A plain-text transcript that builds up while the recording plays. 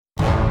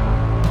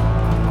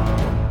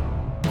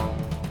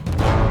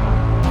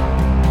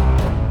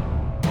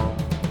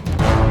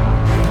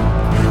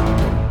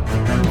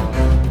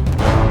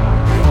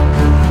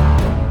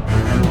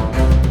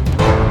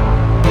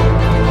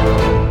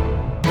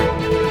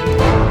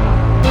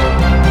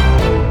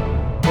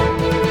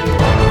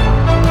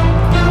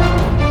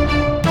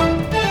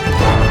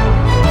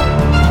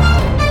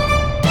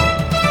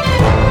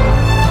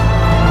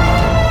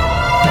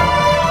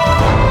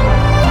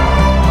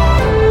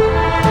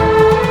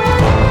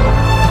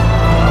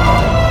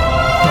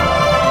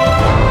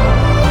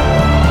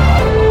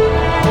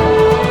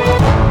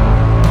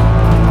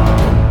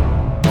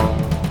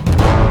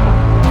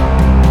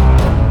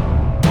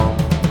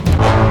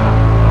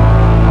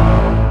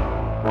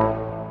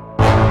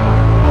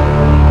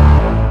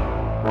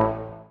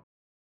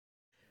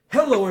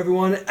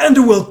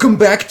And welcome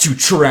back to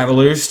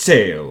Traveler's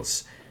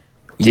Tales.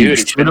 Dude,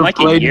 it's been like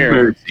a year.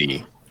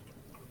 Mercy.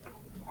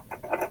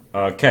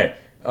 Okay,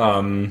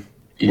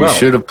 You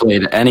should have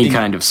played any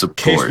kind of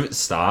support.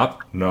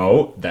 Stop.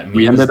 No, that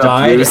We means ended up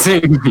died.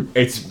 losing.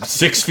 It's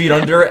 6 feet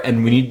under,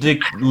 and we need to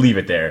leave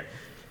it there.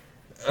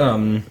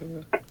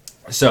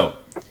 So,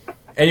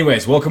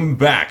 anyways, welcome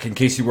back. In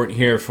case you weren't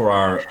here for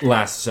our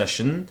last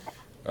session,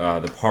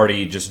 the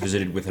party just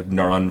visited with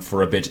Naran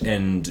for a bit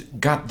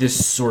and got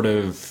this sort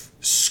of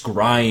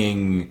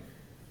scrying,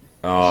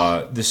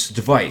 this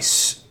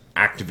device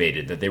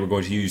activated that they were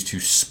going to use to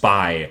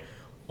spy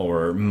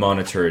or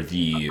monitor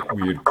the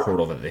weird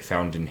portal that they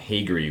found in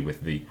Hagery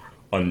with the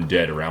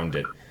undead around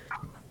it.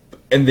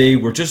 And they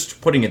were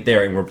just putting it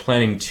there and were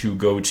planning to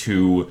go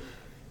to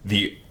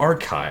the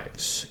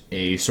archives,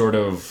 a sort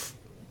of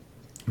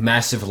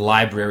massive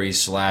library /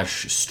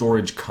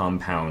 storage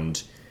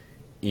compound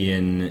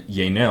in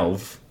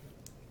Yenelv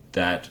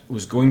that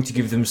was going to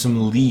give them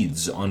some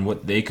leads on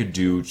what they could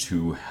do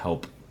to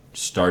help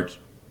start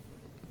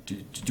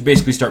to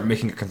basically start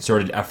making a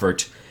concerted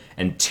effort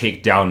and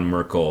take down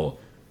Merkel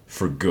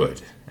for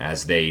good,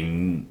 as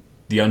the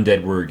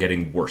undead were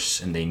getting worse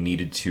and they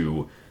needed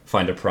to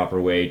find a proper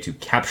way to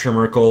capture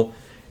Merkel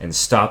and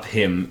stop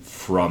him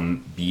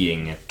from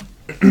being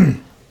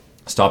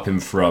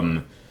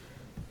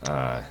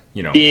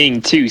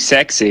Being too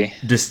sexy.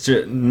 just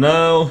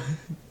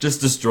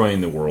destroying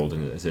the world,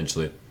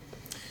 essentially.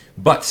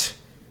 But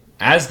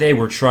as they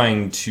were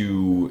trying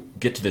to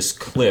get to this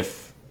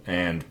cliff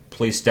and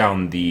place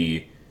down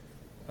the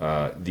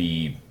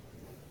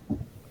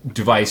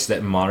device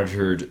that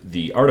monitored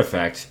the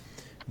artifact,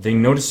 they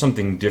noticed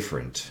something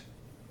different.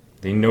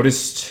 They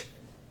noticed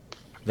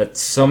that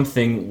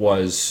something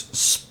was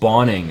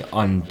spawning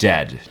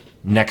undead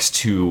next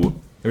to...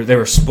 They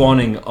were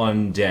spawning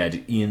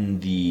undead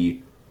in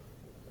the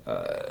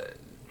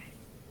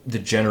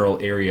general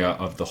area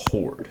of the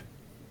Horde.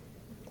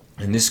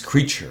 And this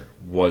creature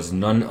was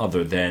none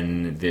other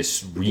than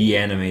this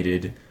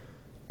reanimated,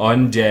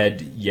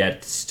 undead,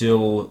 yet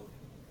still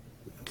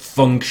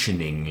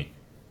functioning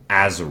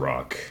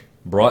Azarok,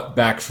 brought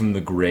back from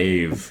the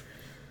grave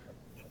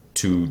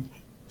to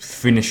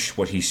finish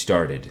what he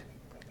started.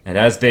 And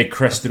as they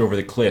crested over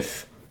the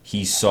cliff,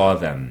 he saw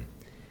them.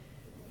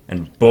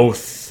 And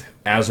both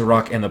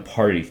Azarok and the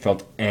party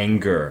felt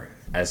anger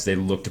as they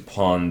looked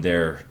upon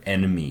their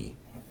enemy,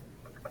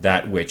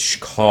 that which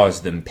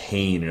caused them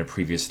pain in a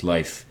previous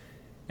life.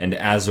 And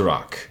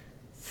Azarok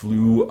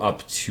flew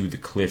up to the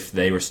cliff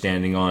they were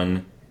standing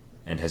on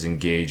and has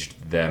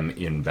engaged them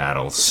in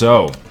battle.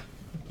 So,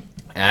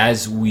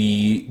 as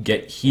we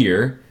get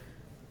here,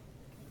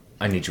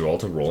 I need you all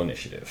to roll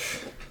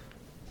initiative.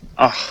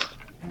 Ugh.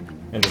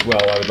 And as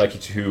well, I would like you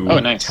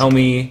to tell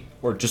me,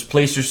 or just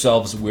place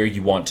yourselves where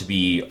you want to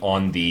be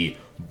on the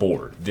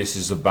board. This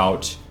is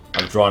about...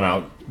 I've drawn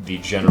out the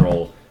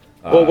general...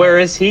 Well, where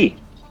is he?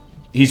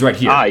 He's right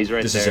here. Ah, he's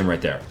right This there. is him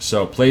right there.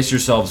 So place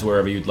yourselves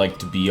wherever you'd like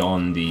to be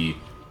on the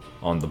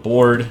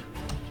board.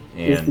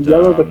 And, Is the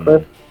yellow the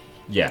cliff?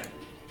 Yeah.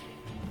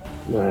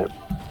 Alright.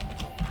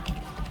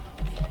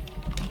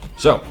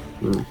 So,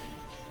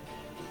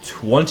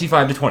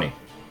 25 to 20.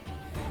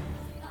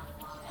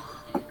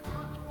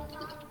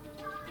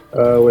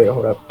 Wait,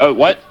 hold up. Oh,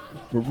 what?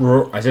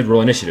 I said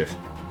roll initiative.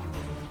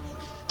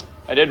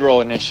 I did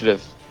roll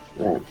initiative.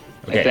 Alright.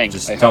 Okay, I think.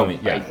 just I tell hope me.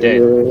 Yeah. I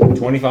did.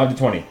 25 to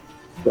 20.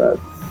 That's...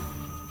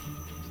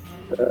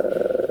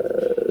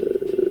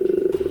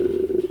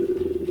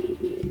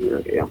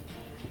 okay, yeah.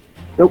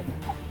 Nope.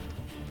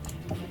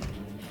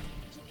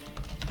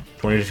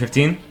 20 to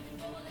 15?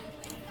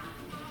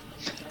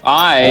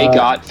 I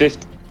got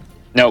 50.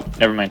 Nope,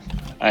 never mind.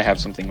 I have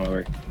something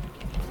lower.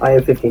 I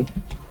have 15.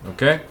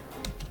 Okay.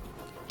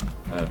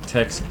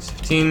 Text is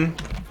 15.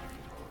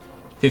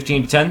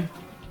 15 to 10?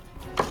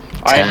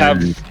 I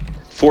have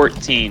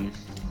 14.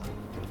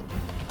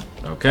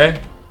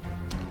 Okay.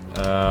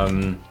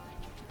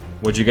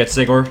 What'd you get,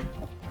 Sigor?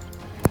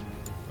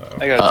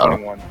 I got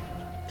 21.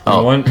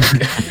 21?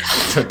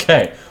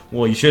 Okay.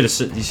 Well, you should have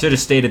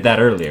stated that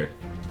earlier.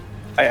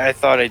 I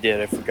thought I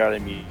did. I forgot I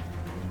mean.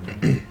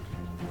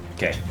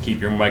 Okay, keep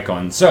your mic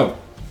on. So,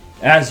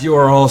 as you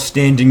are all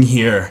standing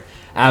here,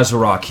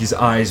 Azarok, his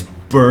eyes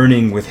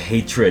burning with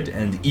hatred,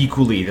 and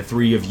equally the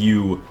three of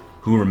you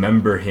who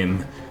remember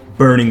him,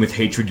 burning with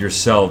hatred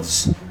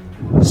yourselves.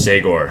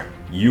 Sagor,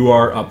 you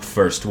are up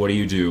first. What do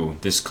you do?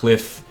 This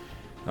cliff,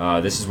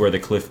 this is where the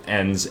cliff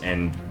ends,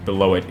 and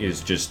below it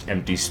is just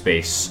empty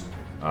space.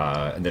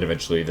 And then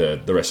eventually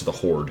the rest of the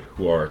Horde,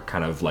 who are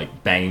kind of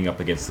like banging up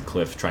against the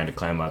cliff, trying to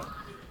climb up.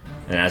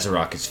 And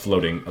Azarok is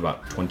floating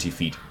about 20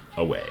 feet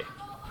away.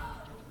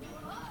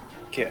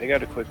 Okay, I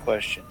got a quick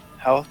question.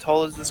 How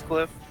tall is this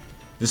cliff?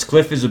 This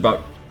cliff is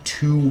about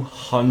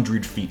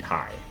 200 feet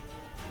high.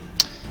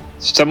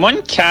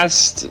 Someone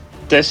cast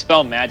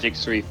Dispel Magic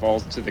so he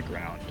falls to the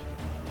ground.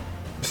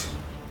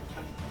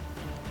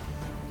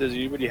 Does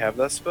anybody have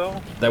that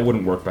spell? That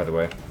wouldn't work, by the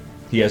way.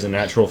 He has a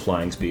natural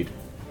flying speed.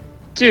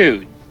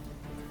 Dude,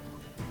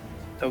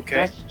 Okay.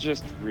 that's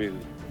just rude.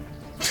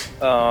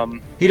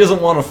 He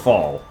doesn't want to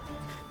fall.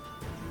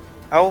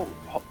 How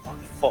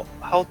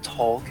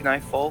tall can I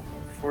fall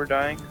before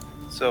dying?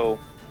 So,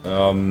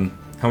 How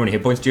many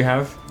hit points do you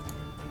have?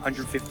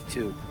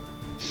 152.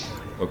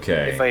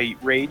 Okay. If I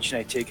rage and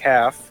I take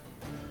half,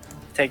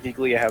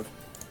 technically I have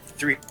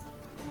 3.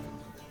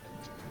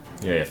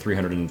 Yeah,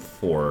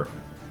 304.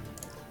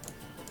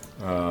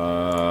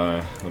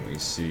 Let me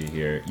see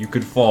here. You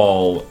could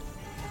fall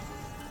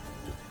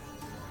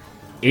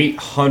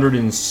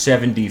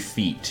 870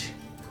 feet.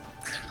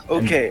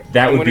 Okay,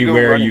 that I'm would gonna be go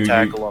where run and you-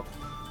 tackle him.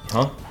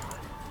 Huh?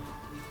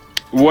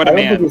 What I a don't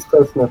think man. he's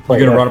close enough. You're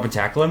gonna run up and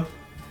tackle him?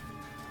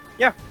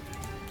 Yeah.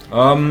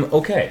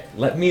 Okay.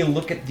 Let me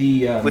look at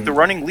the. With the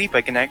running leap,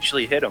 I can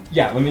actually hit him.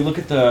 Yeah, let me look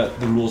at the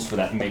rules for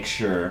that and make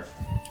sure.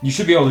 You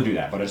should be able to do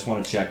that, but I just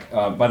want to check.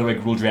 By the way,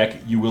 Gruldrak,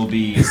 you will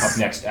be up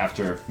next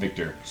after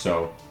Victor.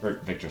 So, or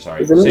Victor,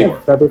 sorry, Is it Sagor.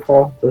 a feather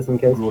fall, just in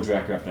case?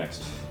 Gruldrak, you're up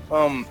next.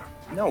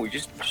 No,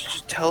 just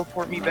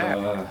teleport me back.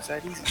 It's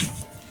that easy.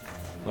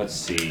 Let's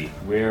see.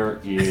 Where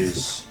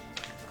is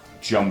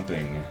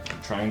jumping?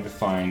 I'm trying to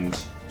find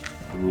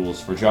the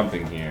rules for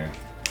jumping here.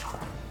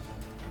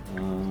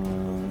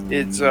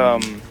 It's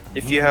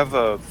if you have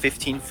a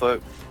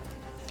 15-foot,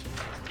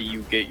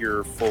 you get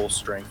your full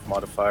strength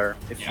modifier.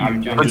 If Yeah,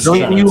 I'm do But just don't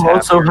trying to you tap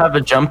also your- have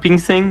a jumping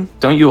thing?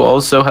 Don't you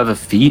also have a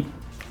feat?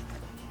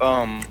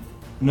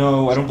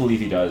 No, I don't believe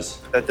he does.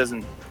 that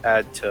doesn't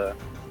add to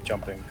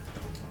jumping.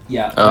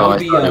 Yeah, that Oh, would I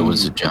be, thought it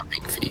was a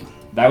jumping feat.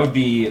 That would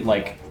be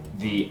like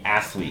the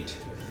athlete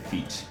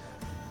feat.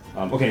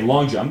 Okay,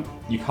 long jump.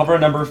 You cover a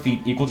number of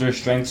feet equal to your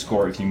strength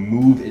score if you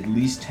move at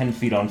least 10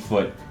 feet on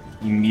foot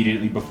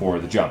immediately before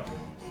the jump.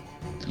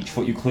 Each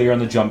foot you clear on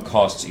the jump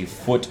costs a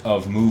foot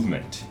of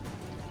movement.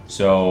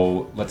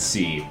 So, let's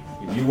see.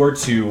 If you were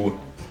to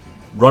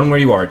run where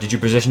you are, did you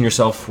position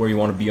yourself where you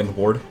want to be on the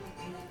board?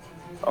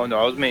 Oh no,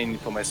 I was mainly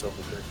put myself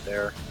right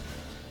there.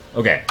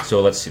 Okay, so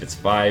let's see. That's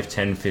 5,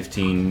 10,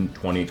 15,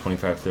 20,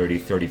 25, 30,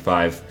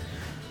 35.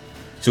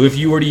 So if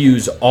you were to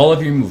use all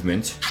of your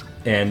movement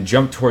and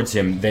jump towards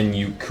him, then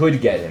you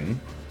could get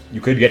him. You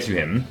could get to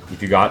him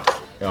if you got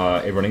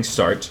a running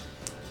start.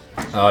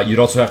 You'd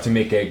also have to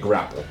make a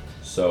grapple.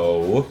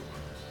 So,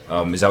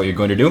 is that what you're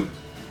going to do?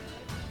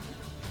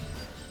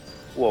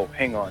 Whoa,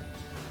 hang on.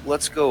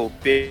 Let's go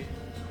big.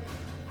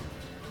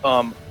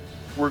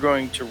 We're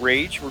going to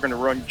rage. We're going to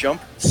run,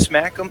 jump,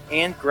 smack him,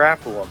 and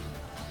grapple him.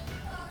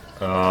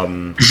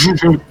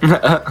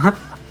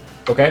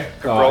 Okay.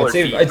 Roller I'd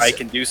say, feet, I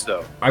can do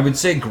so. I would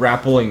say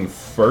grappling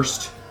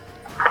first,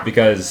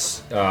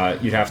 because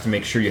you'd have to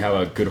make sure you have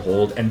a good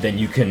hold, and then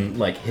you can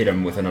like hit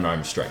him with an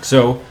unarmed strike.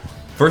 So,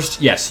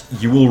 first, yes,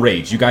 you will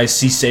rage. You guys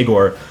see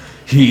Sagor.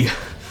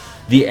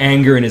 The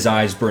anger in his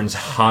eyes burns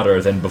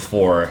hotter than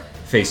before,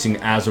 facing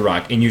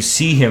Azeroth, and you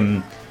see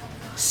him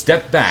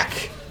step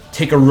back,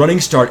 take a running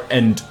start,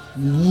 and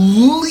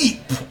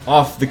leap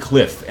off the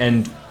cliff.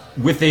 And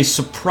with a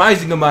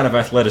surprising amount of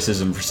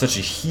athleticism for such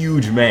a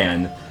huge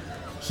man,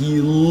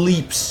 he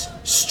leaps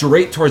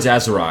straight towards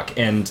Azeroth,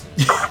 and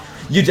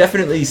you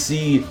definitely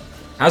see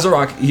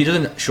Azeroth. He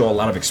doesn't show a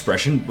lot of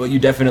expression, but you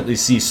definitely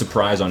see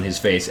surprise on his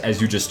face as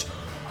you just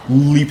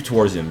leap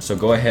towards him. So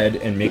go ahead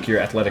and make your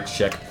athletics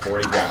check for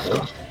a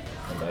grapple,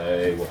 and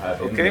I will have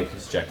him make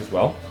his check as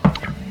well.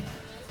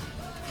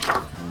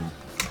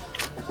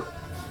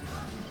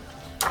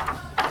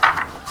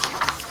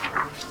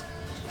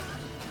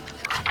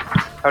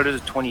 How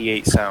does a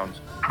 28 sound?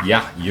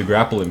 Yeah, you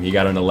grapple him. He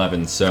got an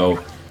 11.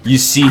 So you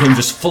see him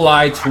just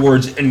fly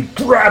towards and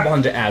grab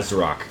onto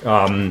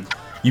Azeroth.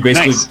 You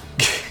basically... Nice.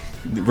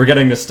 We're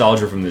getting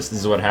nostalgia from this. This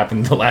is what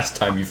happened the last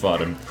time you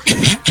fought him.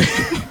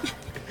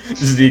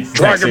 This is the exact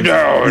Drag him same,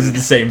 down. This is the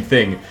same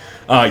thing.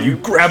 You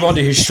grab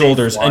onto his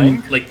shoulders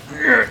and, like,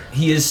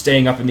 he is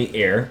staying up in the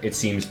air, it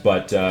seems,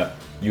 but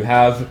you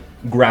have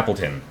grappled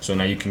him. So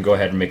now you can go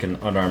ahead and make an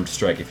unarmed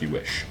strike if you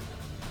wish.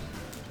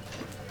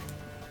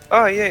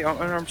 Oh, yeah,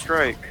 unarmed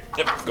strike.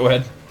 Yep, go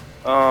ahead.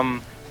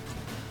 Alright,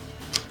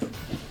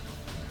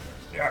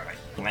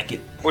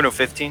 Blanket. oh no,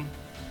 15?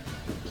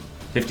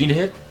 15 to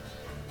hit?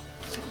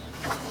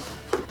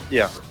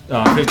 Yeah.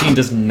 15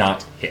 does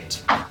not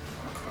hit.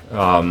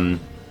 Oh,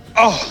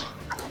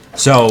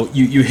 So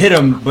you hit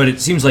him, but it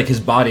seems like his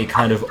body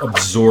kind of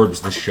absorbs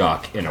the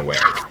shock in a way.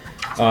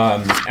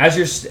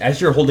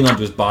 As you're holding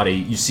onto his body,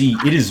 you see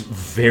it is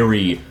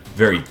very,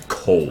 very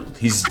cold.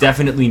 He's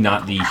definitely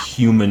not the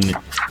human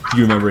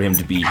you remember him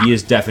to be. He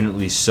is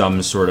definitely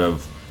some sort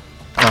of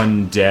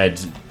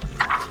undead.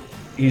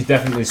 He's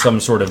definitely some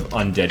sort of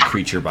undead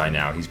creature by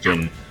now. He's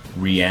been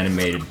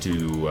reanimated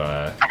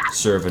to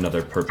serve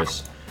another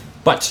purpose.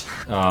 But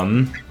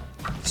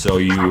so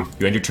you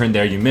end your turn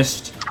there. You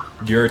missed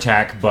your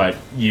attack, but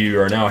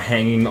you are now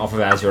hanging off of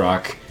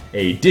Azeroth,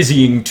 a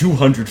dizzying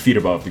 200 feet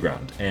above the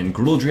ground. And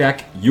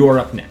Gruldrak, you're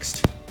up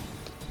next.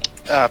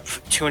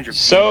 200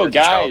 So, feet,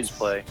 that's child's guys.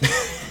 play.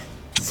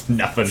 It's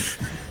nothing.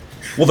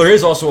 Well, there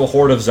is also a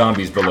horde of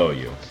zombies below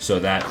you, so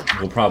that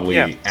will probably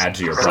Yeah. add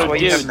to your So problem.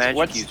 what you have dude, magic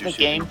what's users the who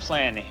game do.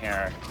 plan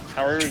here?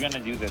 How are we gonna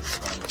do this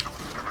one?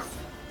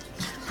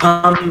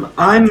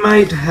 I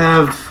might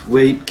have.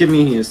 Wait, give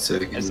me a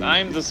second. As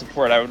I'm the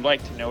support, I would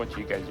like to know what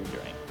you guys are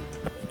doing.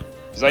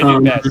 Because I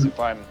do best if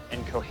I'm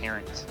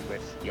incoherent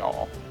with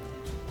y'all.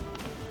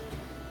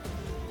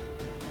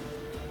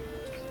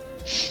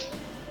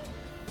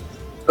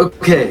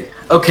 Okay,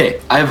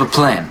 I have a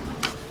plan.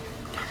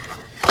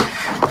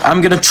 I'm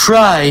gonna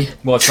try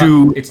Well,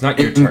 it's not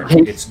your turn.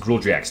 It's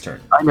Gruldriak's turn.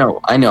 I know.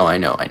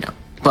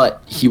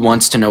 But he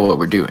wants to know what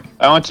we're doing.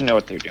 I want to know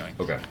what they're doing.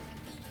 Okay.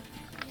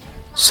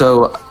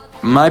 So,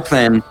 my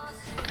plan,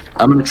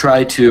 I'm gonna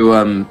try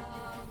to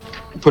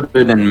put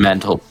it in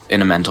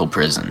a mental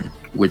prison,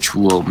 which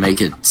will make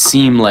it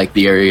seem like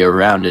the area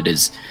around it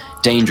is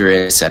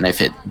dangerous, and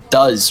if it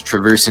does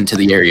traverse into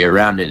the area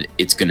around it,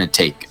 it's gonna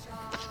take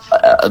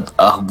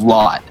a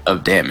lot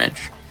of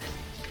damage.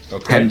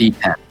 Okay.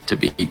 10d10 to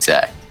be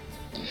exact.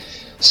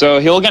 So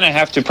he'll gonna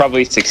have to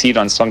probably succeed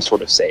on some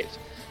sort of save.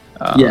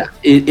 Yeah,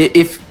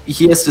 if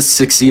he has to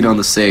succeed on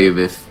the save,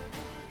 if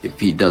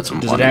he doesn't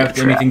Does it want have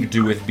to anything to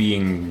do with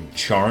being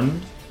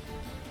charmed?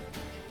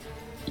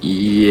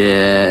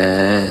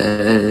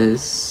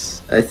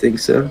 Yes, I think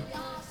so.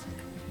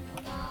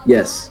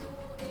 Yes.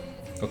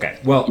 Okay.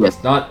 Well,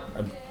 Yes. not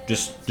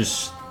just.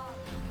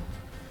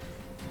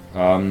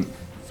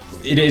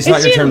 It is Is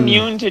not your he turn.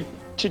 immune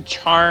to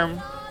charm?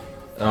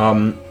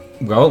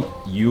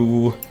 Well,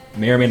 you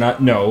may or may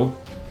not know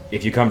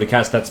if you come to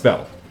cast that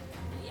spell.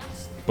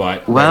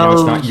 But right now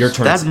it's not your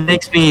turn. that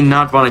makes me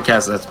not want to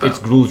cast that spell. It's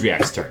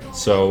Gruldriak's turn.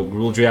 So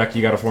Gruldriak,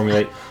 you got to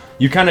formulate.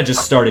 You kind of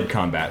just started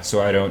combat,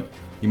 so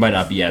you might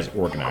not be as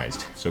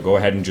organized. So go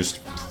ahead and just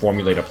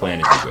formulate a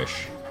plan as you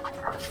wish.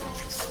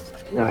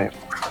 Alright.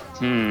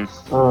 Hmm.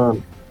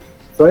 So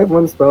I have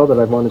one spell that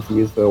I've wanted to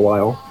use for a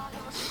while.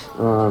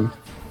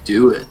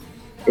 Do it.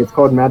 It's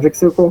called Magic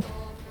Circle.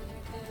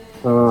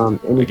 And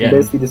you Again. can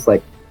basically just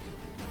like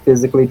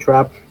physically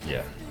trap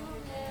Yeah.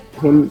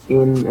 him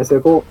in a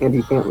circle and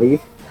he can't leave.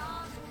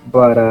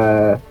 But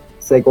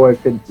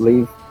Segor could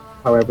leave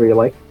however you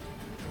like.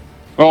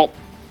 Well,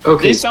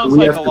 Okay. this so sounds we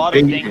like have a to lot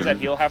of bait things him. that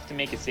he'll have to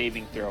make a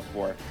saving throw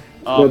for.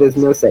 No, there's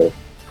no save.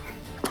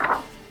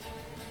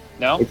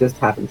 No? It just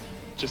happens.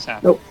 Just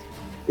happened. Nope.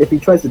 If he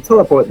tries to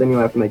teleport, then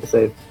you'll have to make a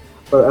save.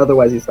 But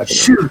otherwise, he's stuck in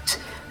there. Shoot!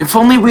 If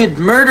only we had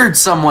murdered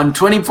someone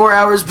 24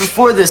 hours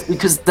before this,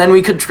 because then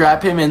we could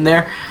trap him in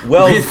there.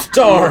 Well, with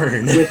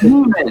darn.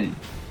 human.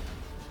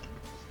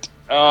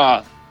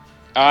 I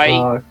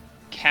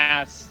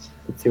cast.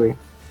 Kitsui.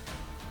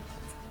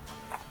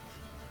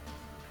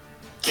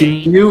 Can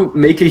you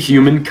make a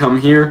human come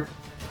here?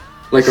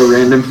 Like a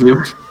random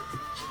human?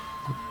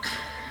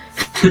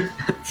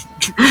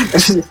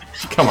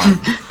 Come on.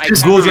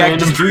 Just Gruldriak,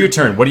 just do your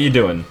turn. What are you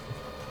doing?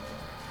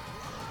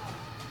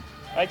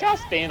 I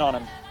cast Bane on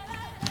him.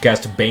 You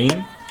cast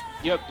Bane?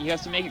 Yep, he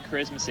has to make a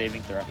charisma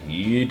saving throw.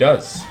 He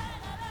does.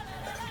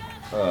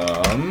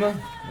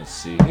 Let's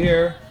see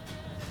here.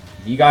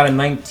 He got a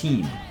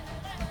 19.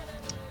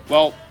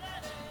 Well,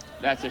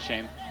 that's a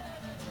shame.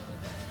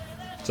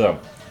 So,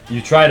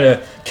 you try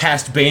to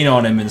cast Bane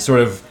on him and sort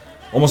of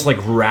almost like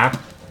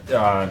wrap.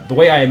 The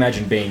way I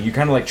imagine Bane, you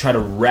kind of like try to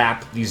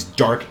wrap these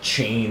dark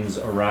chains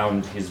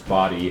around his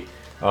body.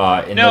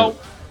 No,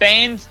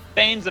 Bane's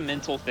a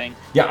mental thing.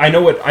 Yeah, I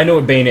know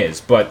what Bane is,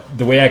 but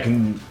the way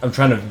I'm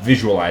trying to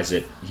visualize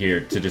it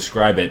here to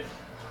describe it,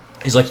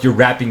 is like you're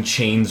wrapping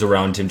chains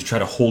around him to try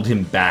to hold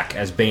him back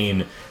as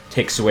Bane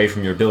takes away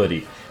from your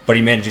ability, but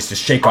he manages to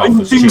shake off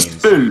those chains.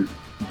 spell.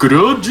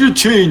 Grudge your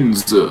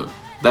chains.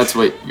 That's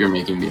what you're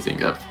making me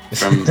think of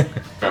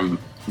from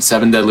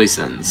Seven Deadly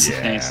Sins.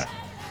 Yeah. Nice.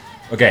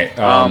 Okay.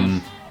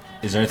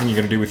 Is there anything you're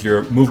gonna do with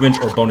your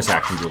movement or bonus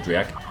action,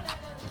 Gruldriak?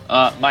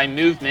 My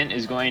movement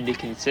is going to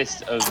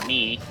consist of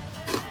me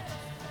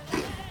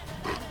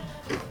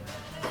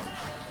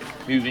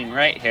moving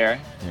right here,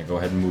 Yeah, go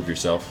ahead and move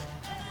yourself.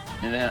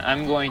 and then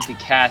I'm going to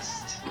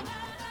cast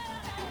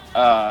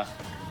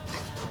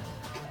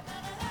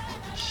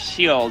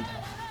Shield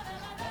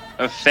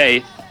of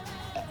Faith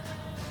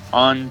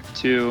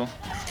onto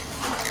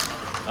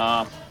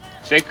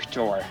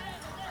Victor.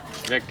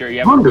 Victor, you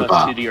have a Wonderful.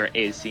 +2 to your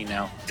AC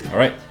now. All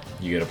right.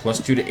 You get a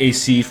 +2 to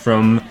AC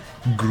from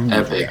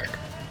Gruldriak. Epic.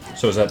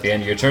 So is that the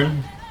end of your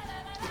turn?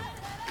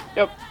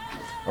 Yep.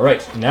 All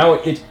right. Now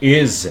it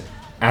is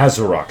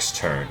Azarok's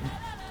turn,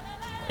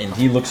 and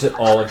he looks at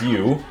all of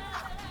you,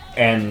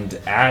 and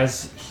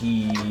as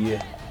he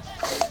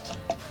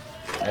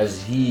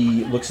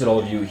looks at all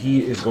of you,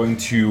 he is going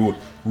to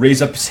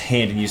raise up his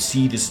hand, and you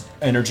see this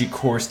energy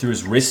course through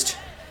his wrist,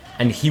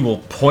 and he will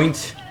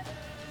point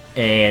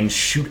and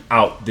shoot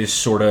out this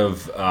sort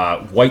of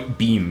white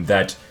beam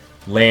that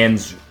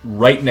lands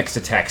right next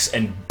to Tex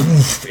and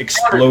poof,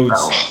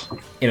 explodes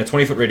in a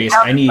 20-foot radius.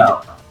 I need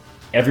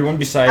everyone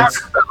besides...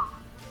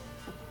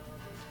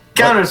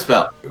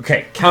 Counterspell.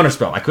 Okay,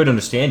 counterspell. I could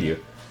understand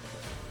you.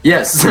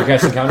 Yes. You're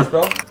casting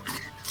counterspell?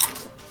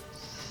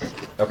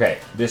 Okay,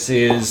 this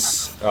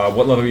is...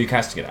 what level are you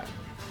casting it at?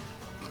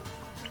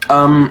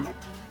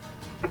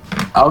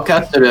 I'll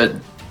cast it at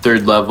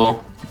 3rd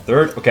level.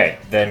 3rd? Okay,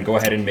 then go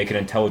ahead and make an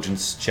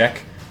intelligence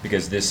check.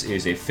 because this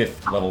is a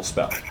 5th level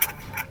spell.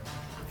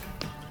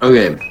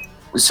 Okay,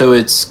 so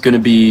it's gonna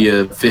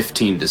be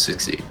 15 to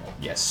succeed.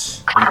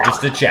 Yes.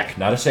 Just a check,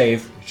 not a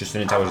save. It's just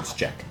an intelligence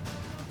check.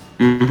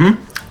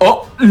 Mm-hmm.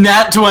 Oh,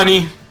 nat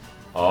 20.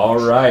 All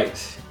right.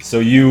 So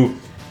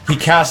he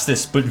casts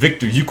this, but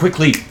Victor, you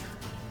quickly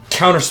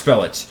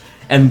counterspell it,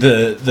 and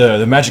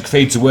the magic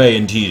fades away,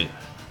 and you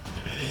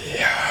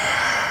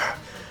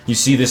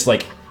see this,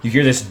 like, you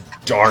hear this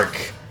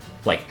dark,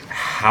 like,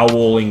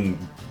 howling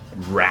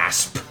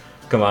rasp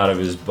come out of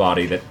his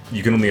body that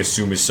you can only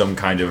assume is some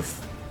kind of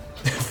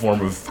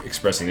form of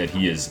expressing that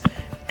he is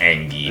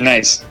angry.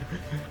 Nice.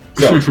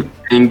 So,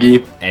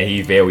 Angie. and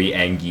he very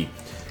angry.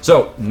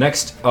 So,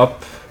 next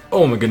up,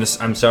 oh my goodness,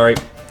 I'm sorry,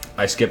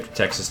 I skipped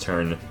Tex's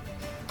turn.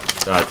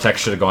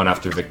 Tex should have gone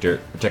after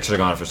Victor. Tex should have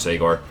gone after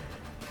Sagor.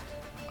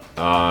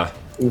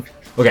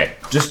 Okay,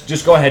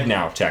 just go ahead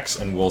now, Tex,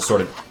 and we'll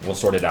sort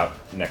it out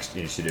next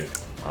initiative.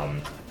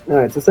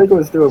 Alright, so Seiko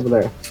is still over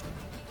there.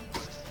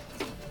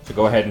 So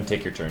go ahead and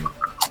take your turn.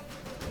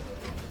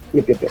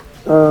 Yep.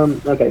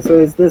 Okay, so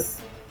is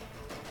this...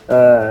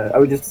 are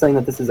we just saying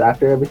that this is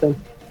after everything?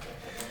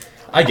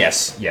 I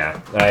guess, yeah.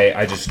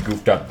 I just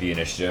goofed up the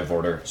initiative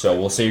order. So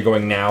we'll say you're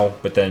going now,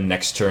 but then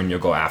next turn you'll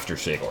go after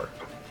Sagor.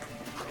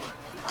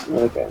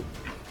 Okay.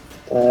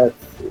 Let's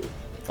see.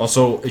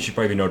 Also, it should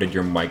probably be noted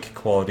your mic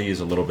quality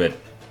is a little bit,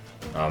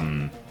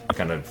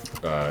 kind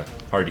of,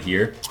 hard to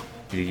hear.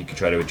 Do you think you could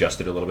try to adjust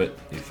it a little bit,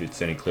 if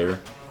it's any clearer?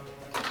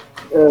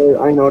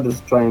 I know,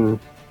 just try and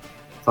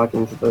talk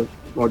into the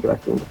more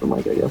directly into the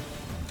mic, I guess.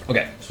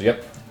 Okay, so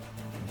yep.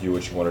 Do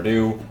what you want to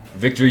do.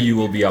 Victor, you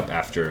will be up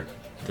after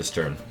this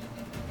turn.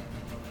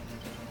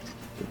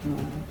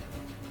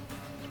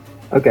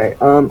 Okay,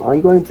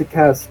 I'm going to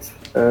cast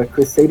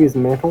Crusader's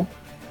Mantle.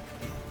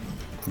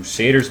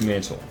 Crusader's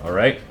Mantle.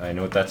 Alright, I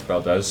know what that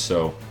spell does,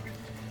 so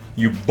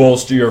you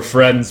bolster your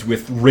friends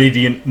with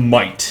Radiant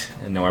Might.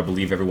 And now I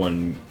believe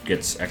everyone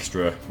gets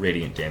extra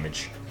Radiant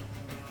damage.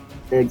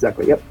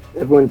 Exactly, yep.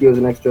 Everyone deals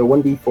an extra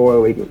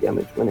 1d4 radiant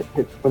damage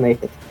when they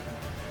hit.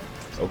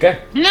 Okay,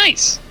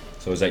 Nice.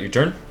 so is that your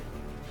turn?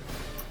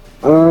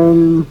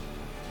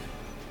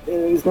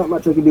 There's not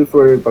much I can do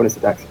for bonus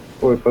attacks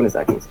or bonus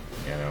actions.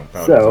 Yeah, no,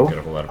 Paladins So, don't get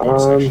a whole lot of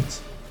bonus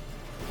actions.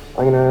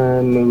 I'm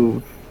gonna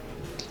move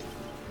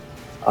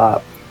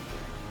up.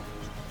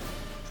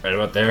 Right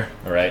about there.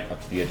 Alright,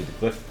 up to the edge of the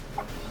cliff.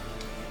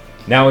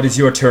 Now it is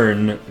your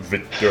turn,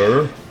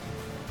 Victor.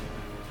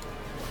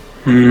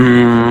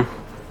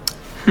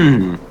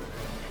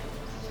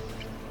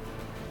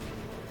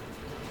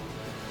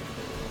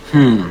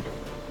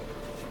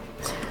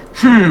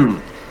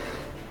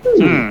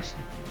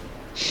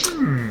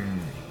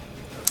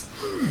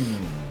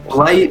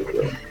 Blight?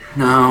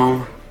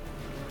 No.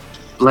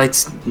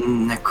 Blight's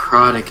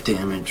necrotic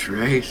damage,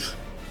 right?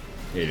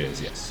 It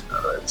is, yes.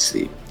 Let's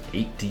see.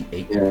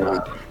 8d8 Yeah.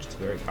 damage. It's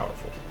very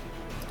powerful.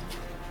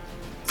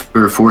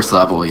 For 4th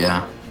level,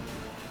 yeah.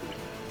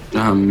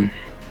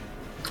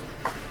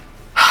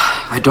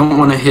 I don't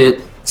want to hit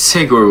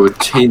Sagor with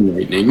Chain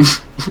Lightning.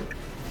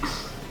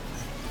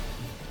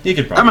 You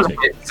could I'm probably gonna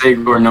take it. hit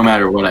Sagor no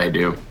matter what I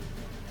do.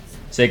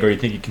 Sagor, you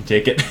think you can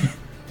take it?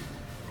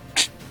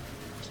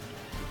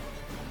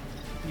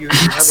 You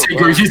have a Sagor,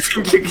 bar. you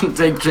think you can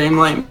take Chain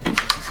Lightning?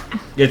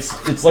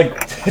 it's like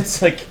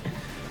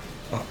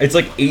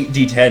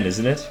 8d10,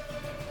 isn't it?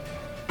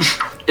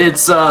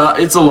 It's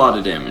a lot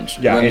of damage.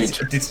 Yeah, Let me it's check.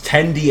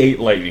 10d8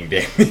 lightning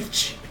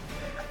damage.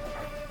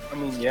 I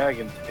mean, yeah, I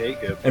can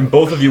take it. And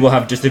both of you will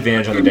have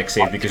disadvantage on the deck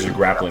save because you're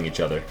grappling each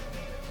other.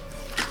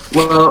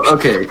 Well,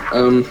 okay.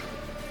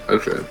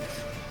 Okay.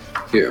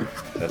 Here.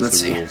 That's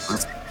Let's the see. rules.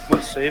 Let's see.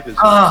 What save is it?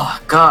 Oh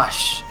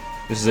gosh.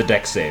 This is a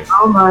deck save.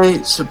 How am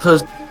I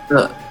supposed to?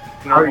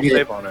 Normal target-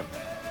 save on it.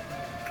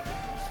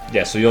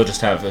 Yeah, so you'll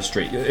just have a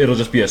straight. It'll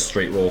just be a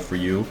straight roll for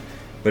you,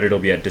 but it'll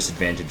be at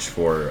disadvantage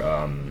for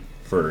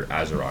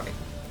Azarok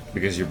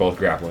because you're both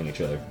grappling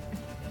each other.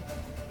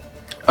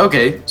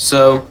 Okay,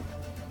 so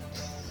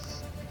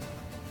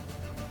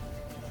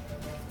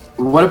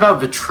what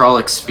about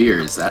Vitrolic Sphere?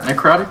 Is that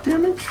necrotic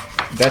damage?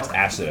 That's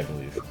acid, I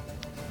believe.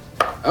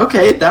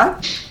 Okay,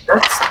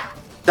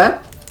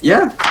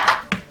 yeah,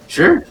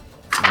 sure. You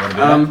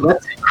wanna do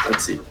that?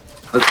 Let's see.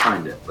 Let's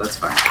find it.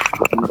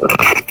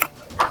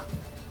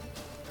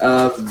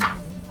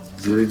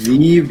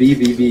 V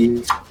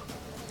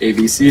A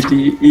B C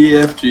D E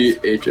F G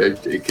H I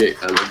J K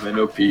L M N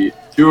O P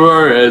Q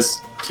R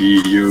S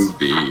T U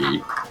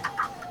V.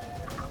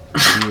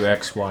 U,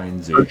 X, Y,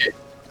 and Z. Okay.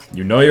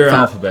 You know your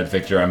alphabet,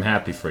 Victor. I'm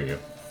happy for you.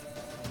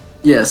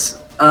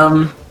 Yes.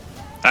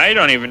 I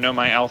don't even know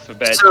my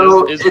alphabet.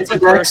 So, Is it's the a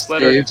dex first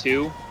letter save.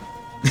 2?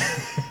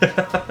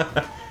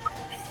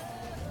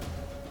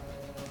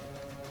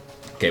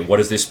 Okay, what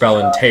does this spell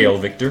entail,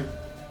 Victor?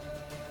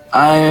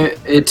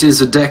 It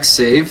is a dex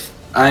save.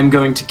 I'm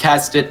going to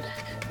cast it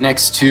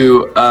next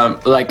to I'm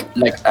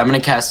gonna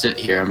cast it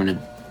here. I'm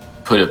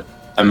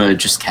gonna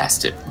just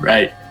cast it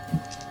right.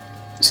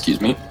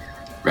 Excuse me.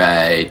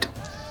 Right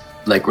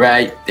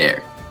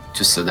there.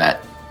 Just so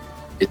that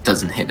it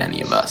doesn't hit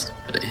any of us,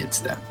 but it hits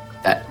them.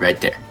 That right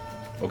there.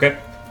 Okay.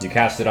 You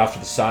cast it off to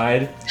the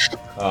side.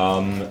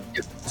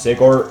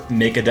 Sagor,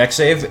 make a deck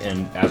save,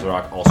 and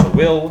Azarok also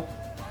will.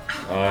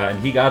 And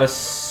he got a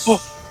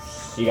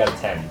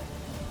 10.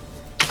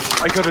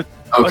 I got a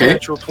Okay.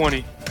 natural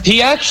 20.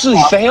 He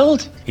actually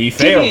failed? He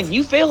failed. Gideon,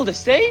 you failed to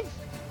save?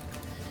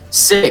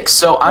 6.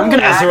 So I'm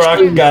gonna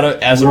Azarok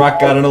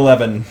got an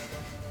 11.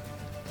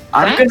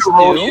 I'm That's gonna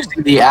roll new.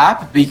 using the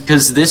app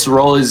because this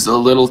roll is a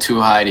little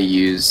too high to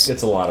use.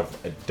 It's a lot of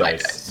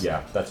dice. dice.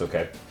 Yeah, that's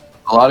okay.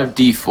 A lot of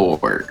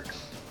D4.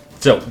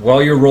 So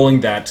while you're rolling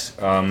that,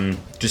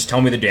 just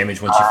tell me the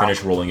damage once you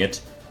finish rolling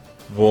it.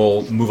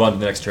 We'll move on to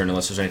the next turn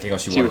unless there's anything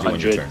else you want to do on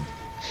your 200.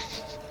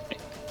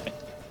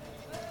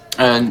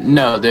 turn.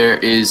 No, there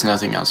is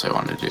nothing else I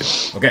want to do.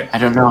 Okay. I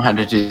don't know how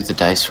to do the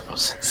dice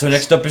rolls. So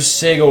next up is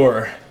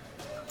Sagor.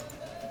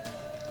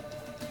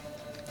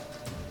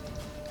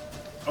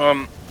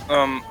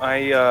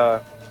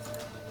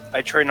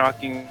 I try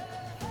knocking.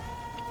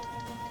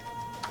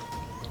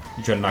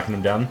 You trying to knock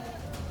him down?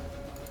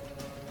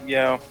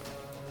 Yeah.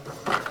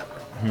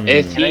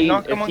 If Can I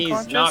knock him he's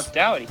unconscious? knocked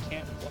out, he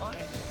can't fly.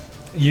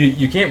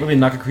 You can't really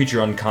knock a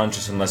creature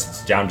unconscious unless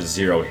it's down to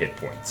 0 hit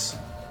points.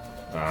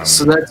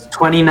 So that's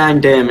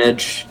 29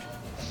 damage.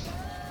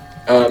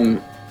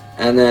 And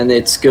then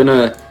it's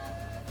gonna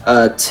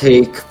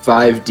take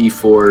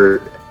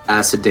 5d4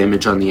 acid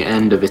damage on the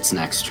end of its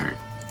next turn.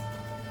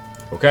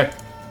 Okay.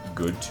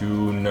 Good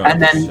to know.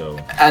 And then so.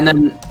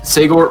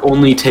 Sagor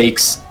only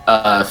takes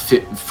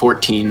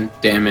 14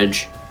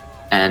 damage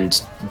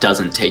and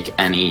doesn't take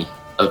any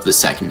of the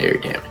secondary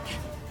damage.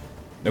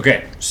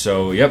 Okay,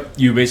 so yep,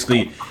 you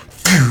basically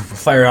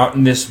fire out,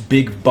 and this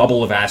big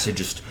bubble of acid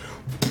just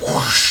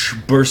whoosh,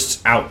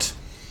 bursts out,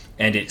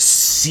 and it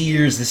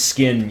sears the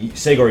skin.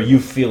 Sagor, you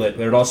feel it,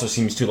 but it also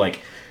seems to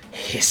like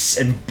hiss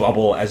and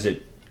bubble as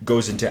it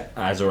goes into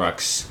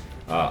Azarok's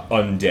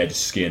undead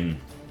skin.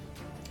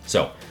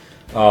 So,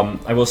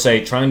 I will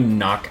say, trying to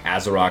knock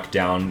Azarok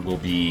down will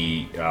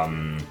be.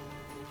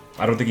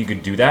 I don't think you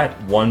could do that.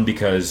 1,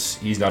 because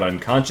he's not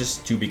unconscious.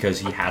 2, because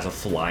he has a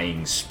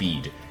flying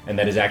speed. And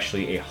that is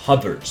actually a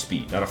hover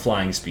speed, not a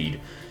flying speed.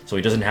 So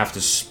he doesn't have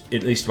to,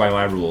 at least by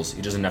my rules,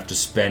 he doesn't have to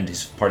spend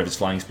his part of his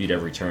flying speed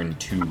every turn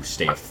to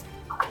stay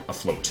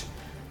afloat.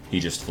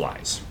 He just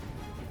flies.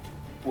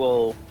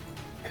 Well,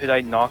 could I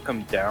knock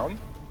him down?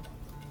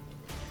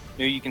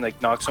 You know, you can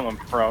like knock someone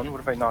prone. What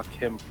if I knock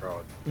him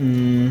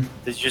prone?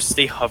 Does he just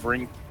stay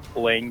hovering,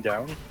 laying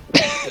down?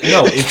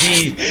 No,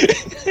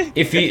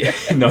 if he,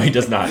 no, he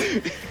does not.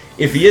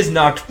 If he is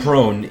knocked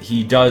prone,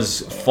 he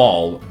does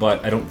fall,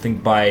 but I don't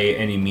think by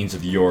any means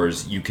of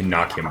yours you can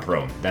knock him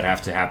prone. That'd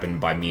have to happen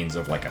by means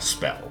of like a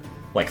spell.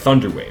 Like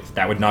Thunderwave.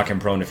 That would knock him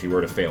prone if he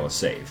were to fail a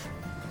save.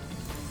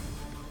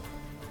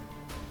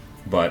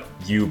 But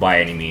you, by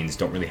any means,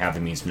 don't really have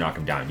the means to knock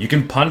him down. You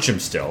can punch him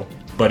still,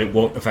 but it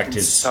won't affect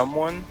his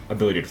Someone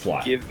ability to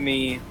fly. give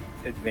me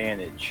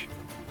advantage.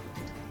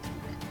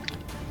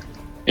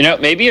 You know,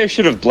 maybe I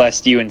should have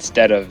blessed you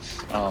instead of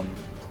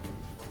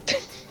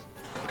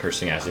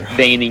Cursing Azure.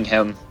 baning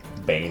him.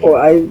 Bane. Oh,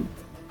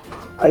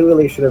 I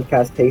really should have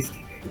cast haste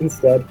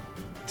instead,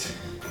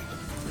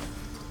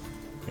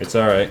 It's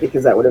alright.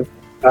 because that would have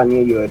gotten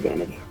you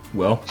advantage.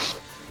 Well,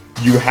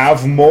 you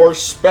have more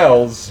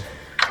spells.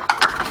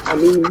 I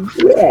mean,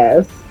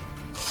 yes.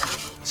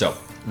 So,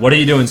 what are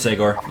you doing,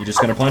 Sagor? You just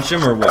gonna punch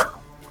him, or what?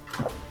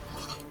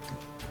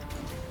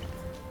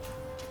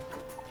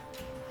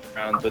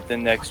 But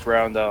then next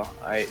round,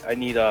 I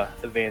need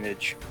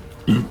advantage.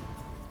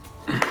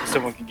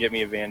 Someone can give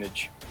me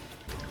advantage.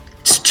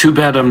 It's too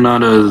bad I'm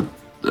not a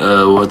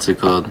what's it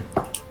called?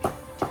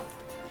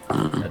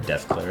 A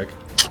death cleric.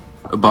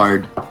 A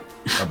bard.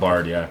 A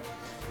bard, yeah.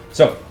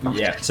 So,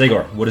 yeah,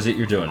 Sagor, what is it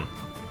you're doing?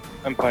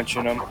 I'm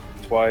punching him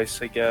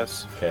twice, I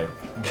guess. Okay,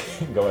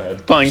 go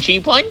ahead. Punchy,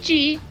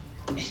 punchy.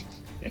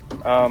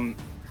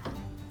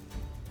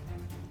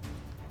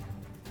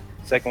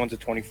 Second one's a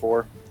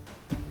 24.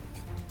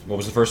 What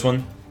was the first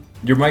one?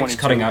 Your mic's 22.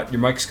 cutting out. Your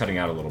mic's cutting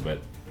out a little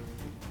bit.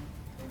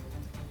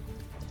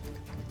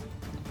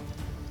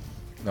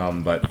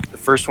 But The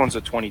first one's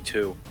a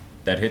 22.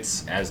 that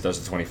hits, as does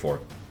the 24.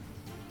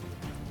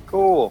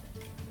 Cool.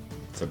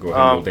 So go ahead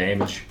and roll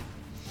damage.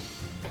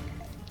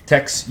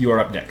 Tex, you are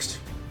up next.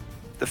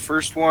 The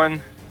first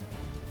one,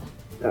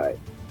 Alright.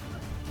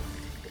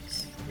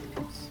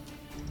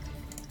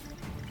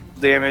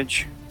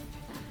 damage.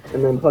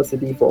 And then plus a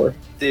d4.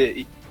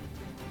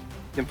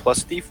 Then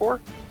plus D4?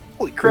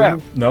 Holy crap.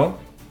 No?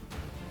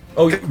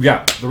 Oh,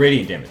 yeah, the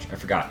radiant damage. I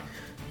forgot.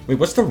 Wait,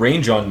 what's the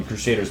range on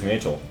Crusader's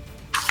Mantle?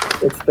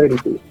 It's 30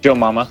 feet. Joe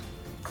Mama.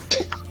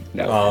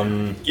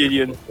 No.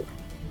 Gideon.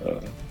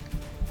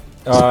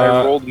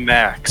 I rolled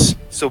max.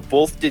 So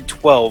both did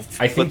 12.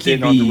 I think but then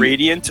he'd on the be-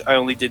 Radiant, I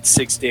only did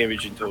 6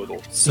 damage in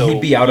total. So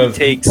He'd be out he of-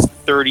 takes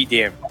 30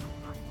 damage.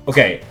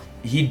 Okay,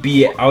 he'd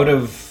be out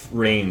of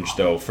range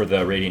though for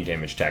the radiant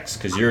damage, Tex,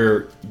 because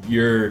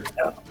you're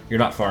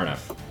not far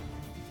enough.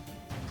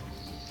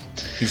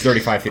 He's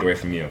 35 feet away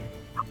from you.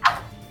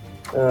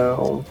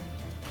 Oh.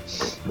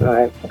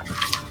 Alright.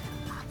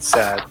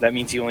 Sad. That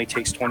means he only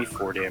takes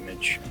 24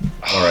 damage.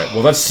 Alright,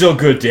 well that's still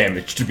good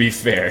damage, to be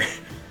fair.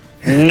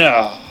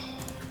 No.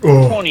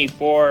 Oh,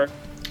 24.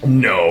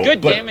 no.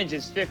 Good but, damage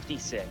is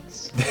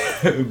 56.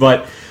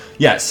 But,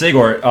 yeah,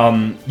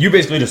 Sagor, you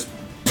basically just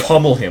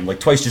pummel him, like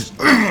twice just...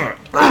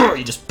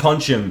 you just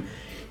punch him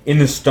in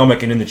the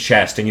stomach and in the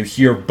chest, and you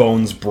hear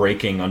bones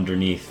breaking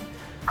underneath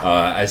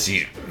as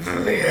he...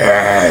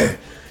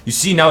 You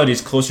see now that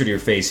he's closer to your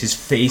face, his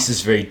face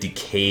is very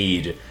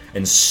decayed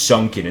and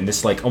sunken, and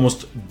this like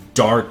almost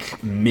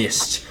dark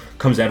mist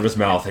comes out of his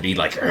mouth, and he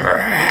like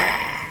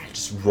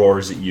just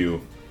roars at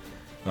you.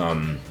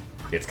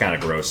 It's kind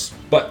of gross.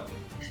 But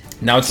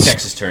now it's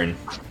Tex's turn.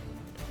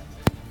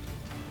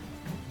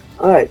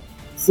 Alright,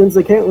 since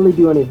I can't really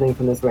do anything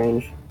from this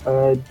range,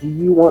 do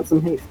you want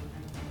some haste?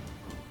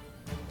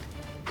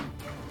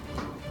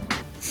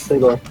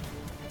 Sagor,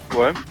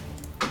 What?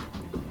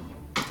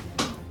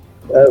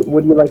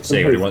 would you like some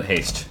Sagor, you haste? want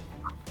haste?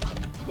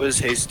 What does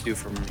haste do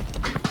for me?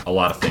 A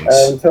lot of things.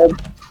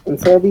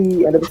 Until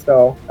the end of the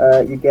spell,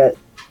 you get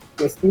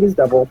your speed is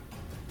double.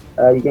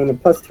 You gain a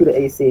 +2 to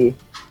AC.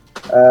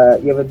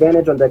 You have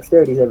advantage on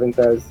dexterity saving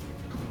throws,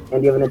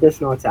 and you have an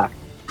additional attack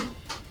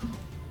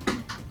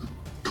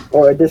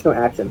or additional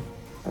action.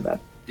 My bad.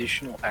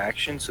 Additional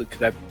action? So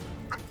could I...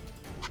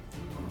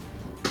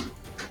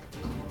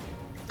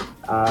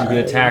 You could I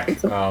attack. think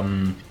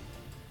so.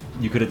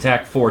 You could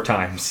attack 4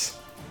 times.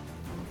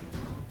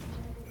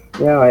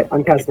 Yeah, alright.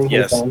 I'm casting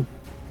Yes. haste on.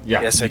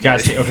 Yeah, Yes, you I did.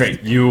 cast. Okay,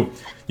 you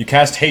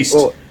cast haste.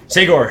 Well-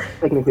 Sagor,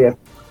 Technically, yeah.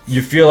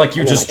 you feel like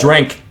you Yeah, just okay.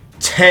 drank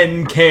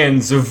 10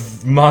 cans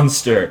of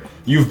Monster.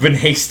 You've been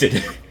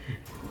hasted.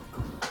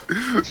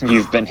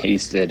 You've been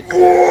hasted.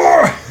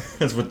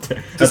 That's what.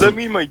 Does that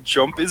mean my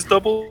jump is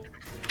double?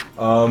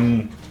 I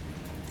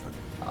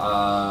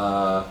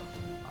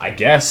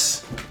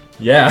guess.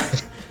 Yeah.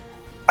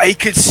 I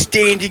could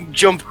standing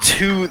jump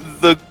to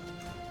the...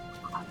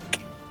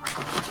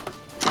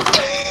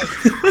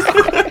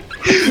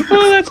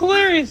 Oh, that's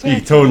hilarious.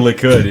 You totally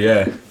could,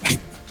 yeah.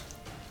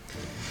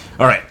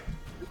 Alright.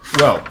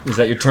 Well, is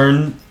that your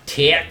turn,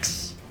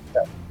 Tex?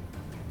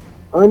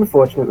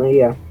 Unfortunately,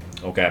 yeah.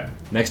 Okay.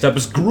 Next up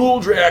is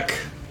Gruuldrak.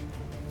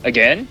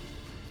 Again?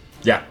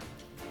 Yeah.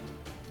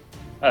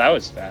 Oh, that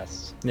was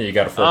fast. Yeah, you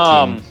got a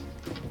 14.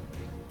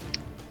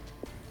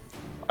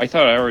 I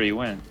thought I already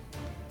went.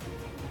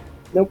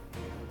 Nope.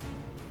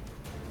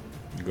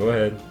 Go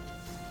ahead.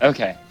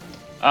 Okay.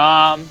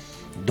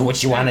 Do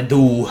what you want to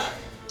do.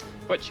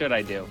 What should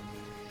I do?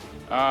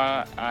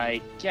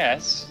 I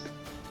guess.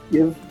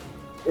 You have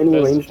any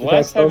Does ranged attack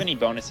Bless have spells? any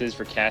bonuses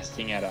for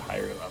casting at a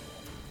higher level?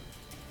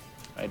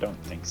 I don't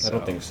think so. I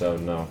don't think so,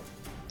 no.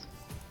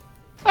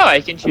 Oh, I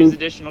can choose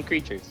additional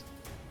creatures.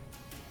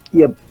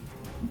 Yeah,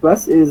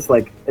 Bless is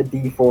like a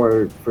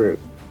D4 for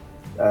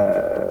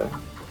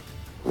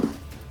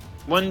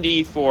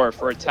 1d4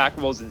 for attack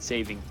rolls and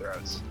saving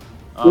throws.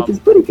 which is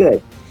pretty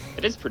good.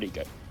 It is pretty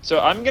good. So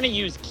I'm gonna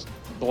use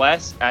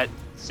Bless at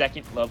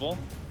 2nd level,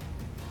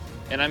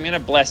 and I'm gonna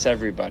bless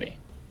everybody.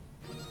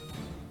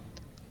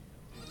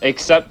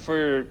 Except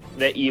for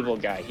the evil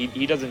guy.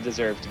 He doesn't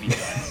deserve to be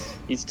blessed.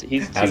 He's too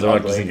Azor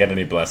ugly. doesn't get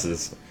any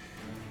blesses.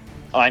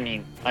 I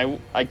mean,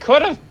 I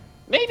could have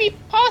maybe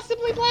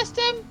possibly blessed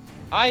him.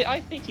 I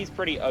think he's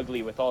pretty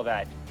ugly with all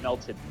that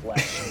melted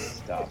flesh and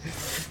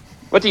stuff.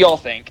 What do y'all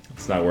think?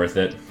 It's not worth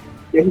it.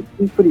 Yeah,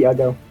 he's pretty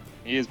uggo.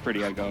 He is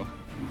pretty ugly.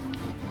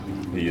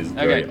 He is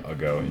very Okay.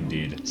 uggo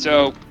indeed.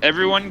 So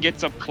everyone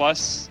gets a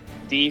plus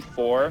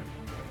D4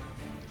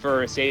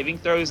 for saving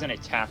throws and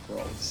attack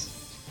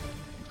rolls,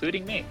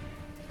 including me.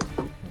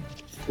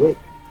 Wait,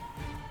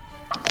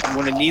 I'm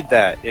gonna need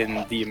that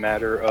in the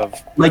matter of...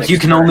 Like you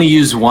next can turn. only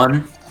use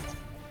one,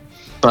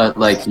 but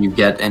like you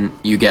get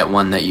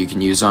one that you can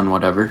use on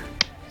whatever.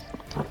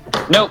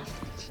 Nope.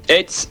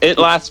 It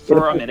lasts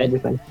for a minute,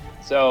 Everything.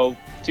 so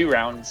 2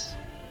 rounds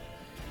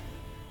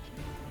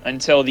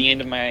until the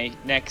end of my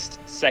next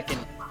second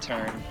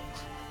turn,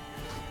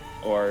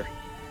 or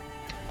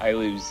I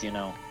lose,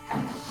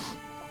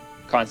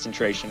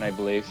 concentration, I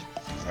believe,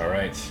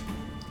 Alright.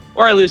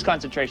 or I lose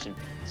concentration.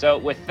 So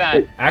with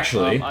that,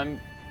 Actually,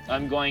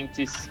 I'm going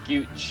to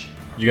scooch.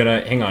 you're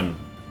gonna... Hang on.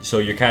 So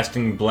you're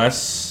casting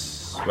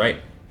Bless, right?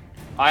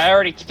 I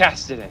already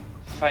casted it.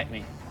 Fight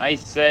me. I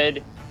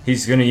said,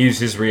 He's gonna use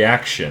his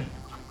reaction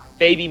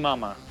baby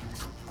mama.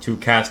 to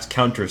cast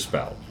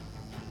Counterspell.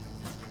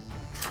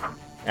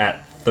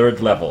 At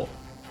 3rd level.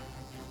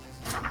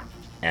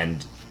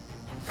 And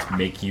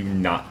make you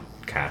not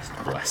cast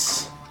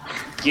Bless.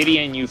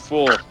 Gideon, you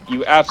fool.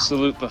 You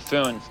absolute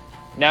buffoon.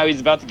 Now he's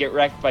about to get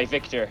wrecked by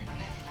Victor.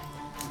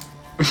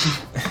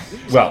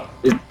 Well,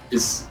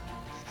 Is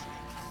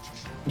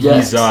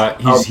he's I'll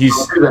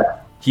cover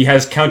that. he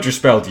has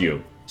counterspelled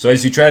you. So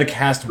as you try to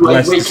cast Wait,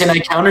 Bless... wait, can I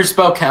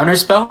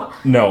counterspell?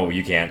 No,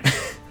 you can't.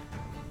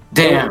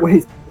 Damn.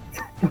 Waste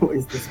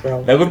the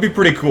spell. That would be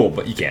pretty cool,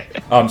 but you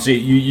can't. So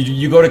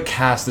you go to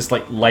cast this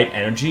like light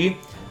energy,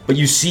 but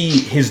you see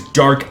his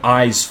dark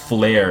eyes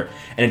flare,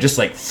 and it just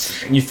like,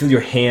 and you feel your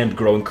hand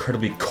grow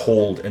incredibly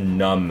cold and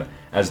numb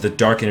as the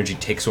dark energy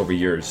takes over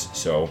yours.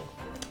 So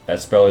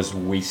that spell is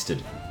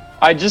wasted.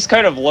 I just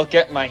kind of look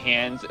at my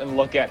hands and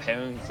look at him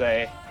and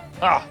say,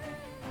 I'm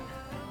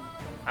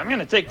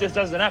gonna take this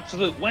as an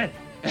absolute win.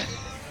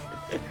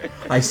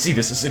 I see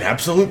this as an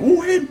absolute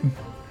win.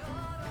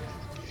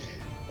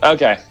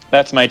 Okay,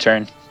 that's my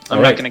turn. I'm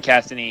All right. not gonna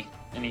cast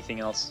anything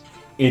else.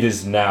 It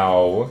is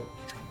now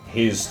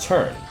his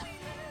turn,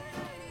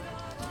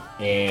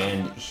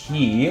 and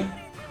he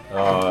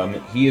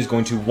is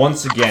going to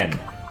once again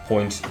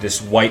point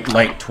this white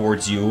light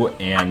towards you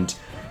and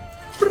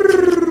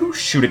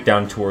shoot it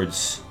down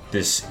towards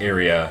this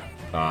area,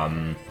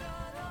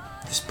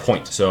 this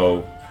point.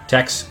 So,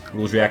 Tex,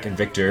 Ruldriak, and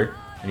Victor,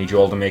 I need you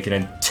all to make an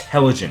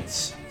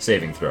intelligence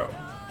saving throw.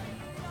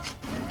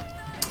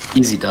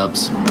 Easy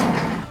dubs.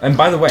 And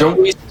by the way,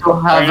 Don't we still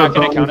have Are you not a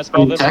gonna bonus counterspell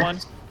from this Tex? one?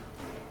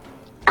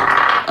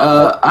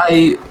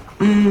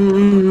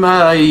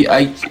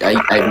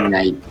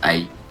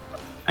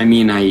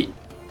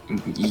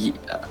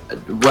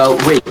 Well,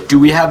 wait. Do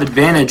we have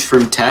advantage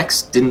from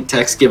Tex? Didn't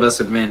Tex give us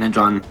advantage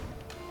on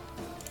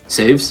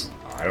saves?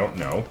 I don't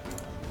know.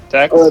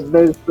 Tex?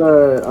 There's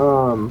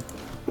the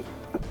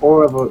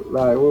aura of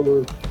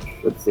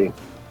let's see.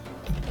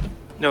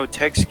 No,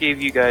 Tex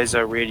gave you guys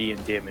a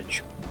radiant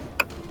damage.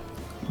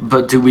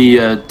 But do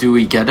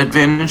we get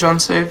advantage on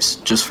saves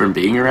just from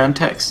being around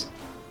Tex?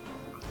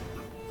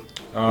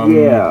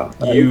 Yeah,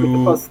 it's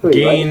You a +3,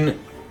 gain.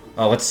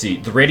 Let's see.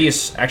 The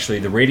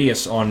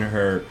radius on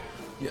her.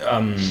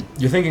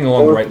 You're thinking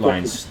along the right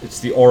lines. It's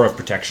the aura of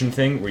protection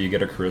thing, where you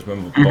get a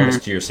charisma bonus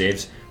to your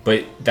saves.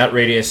 But that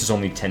radius is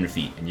only 10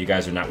 feet, and you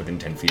guys are not within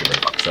 10 feet of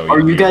it. So Are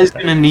you guys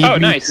gonna need? Oh, me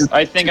nice. to-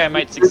 I'm think I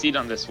might succeed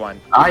on this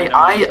one. Even though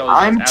my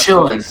I'm intelligence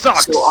chilling. absolutely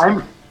Sucks.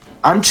 So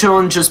I'm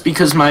chilling just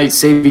because my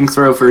saving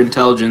throw for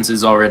intelligence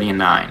is already a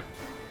 9. I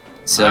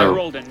So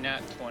rolled a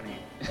nat 20.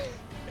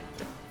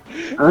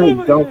 I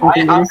don't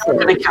think I'm it's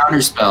gonna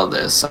counterspell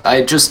this.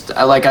 I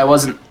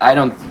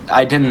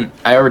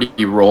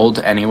already rolled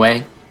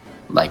anyway.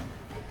 Like,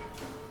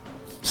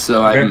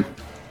 so Okay. I'm.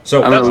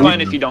 So I'm That's a-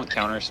 fine if you don't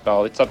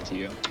counterspell. It's up to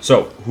you.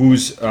 So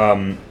who's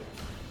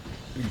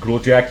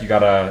Gruljak? You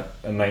got a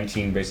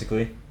 19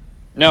 basically.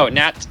 No,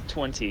 nat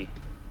 20.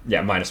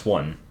 Yeah,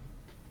 -1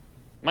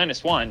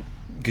 -1.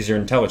 because your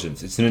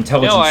intelligence. It's an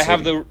intelligence. No, I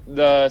have saving.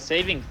 the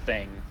saving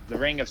thing. The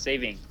ring of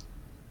saving.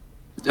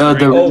 The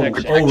Ring of oh,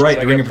 protection. oh, right, So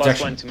the I ring get of plus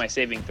protection. 1 to my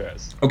saving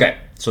throws. Okay,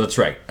 so that's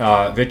right.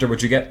 Victor,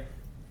 what'd you get?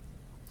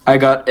 I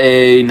got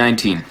a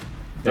 19.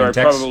 So I And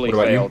Tex, probably what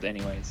about you? failed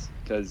anyways,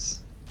 because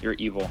you're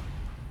evil.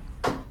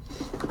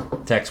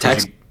 Tex,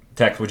 Tex.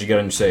 what'd you get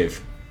on your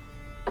save?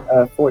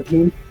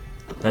 14.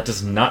 That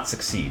does not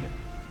succeed.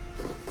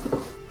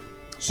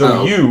 So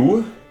Oh.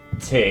 you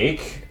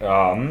take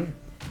un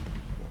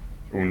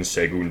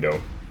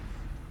segundo.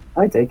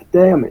 I take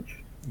damage.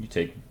 You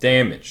take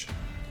damage.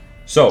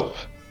 So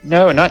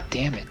No, not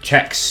damage.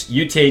 Tex,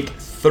 you take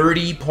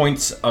 30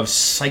 points of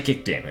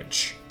psychic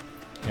damage.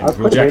 And That's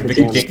pretty Gruljak, good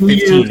Victor, damage. take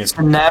 15.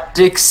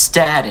 Synaptic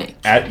static.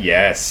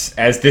 Yes,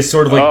 as this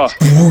sort of like Oh.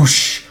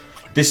 whoosh,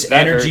 this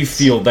That energy hurts.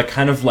 field that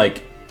kind of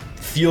like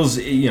feels,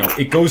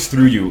 it goes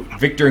through you.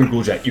 Victor and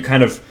Gruljak, you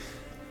kind of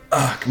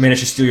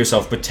manage to steal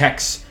yourself, but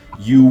Tex,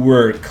 you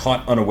were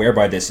caught unaware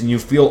by this, and you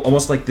feel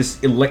almost like this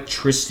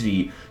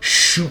electricity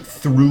shoot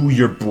through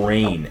your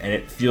brain, and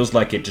it feels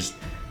like it just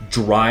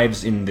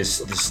drives in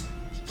this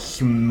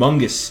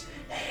humongous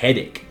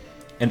headache.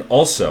 And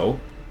also,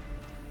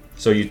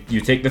 so you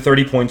take the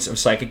 30 points of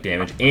psychic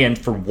damage, and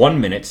for 1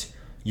 minute,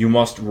 you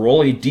must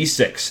roll a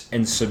d6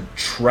 and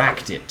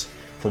subtract it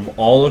from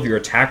all of your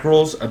attack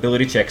rolls,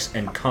 ability checks,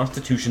 and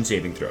constitution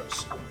saving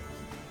throws.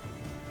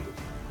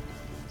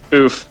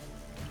 Oof.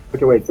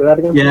 Okay, wait, say that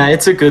again? Yeah,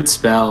 it's a good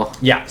spell.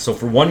 Yeah, so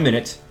for 1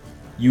 minute,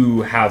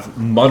 you have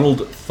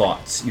muddled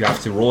thoughts. You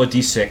have to roll a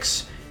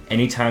d6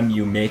 anytime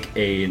you make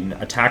an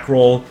attack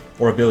roll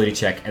or ability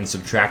check and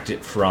subtract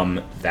it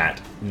from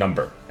that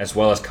number, as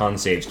well as con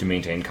saves to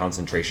maintain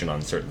concentration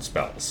on certain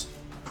spells.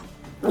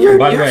 You're,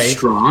 By the you're way-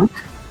 strong.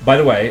 By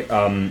the way,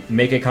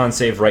 make a con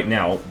save right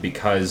now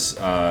because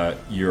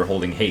you're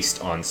holding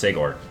haste on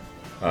Sagor.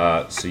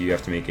 So you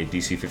have to make a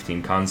DC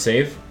 15 con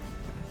save,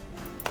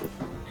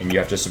 and you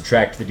have to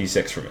subtract the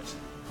d6 from it.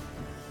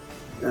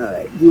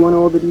 Alright, do you want to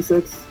roll the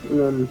d6? And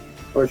then,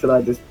 or should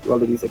I just roll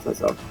the d6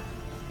 myself?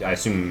 I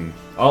assume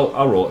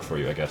I'll roll it for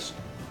you, I guess.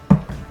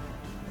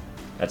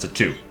 That's a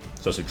 2.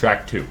 So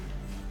subtract 2.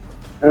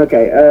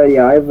 Okay,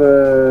 yeah, I have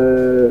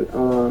the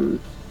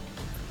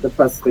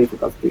 +3 for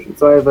Constitution.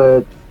 So I have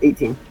a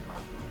 18.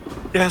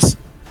 Yes.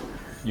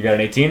 You got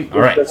an 18?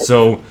 Alright,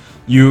 so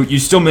you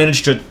still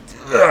manage to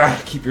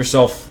keep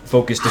yourself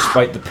focused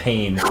despite the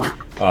pain.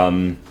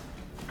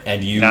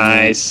 And you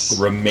Nice.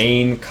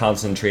 remain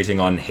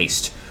concentrating on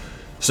haste.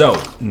 So,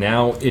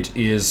 now it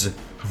is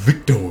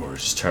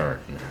Victor's turn.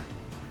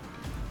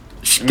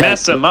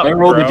 Mess him up, Should I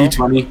roll bro. the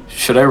d20?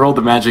 Should I roll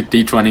the magic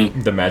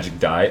d20? The magic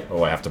die.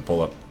 Oh, I have to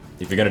pull up.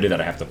 If you're gonna do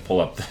that, I have to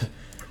pull up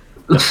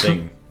the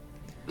thing.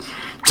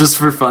 Just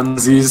for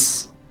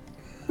funsies.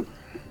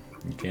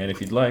 You can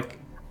if you'd like.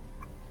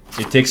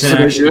 It takes an Should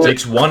I action. do It it?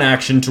 takes one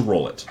action to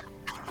roll it.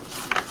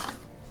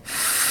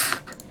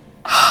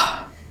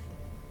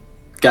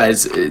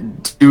 Guys,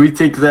 do we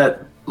think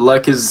that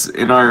luck is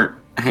in our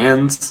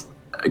hands?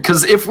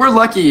 Because if we're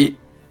lucky,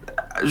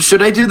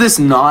 should I do this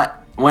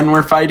not when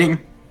we're fighting?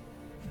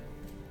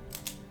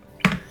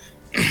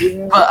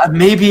 Yeah, But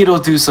maybe it'll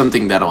do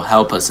something that'll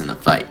help us in the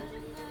fight.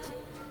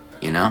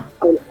 You know?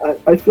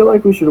 I feel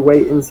like we should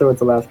wait until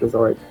it's a last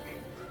resort.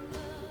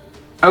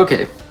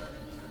 Okay.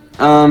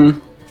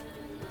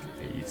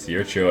 It's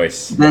your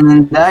choice. Then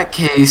in that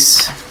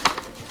case,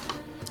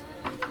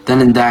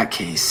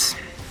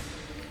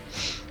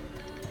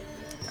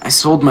 I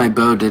sold my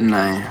bow, didn't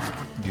I?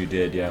 You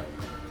did, yeah.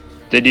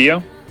 Did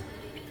you?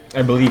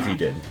 I believe he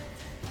did.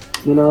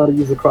 You know how to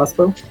use a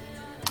crossbow?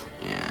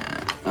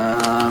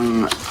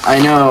 Yeah. I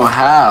know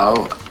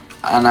how,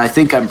 and I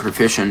think I'm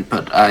proficient,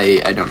 but I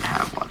don't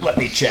have one. Let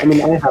me check. I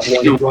mean, I have one.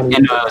 If you want to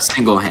In use a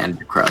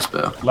single-handed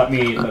crossbow. Let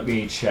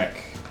me check.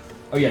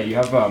 Oh yeah, you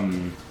have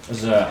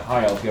as a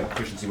high elf, you have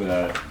proficiency with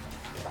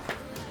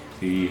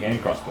the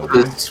hand crossbow. don't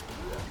you? It's-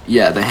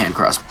 Yeah, the hand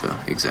crossbow,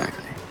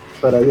 exactly.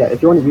 But yeah,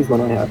 if you want to use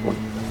one, I have one.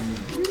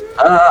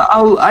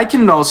 I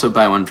can also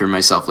buy one for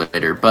myself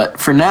later, but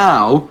for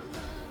now,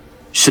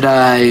 should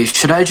I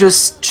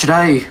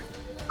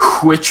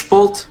witch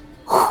bolt?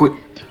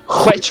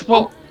 Which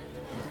bolt?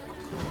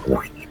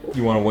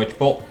 You want a witch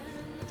bolt?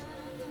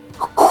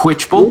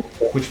 Witch bolt?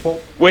 Witch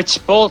bolt?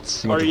 Which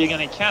bolts You are want you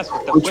gonna cast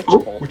with the Which witch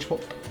bolt? bolt? Witch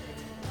bolt.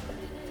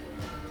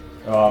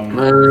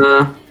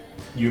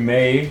 You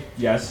may,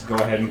 yes, go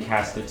ahead and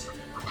cast it.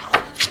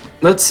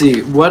 Let's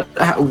see. What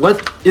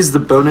is the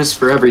bonus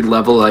for every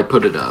level I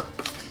put it up?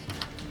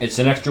 It's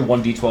an extra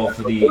 1d12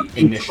 for the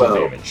initial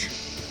 1d12. damage.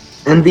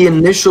 And the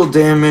initial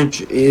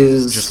damage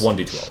is Just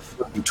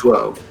 1d12.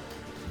 12.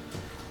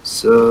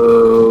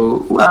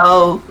 So,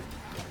 well,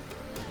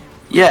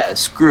 yeah,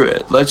 screw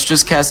it. Let's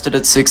just cast it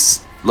at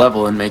 6th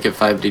level and make it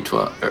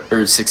 5d12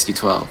 or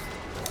 6d12.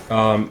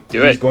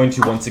 Do he's it. going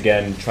to once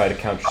again try to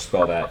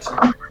counterspell that.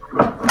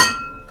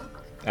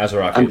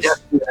 Azarak I'm is.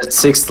 guessing at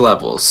 6th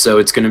level, so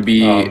it's going to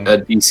be a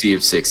DC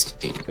of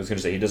 16. I was going to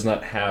say he does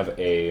not have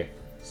a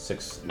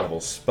 6th level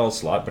spell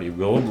slot, but he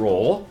will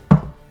roll.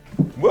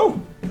 Whoa!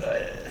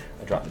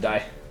 I dropped the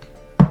die.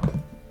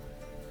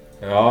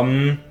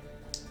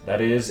 That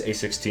is a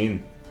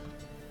 16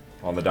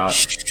 on the dot.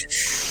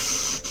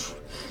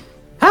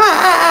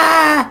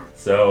 Ah!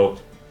 So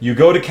you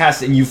go to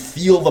cast it, and you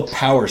feel the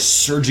power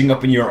surging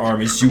up in your arm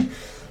as you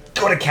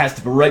go to cast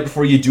it. But right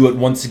before you do it,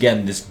 once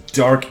again, this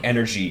dark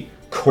energy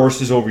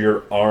courses over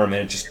your arm,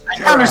 and it just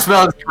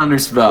Counterspell,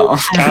 counterspell.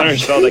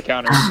 Counterspell the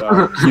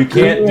counterspell. You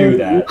can't do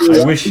that.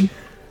 I wish.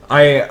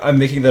 I'm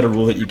making that a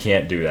rule that you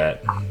can't do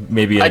that.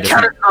 Maybe in a I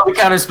different.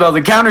 counterspell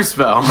the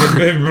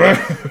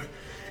counterspell.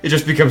 It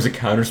just becomes a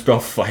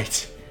counterspell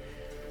fight.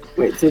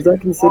 Wait, so is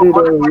that considered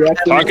a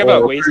reaction? Talk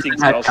about or- wasting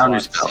Had spell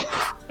slots.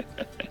 counterspell.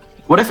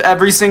 What if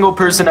every single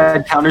person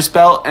had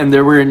counterspell and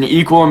there were an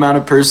equal amount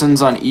of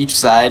persons on each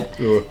side,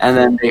 Ugh. and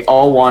then they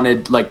all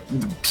wanted, like,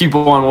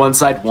 people on one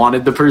side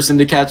wanted the person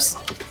to cast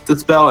the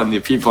spell, and the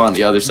people on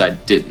the other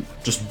side didn't.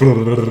 Just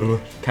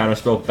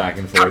counterspell back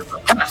and forth.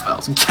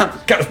 Counterspells.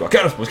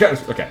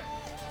 Counterspell. Okay.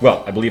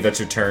 Well, I believe that's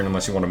your turn,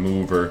 unless you want to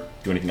move or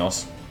do anything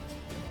else.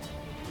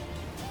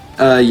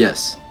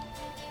 Yes.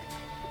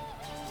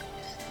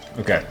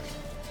 Okay.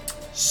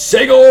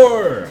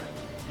 Sagor,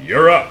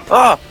 you're up.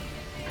 Ah,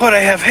 but I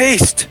have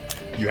haste.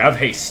 You have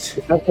haste.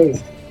 Not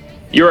haste.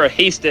 You are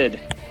hasted.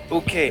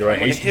 Okay, You're a I'm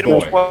gonna hasty hit him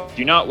boy. twice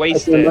Do not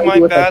waste Okay, it. right. with my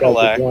do with that battle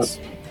guy if you axe.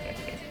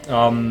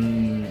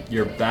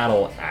 Your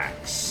battle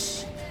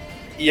axe.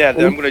 Yeah,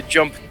 then I'm gonna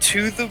jump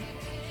to the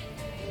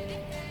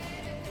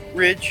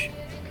ridge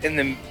and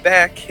then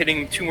back,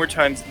 hitting him 2 more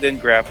times, then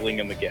grappling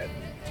him again.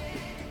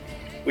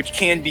 Which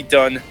can be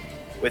done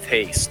with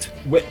haste.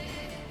 Wait.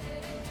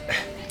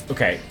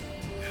 Okay.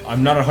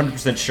 I'm not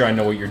 100% sure I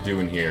know what you're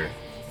doing here.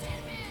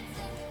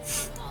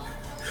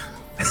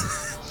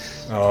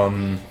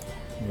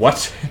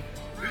 What?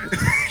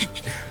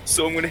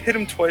 So I'm gonna hit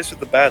him twice with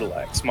the battle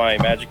axe, my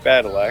magic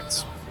battle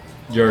axe,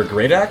 Your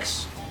great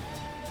axe?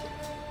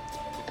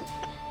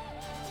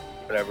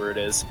 whatever it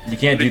is. You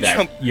can't do that.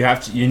 Jump. You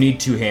have to. You need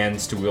 2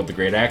 hands to wield the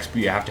great axe,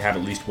 but you have to have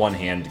at least 1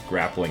 hand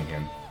grappling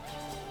him.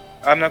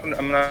 I'm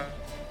gonna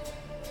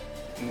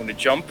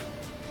jump.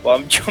 While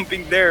I'm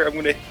jumping there, I'm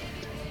gonna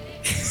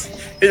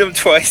hit him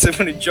twice. I'm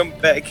gonna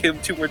jump back, hit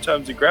him 2 more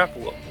times and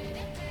grapple him.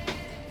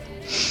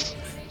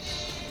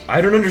 I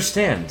don't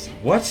understand.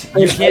 What?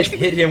 You can't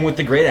hit him with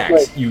the great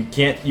axe. You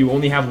can't. You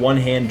only have 1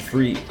 hand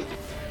free.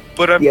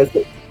 But I'm Yes.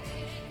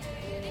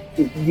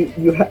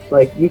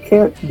 You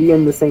can't be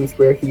in the same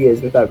square he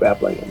is without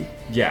grappling him.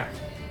 Yeah.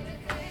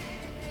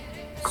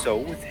 so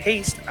with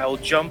haste, I'll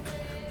jump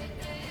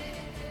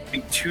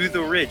to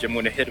the ridge. I'm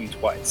gonna hit him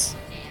twice.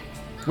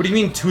 What do you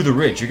mean to the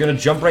ridge? You're gonna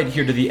jump right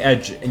here to the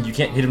edge, and you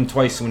can't hit him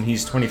twice when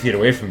he's 20 feet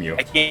away from you.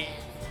 I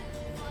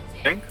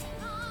can't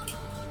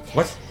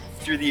What?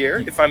 through the air.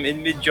 If I'm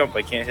in mid jump,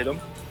 I can't hit him.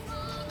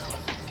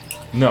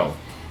 No.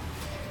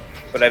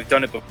 But I've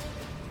done it before.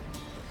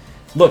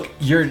 Look,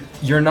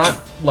 you're not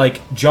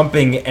like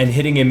jumping and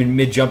hitting him in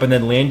mid jump and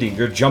then landing.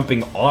 You're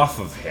jumping off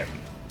of him.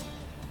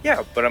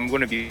 Yeah, but I'm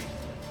going to be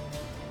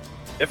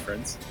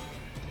difference.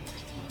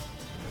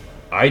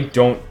 I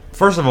don't.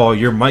 First of all,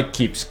 your mic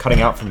keeps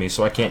cutting out for me,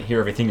 so I can't hear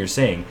everything you're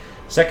saying.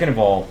 Second of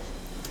all,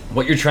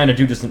 what you're trying to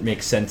do doesn't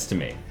make sense to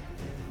me.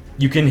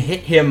 You can hit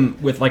him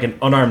with like an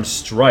unarmed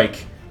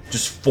strike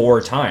just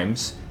 4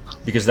 times,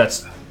 because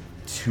that's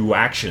 2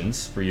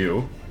 actions for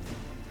you.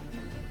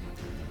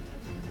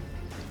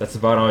 That's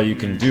about all you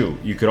can do.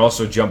 You could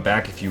also jump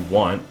back if you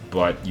want,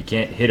 but you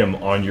can't hit him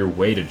on your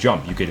way to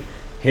jump. You could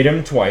hit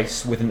him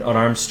twice with an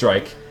unarmed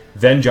strike,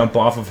 then jump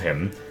off of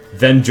him,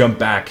 then jump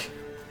back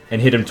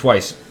and hit him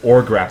twice,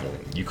 or grapple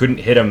him. You couldn't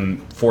hit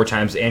him 4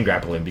 times and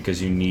grapple him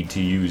because you need to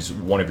use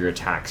one of your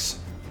attacks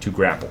to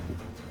grapple.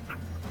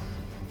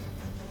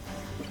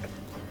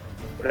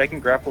 But I can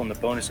grapple in the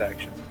bonus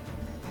action.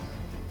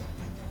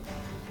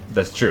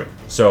 That's true.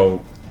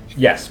 So,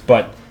 yes,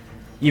 but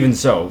even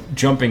so,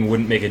 jumping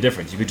wouldn't make a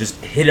difference. You could just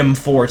hit him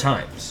 4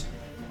 times.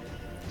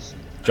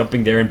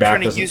 Jumping there and back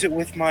I'm trying to doesn't... use it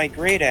with my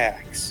great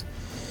axe.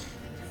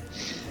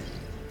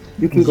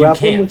 You can You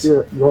grapple him with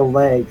can't. your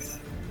legs.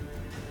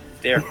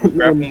 There,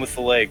 grab him with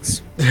the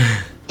legs.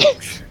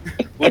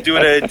 We'll do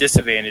it at a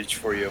disadvantage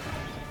for you.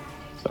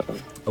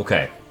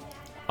 Okay.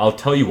 I'll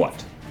tell you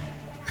what.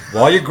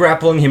 While you're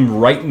grappling him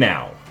right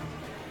now,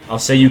 I'll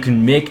say you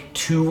can make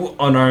 2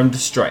 unarmed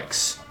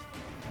strikes.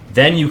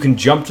 Then you can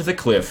jump to the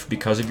cliff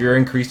because of your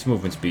increased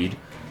movement speed.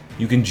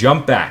 You can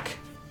jump back.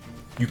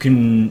 You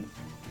can...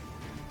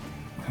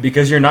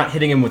 Because you're not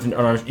hitting him with an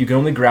unarmed... You can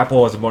only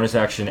grapple as a bonus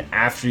action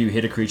after you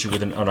hit a creature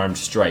with an unarmed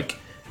strike.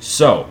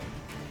 So,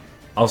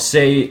 I'll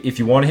say if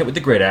you want to hit with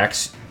the Great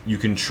Axe, you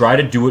can try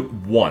to do it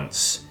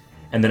once,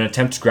 and then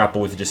attempt to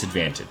grapple with a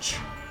disadvantage.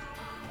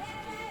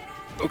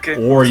 Okay.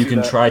 Or let's you do can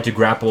that. try to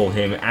grapple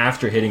him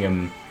after hitting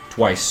him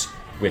twice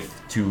with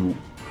 2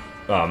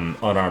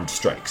 unarmed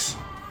strikes.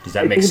 Does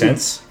that make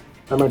sense?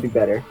 That might be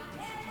better.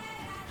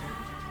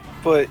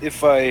 But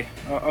if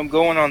I'm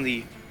going on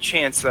the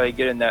chance that I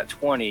get in that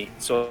 20,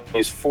 so I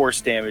use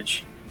force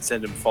damage and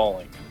send him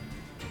falling.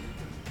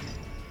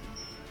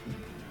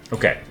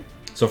 Okay.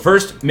 So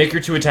first, make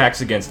your 2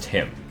 attacks against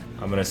him.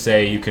 I'm gonna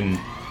say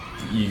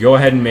you go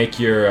ahead and make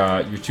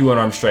your 2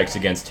 unarmed strikes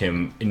against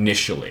him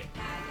initially.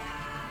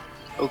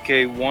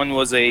 Okay, one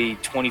was a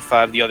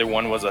 25, the other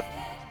one was a...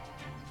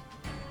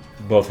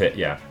 Both hit,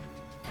 yeah.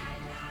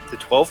 The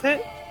 12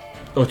 hit?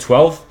 Oh,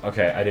 12?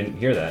 Okay, I didn't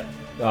hear that.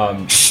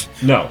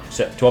 No,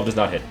 12 does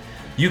not hit.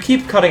 You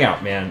keep cutting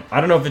out, man.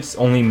 I don't know if it's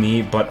only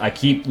me, but I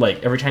keep,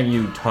 like, every time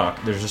you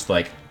talk, there's just,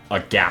 like, a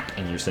gap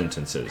in your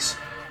sentences.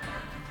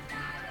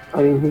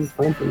 I mean, he's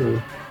fine for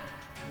me.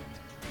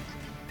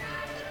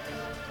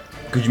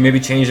 Could you maybe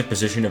change the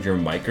position of your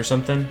mic or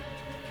something?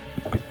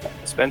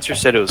 Spencer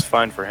said it was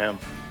fine for him.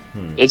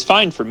 It's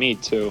fine for me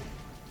too.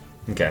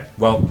 Okay,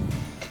 well,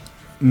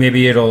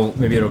 maybe it'll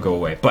go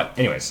away. But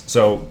anyways,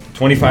 so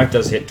 25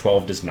 does hit,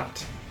 12 does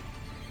not.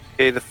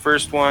 Okay, the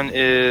first one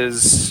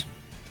is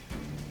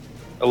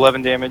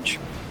 11 damage.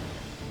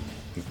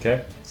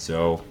 Okay,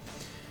 so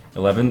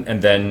 11,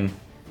 and then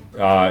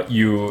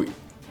you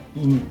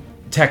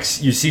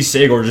see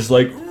Sagor just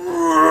like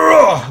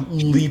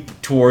leap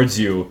towards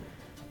you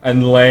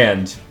and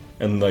land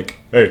and like,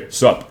 hey,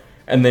 sup,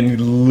 and then he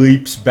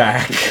leaps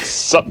back.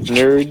 Sup,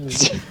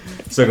 nerds?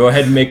 So go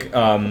ahead and make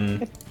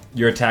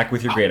your attack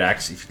with your great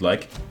axe if you'd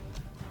like.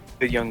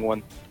 The young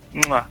one.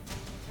 Mwah.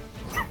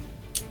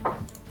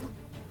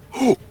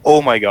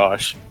 Oh my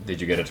gosh. Did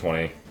you get a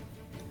 20?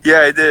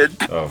 Yeah, I did.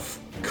 Of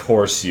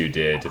course you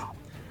did.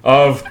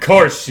 Of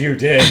course you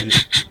did.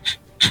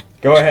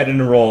 Go ahead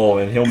and roll,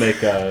 and he'll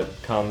make a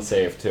con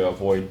save to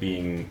avoid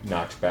being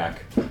knocked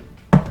back.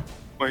 Oh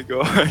my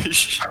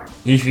gosh.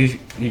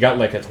 He got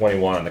like a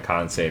 21 on the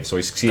con save, so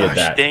he succeeded Gosh,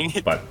 that. dang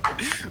it. But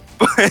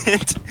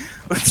But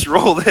let's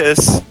roll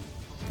this.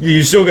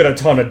 you still get a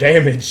ton of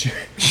damage.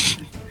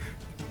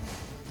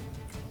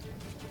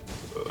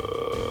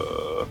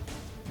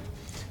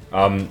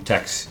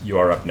 Tex, you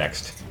are up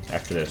next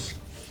after this.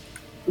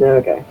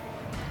 Okay.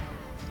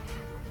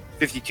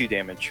 52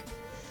 damage.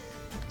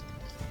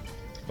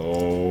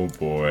 Oh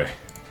boy.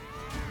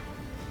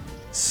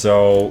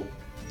 So,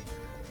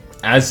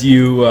 as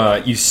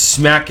you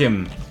smack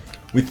him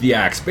with the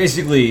axe,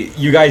 basically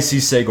you guys see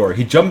Sagor.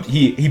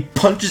 He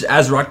punches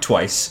Azrak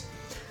twice,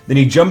 then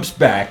he jumps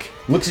back,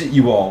 looks at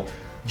you all,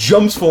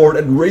 jumps forward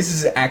and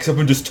raises his axe up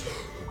and just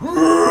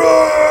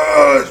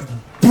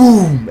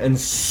boom and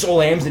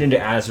slams it into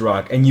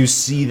Azrak, and you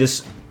see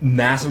this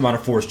massive amount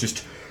of force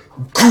just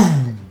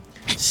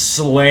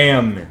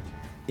slam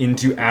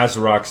into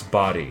Azrak's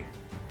body.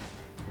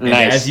 And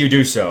Nice. as you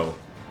do so,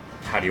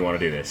 how do you want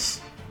to do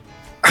this?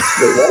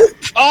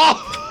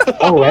 Oh!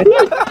 Already?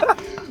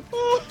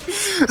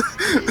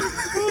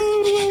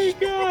 Oh my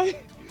god.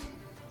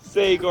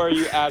 Sagor,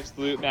 you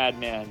absolute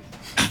madman.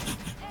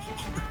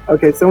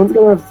 Okay, someone's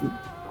gonna have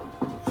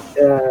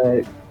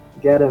to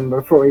get him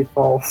before he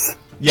falls.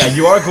 Yeah,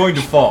 you are going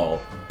to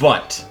fall,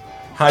 but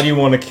how do you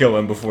want to kill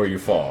him before you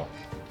fall?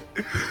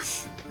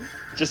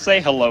 Just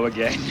say hello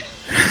again.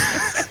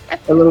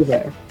 Hello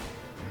there.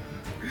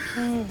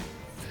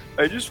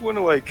 I just want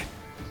to like.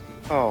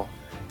 Oh,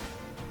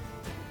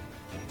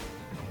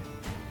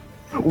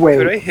 Wait.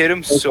 could I hit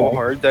him so Okay.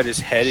 hard that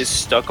his head is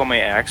stuck on my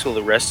axe while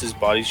the rest of his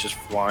body's just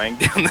flying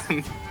down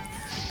the.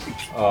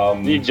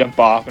 You jump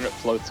off and it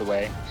floats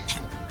away.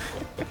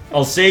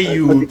 I'll say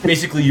you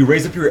basically you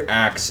raise up your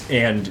axe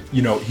and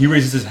he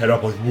raises his head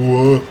up like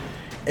whoa,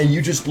 and you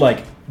just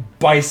like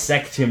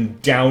bisect him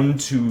down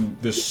to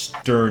the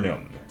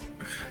sternum.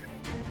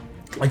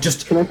 Like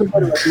just Can I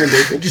provide a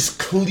recommendation? just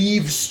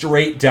cleave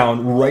straight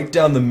down, right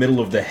down the middle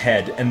of the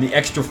head, and the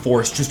extra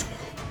force just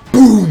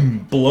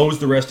boom blows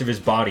the rest of his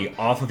body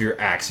off of your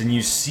axe, and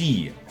you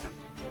see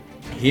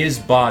his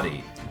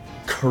body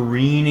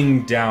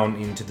careening down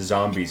into the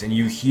zombies, and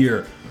you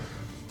hear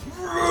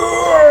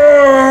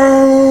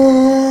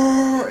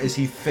as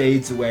he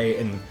fades away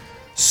and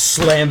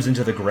slams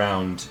into the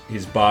ground,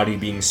 his body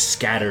being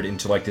scattered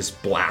into like this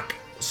black,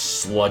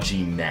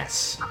 sludgy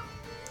mess.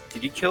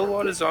 Did he kill a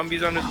lot of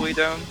zombies on his way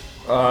down?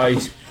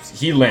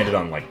 He landed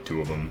on like 2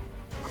 of them.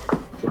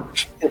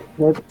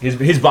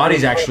 His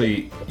body's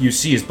actually, you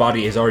see his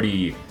body is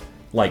already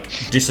like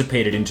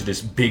dissipated into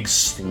this big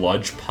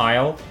sludge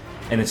pile,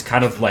 and it's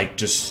kind of like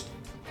just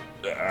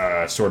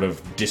sort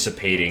of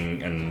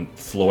dissipating and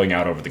flowing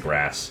out over the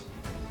grass.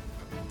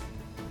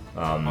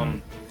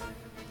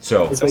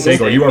 So, Is it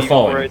Sagor, you are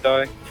Before I falling.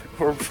 die,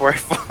 or before I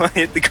fall, I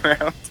hit the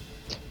ground.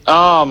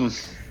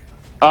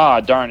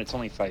 Darn, it's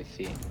only 5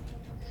 feet.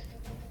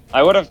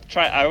 I would have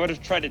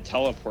tried to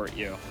teleport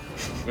you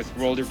with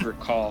World of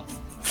Recall.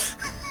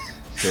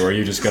 So are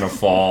you just gonna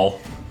fall?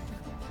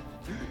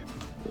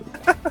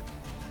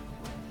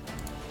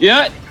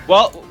 Yeah.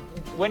 Well,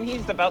 when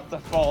he's about to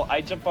fall,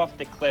 I jump off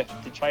the cliff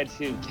to try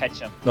to catch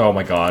him. Oh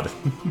my god.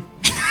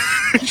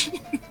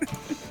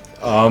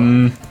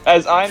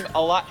 As I'm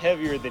a lot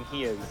heavier than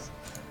he is.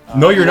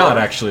 No, you're not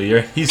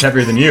actually. He's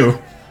heavier than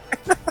you.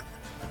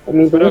 I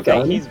mean, But they're okay,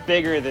 done. he's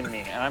bigger than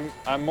me, and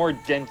I'm more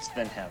dense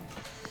than him.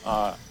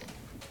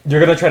 You're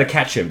gonna try to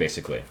catch him,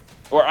 basically.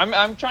 Or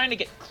I'm trying to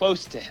get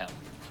close to him,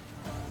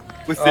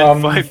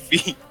 Within 5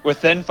 feet.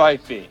 within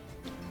 5 feet.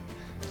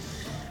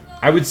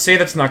 I would say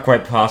that's not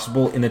quite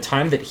possible. In the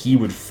time that he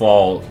would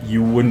fall,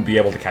 you wouldn't be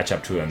able to catch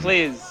up to him.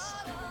 Please.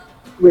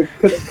 Wait,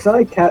 could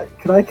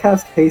I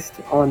cast haste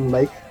on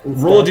Mike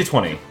instead? Roll a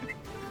d20.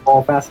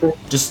 All faster.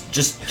 Just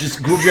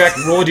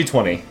Groovjack, roll a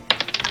d20.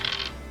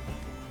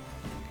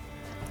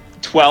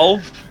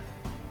 12.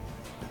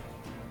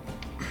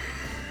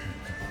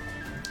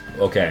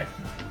 Okay.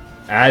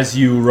 As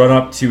you run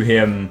up to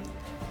him,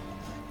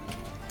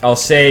 I'll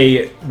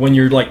say when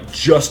you're like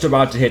just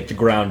about to hit the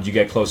ground, you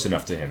get close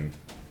enough to him.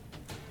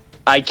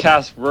 I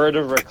cast Word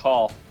of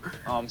Recall.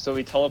 So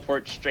we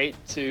teleport straight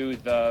to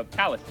the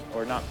palace,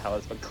 or not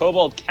palace, but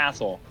Kobold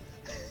Castle.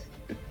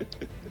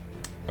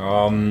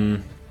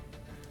 Um,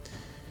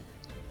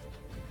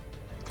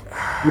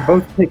 You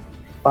both take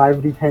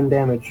 5d10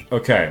 damage.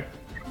 okay.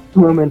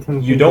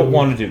 Momentum. You don't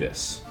want to do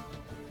this.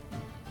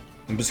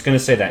 I'm just gonna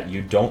say that.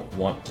 You don't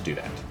want to do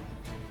that.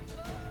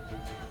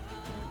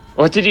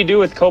 What did you do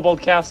with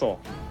Kobold Castle?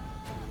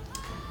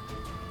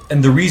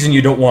 And the reason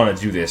you don't want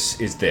to do this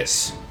is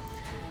this.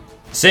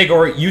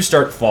 Sagor, you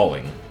start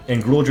falling,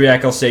 and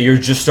Gruldriak, I'll say, you're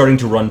just starting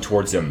to run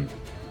towards him.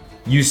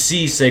 You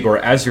see, Sagor,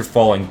 as you're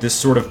falling, this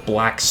sort of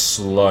black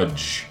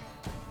sludge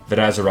that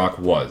Azarok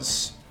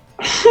was.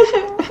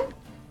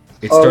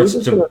 It starts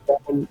to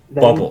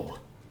bubble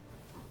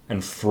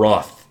and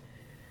froth,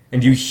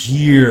 and you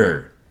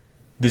hear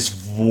this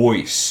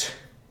voice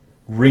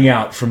ring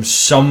out from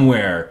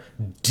somewhere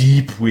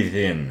deep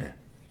within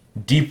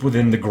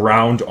the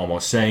ground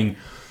almost, saying,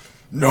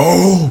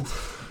 "No!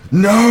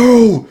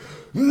 No!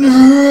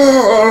 No!"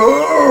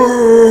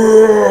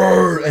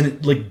 And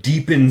it like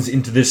deepens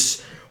into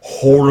this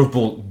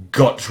horrible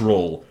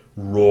guttural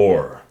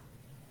roar.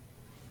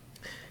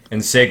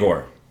 And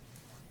Sagor,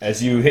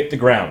 as you hit the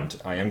ground,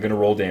 I am going to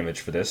roll damage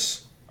for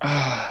this.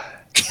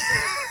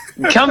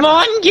 Come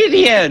on,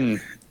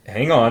 Gideon!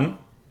 Hang on.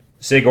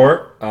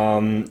 Sagor,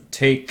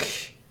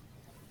 take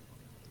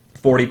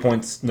 40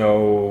 points,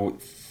 no,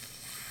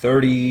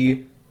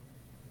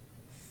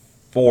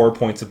 34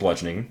 points of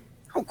bludgeoning.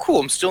 Oh, cool!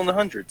 I'm still in the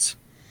hundreds.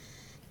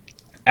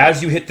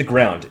 As you hit the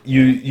ground,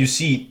 you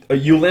see,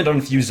 you land on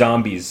a few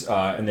zombies,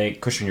 and they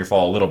cushion your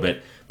fall a little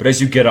bit, but as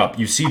you get up,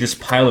 you see this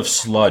pile of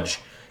sludge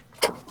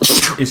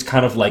is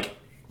kind of like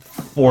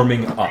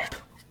forming up.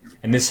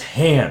 And this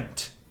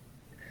hand,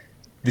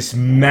 this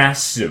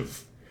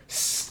massive,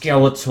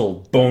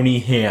 skeletal, bony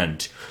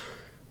hand,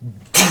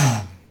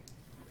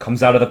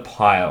 comes out of the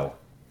pile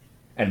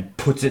and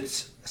puts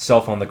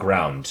itself on the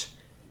ground.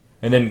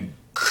 And then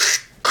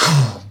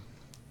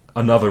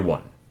another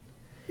one.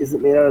 Is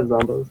it made out of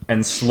zombos?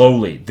 And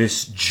slowly,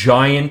 this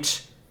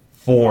giant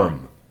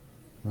form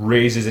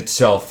raises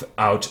itself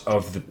out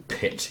of the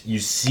pit. You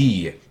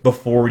see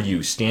before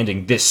you,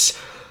 standing, this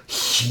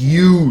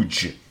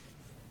huge,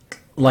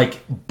 like,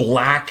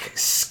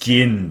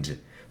 black-skinned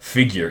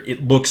figure.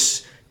 It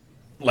looks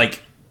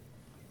like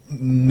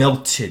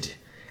melted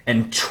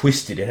and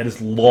twisted. It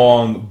has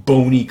long,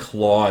 bony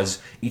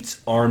claws.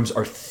 Its arms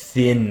are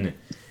thin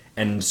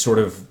and sort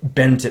of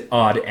bent at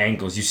odd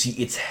angles. You see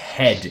its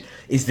head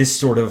is this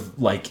sort of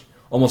like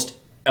almost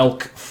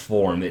elk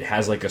form. It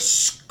has like a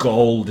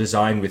skull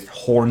design with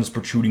horns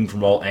protruding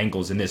from all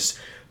angles and this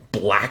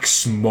black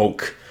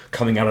smoke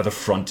coming out of the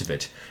front of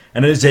it.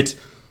 And as it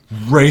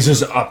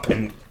raises up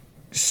and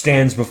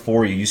stands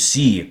before you, you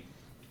see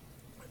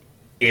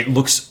it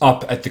looks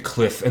up at the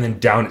cliff and then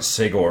down at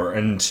Segor,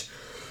 and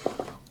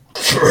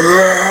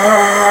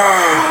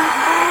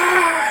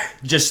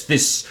just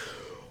this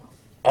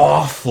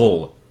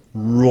awful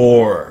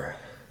roar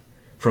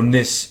from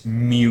this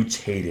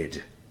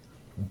mutated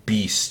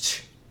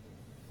beast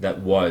that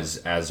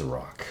was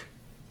Azarok.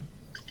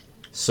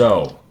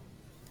 So,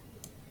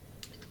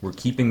 we're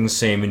keeping the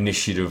same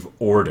initiative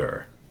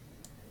order.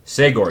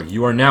 Segor,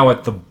 you are now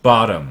at the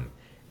bottom,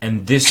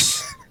 and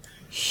this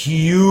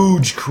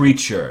huge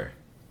creature,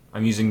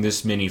 I'm using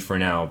this mini for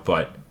now,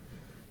 but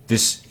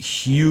this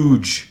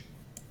huge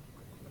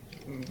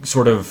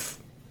sort of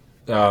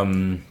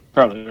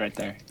Probably right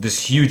there.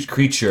 this huge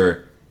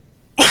creature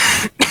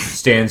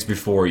stands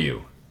before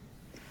you.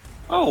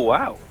 Oh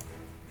wow.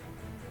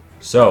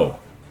 So,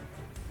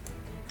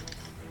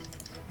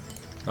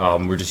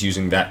 we're just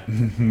using that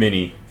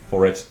mini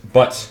for it,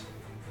 but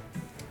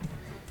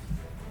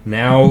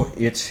now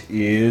it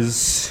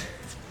is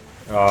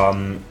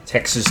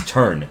Tex's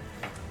turn.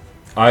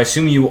 I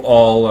assume you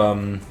all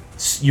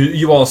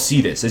you all see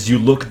this as you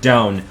look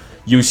down.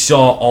 You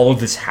saw all of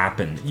this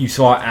happen. You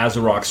saw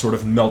Azarok sort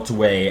of melt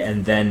away,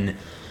 and then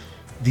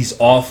these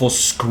awful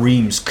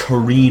screams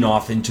careen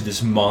off into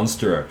this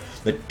monster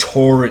that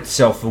tore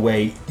itself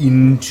away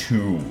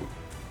into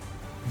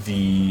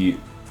the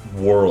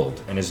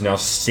world and is now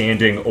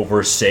standing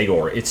over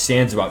Segor. It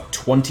stands about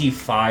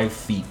 25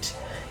 feet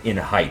in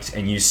height,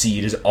 and you see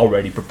it is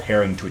already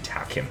preparing to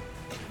attack him.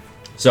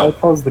 How So,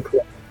 tall is the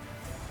cliff?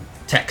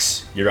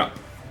 Tex, you're up.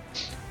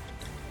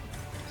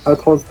 How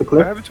tall is the What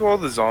cliff? happened to all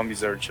the zombies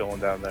that are chilling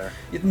down there?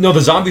 No,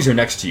 the zombies are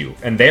next to you,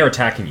 and they are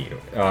attacking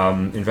you.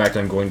 In fact,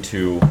 I'm going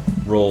to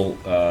roll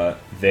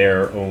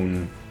their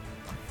own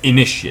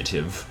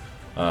initiative.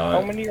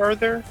 How many are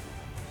there?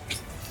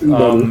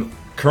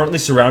 Currently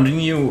surrounding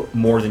you,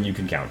 more than you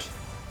can count.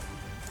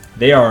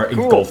 They are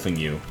Cool. engulfing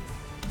you.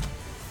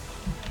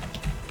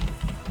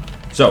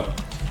 So,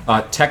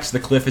 Tex, the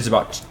cliff is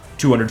about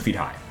 200 feet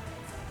high.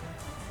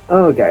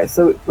 Okay,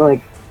 so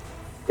like,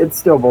 it's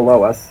still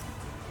below us.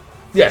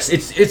 Yes,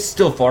 it's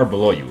still far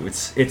below you.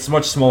 It's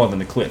much smaller than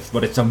the cliff,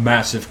 but it's a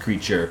massive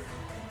creature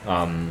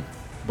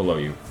below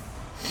you.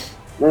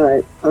 All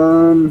right.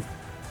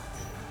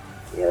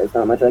 Yeah, there's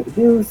not much I can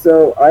do,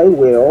 so I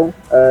will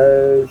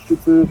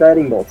shoot some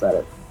guiding bolts at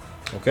it.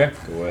 Okay,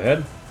 go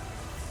ahead.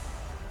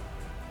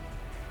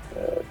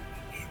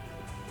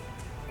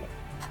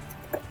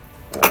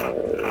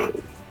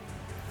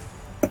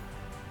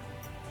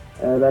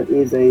 That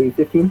is a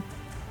 15.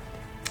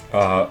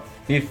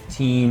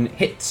 15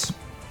 hits.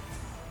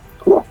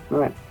 Cool. All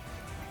right.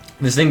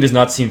 This thing does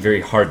not seem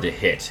very hard to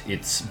hit.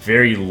 It's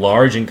very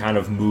large and kind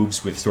of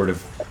moves with sort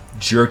of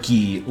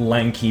jerky,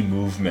 lanky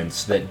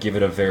movements that give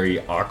it a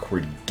very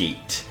awkward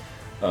gait.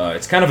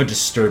 It's kind of a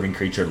disturbing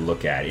creature to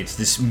look at. It's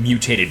this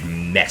mutated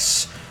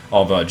mess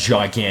of a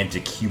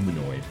gigantic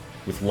humanoid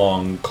with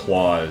long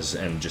claws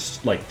and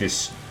just like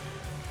this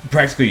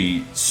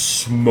practically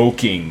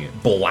smoking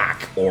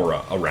black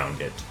aura around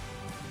it.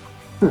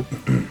 All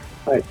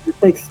right. It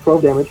takes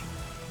 12 damage.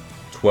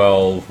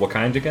 12, what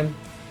kind again?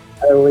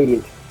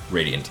 Radiant.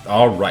 Radiant.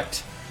 All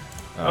right.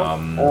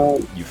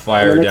 You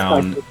fire and the next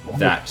down time it's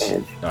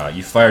that.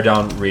 You fire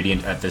down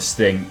radiant at this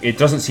thing. It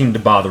doesn't seem to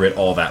bother it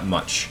all that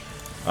much,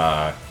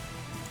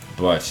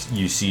 but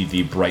you see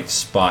the bright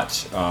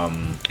spot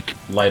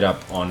light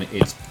up on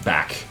its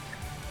back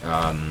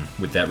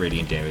with that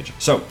radiant damage.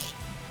 So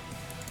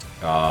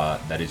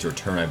that is your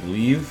turn, I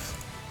believe.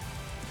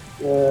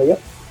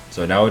 Yep.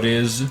 So now it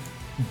is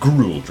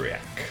Gruuldriak.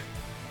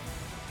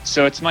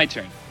 So it's my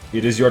turn,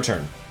 It is your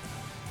turn.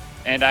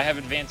 and I have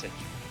advantage.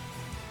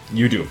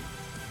 You do.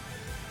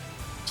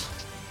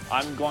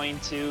 I'm going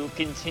to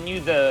continue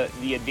the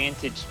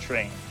advantage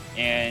train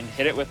and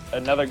hit it with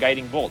another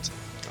guiding bolt,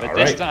 but All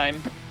this right.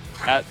 time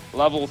at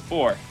level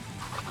 4.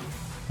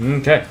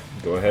 Okay.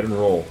 Go ahead and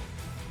roll.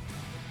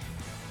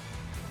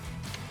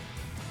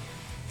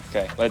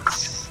 Okay,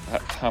 let's.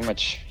 How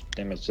much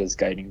damage does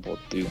guiding bolt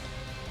do?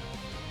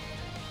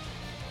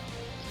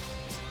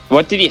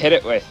 What did you hit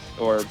it with,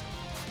 or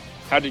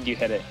how did you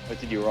hit it? What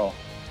did you roll?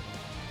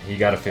 He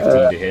got a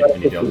 15 to hit,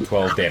 and he dealt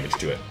 12 damage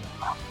to it.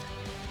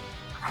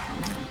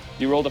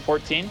 You rolled a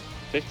 14,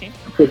 15,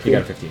 He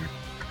got a 15.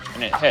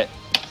 and it hit.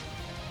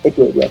 It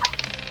did, yeah.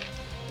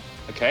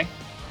 Okay.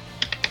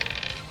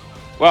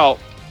 Well,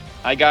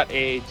 I got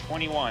a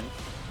 21,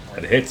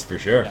 That hits for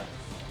sure. Yeah.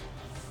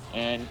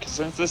 and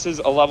since this is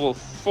a level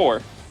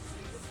 4,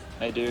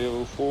 I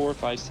do 4,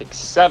 5, 6,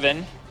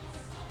 7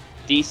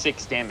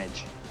 d6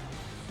 damage.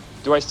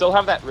 Do I still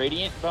have that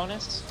radiant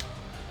bonus?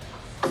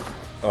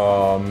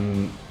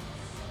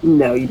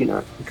 No, you do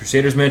not.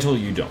 Crusader's Mantle,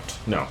 you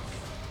don't. No.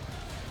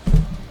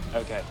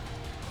 Okay.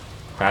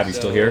 Pat, you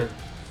still So- here?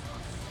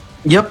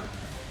 Yep.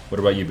 What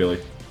about you,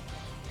 Billy?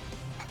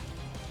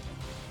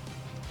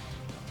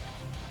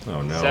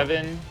 Oh no.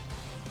 7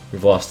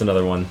 We've lost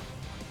another one.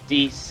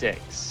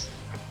 D6.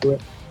 Do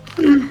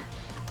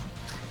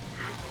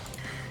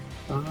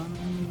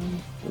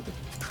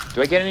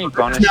I get any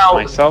bonus to No.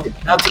 myself?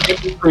 Now to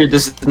make it clear,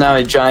 this is now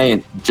a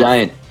giant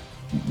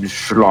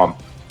schlump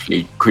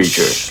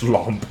creature.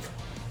 Schlomp.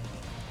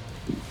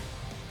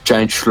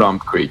 Giant schlump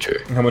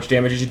creature. How much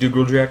damage did you do,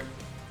 Gruljak?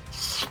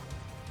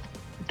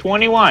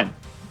 21.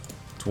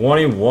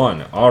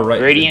 21.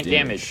 Alright. Radiant good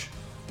damage.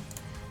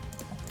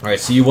 Alright,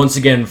 so you once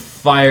again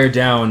fire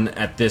down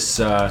at this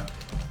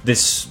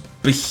this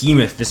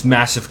behemoth, this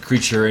massive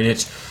creature, and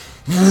it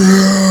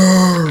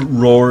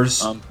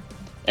roars.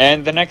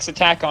 And the next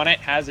attack on it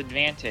has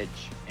advantage.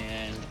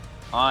 And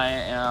I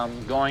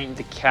am going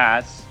to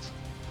cast.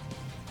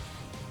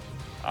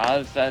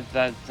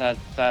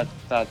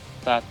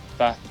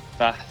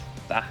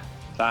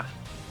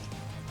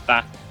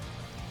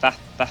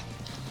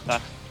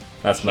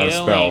 That's not a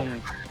spell.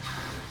 Healing.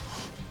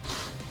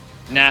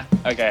 Nah,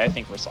 okay, I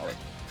think we're solid.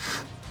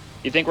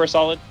 You think we're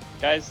solid,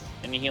 guys?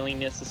 Any healing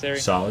necessary?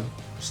 Solid.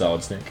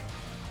 Solid snake.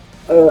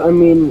 I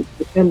mean,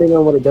 depending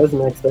on what it does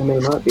next, I may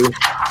not be.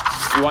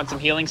 You want some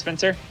healing,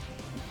 Spencer?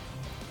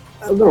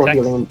 A little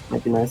Thanks. healing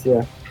might be nice,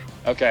 yeah.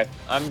 Okay,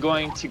 I'm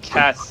going to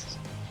cast.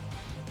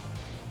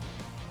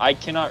 I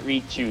cannot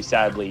reach you,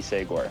 sadly,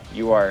 Sagor.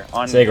 You are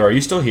on. Sagar, are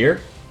you still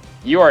here?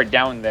 You are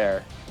down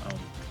there.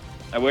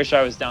 I wish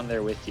I was down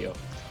there with you.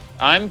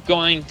 I'm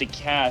going to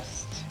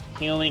cast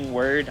Healing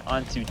Word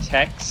onto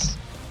Tex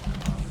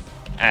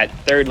at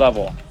 3rd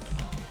level.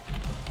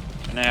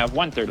 And I have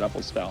 1 3rd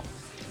level spell.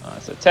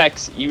 So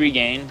Tex, you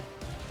regain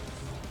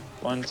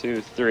 1,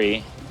 2,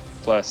 3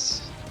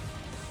 plus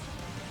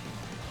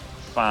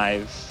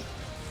 5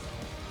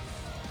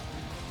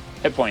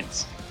 hit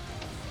points.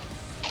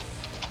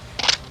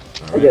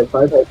 I get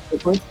 5 hit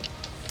points.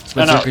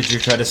 Spencer, no. could you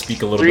try to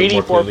speak a little bit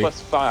more 3d4 clearly?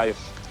 plus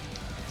 5.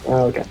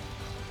 Oh, okay.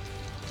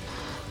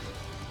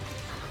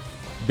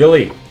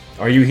 Billy,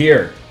 are you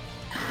here?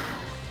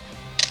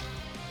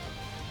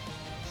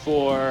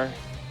 For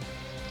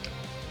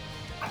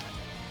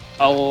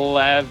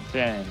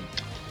 11.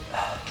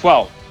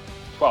 12.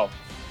 12.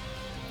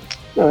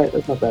 Alright,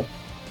 that's not bad.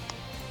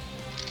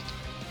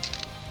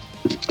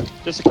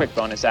 Just a quick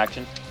bonus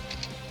action.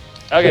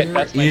 Okay, Where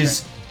that's my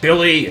is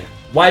Billy?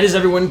 Why does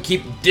everyone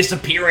keep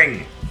disappearing?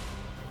 turn.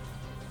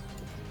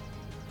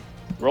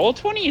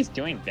 Roll20 is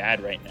doing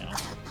bad right now.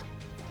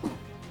 There's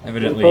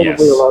Evidently, probably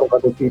yes. a lot of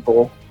other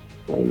people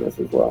playing this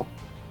as well.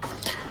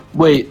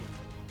 Wait,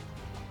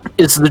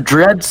 is the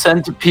Dread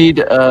Centipede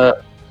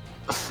a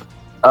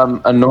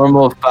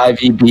normal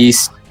 5e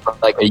beast,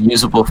 like a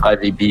usable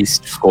 5e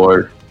beast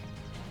for?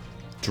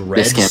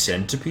 Dread This can't-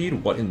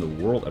 Centipede? What in the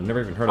world? I've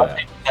never even heard of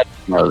that.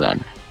 No,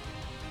 then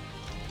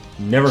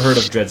Never heard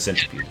of Dread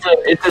Centipede.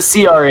 it's a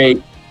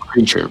CR8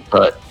 creature,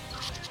 but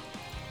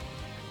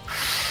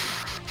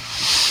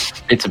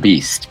it's a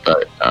beast.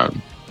 But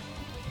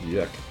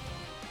Yuck.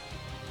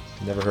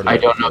 Never heard of I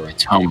that don't know if before.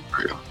 it's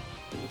homebrew.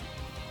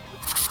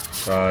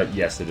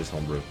 Yes, it is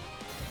homebrew.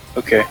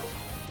 Okay.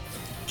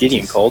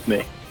 Gideon called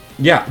me.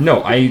 Yeah,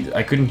 no,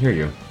 I couldn't hear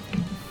you.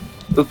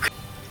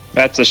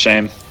 That's a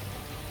shame.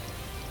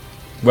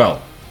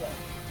 Well,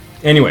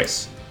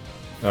 anyways,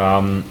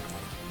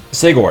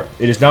 Sagor,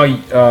 it is now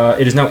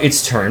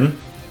its turn,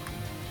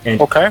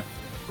 and Okay.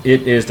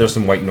 it is. There's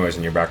some white noise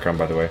in your background,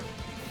 by the way.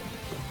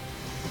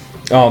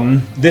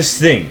 This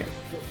thing,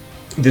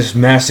 this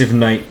massive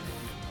knight,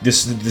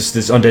 this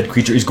undead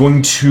creature is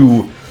going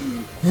to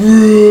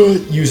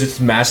use its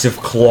massive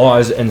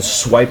claws and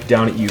swipe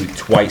down at you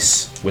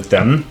twice with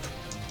them.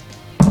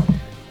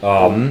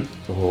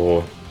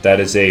 Oh, that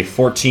is a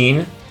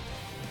 14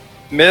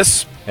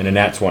 Miss. and a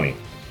nat 20.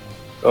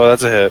 Oh,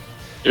 that's a hit.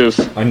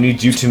 Oof. I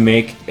need you to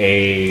make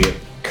a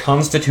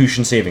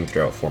Constitution saving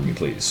throw for me,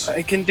 please.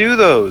 I can do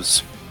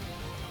those.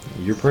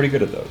 You're pretty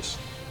good at those.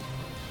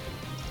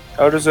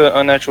 How does an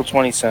unnatural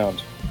 20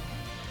 sound?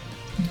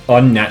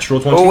 Unnatural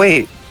 20? Oh,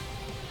 wait.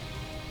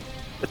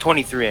 The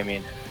 23, I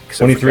mean.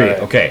 'Cause I 23. forgot.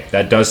 Okay,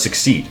 that does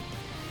succeed.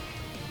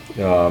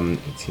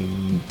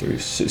 18, 30,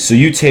 so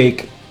you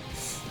take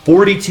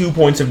 42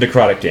 points of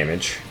necrotic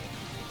damage,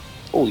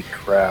 Holy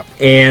crap.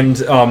 and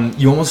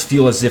you almost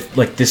feel as if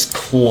like this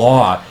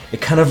claw,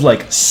 it kind of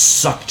like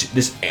sucked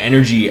this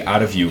energy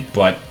out of you,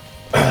 but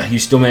you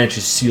still managed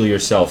to seal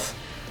yourself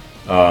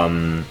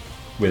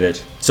with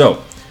it.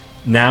 So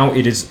now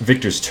it is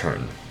Victor's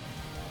turn.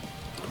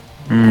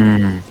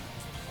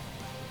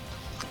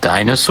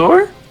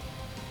 Dinosaur?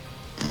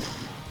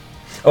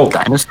 Oh,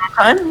 Dinosaur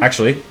time?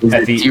 actually, Is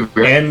at it the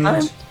T-Rex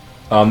end,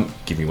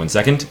 give me 1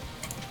 second.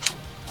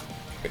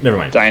 Never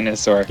mind.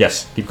 Dinosaur.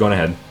 Yes, keep going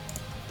ahead.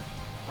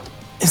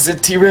 Is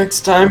it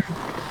T-Rex time?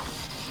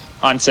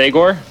 On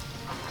Sagor?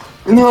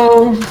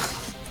 No.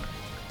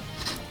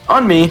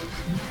 On me.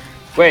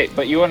 Wait,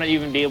 but you wouldn't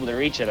even be able to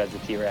reach it as a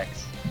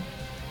T-Rex.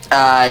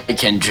 I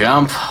can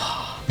jump.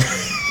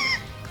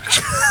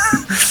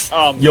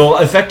 You'll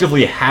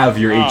effectively have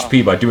your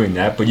HP by doing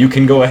that, but you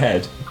can go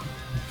ahead.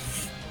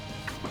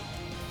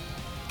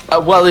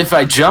 Well, if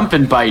I jump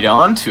and bite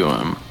onto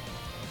him,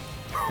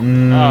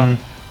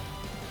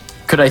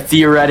 could I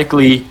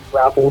theoretically...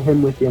 Grapple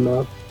him with your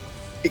mouth.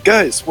 Hey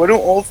guys, why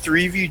don't all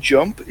three of you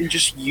jump and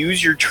just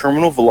use your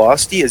terminal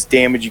velocity as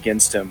damage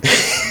against him?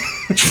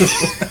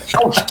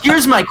 Oh,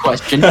 here's my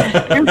question.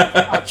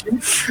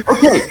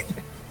 Okay,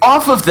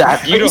 off of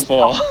that,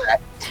 Beautiful.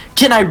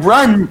 can I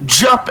run,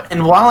 jump,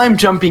 and while I'm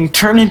jumping,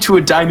 turn into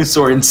a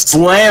dinosaur and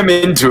slam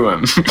into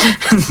him?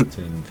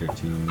 10,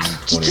 15, 20,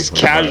 Just 25,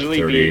 casually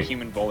 30. be a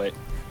human bullet.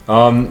 You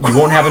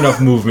won't have enough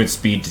movement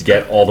speed to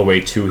get all the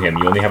way to him.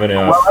 You only have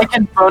enough. Well, I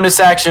can bonus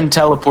action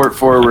teleport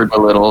forward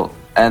a little,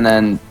 and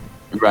then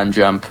run,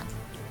 jump.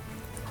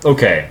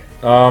 Okay.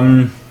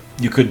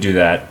 You could do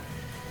that.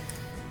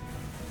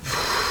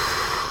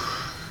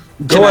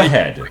 Go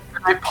ahead. Can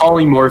I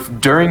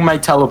polymorph during my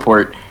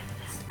teleport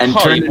and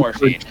turn into a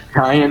Polymorphine.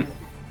 giant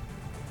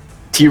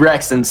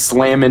T-Rex and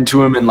slam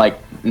into him and like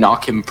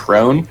knock him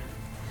prone?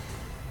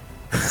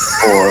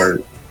 Or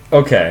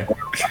Okay.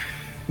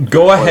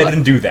 Go ahead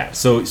and do that.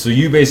 So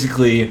you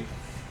basically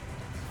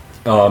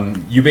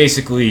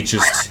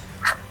just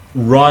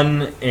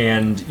run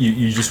and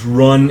you just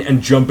run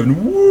and jump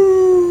and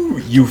woo,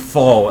 you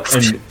fall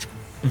and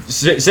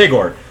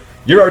Sagor,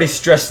 you're already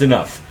stressed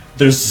enough.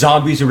 There's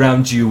zombies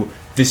around you,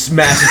 this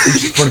massive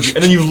creature in front of you,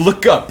 and then you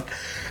look up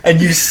and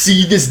you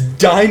see this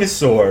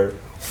dinosaur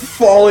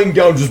falling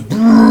down, just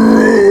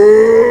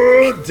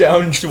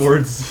down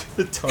towards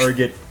the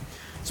target.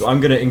 So I'm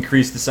gonna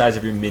increase the size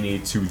of your mini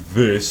to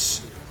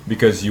this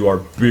because you are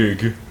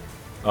big,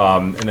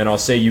 and then I'll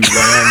say you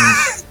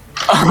land.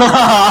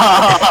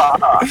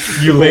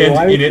 You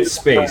land in its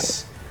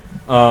space.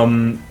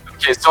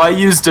 okay, so I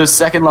used a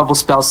 2nd level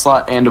spell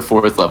slot and a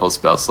 4th level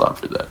spell slot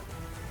for that.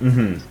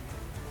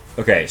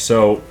 Okay,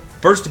 so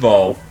first of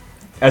all,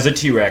 as a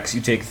T-Rex,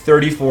 you take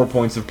 34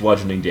 points of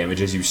bludgeoning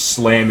damage as you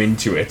slam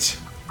into it.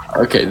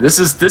 Okay, this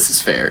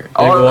is fair. It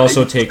will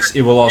also take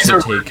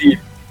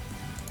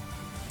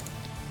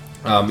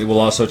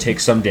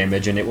some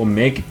damage, and it will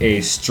make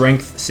a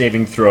strength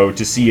saving throw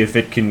to see if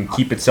it can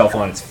keep itself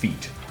on its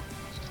feet.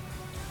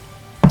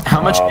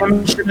 How much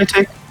damage should I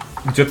take?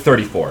 You took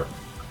 34.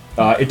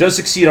 It does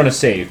succeed on a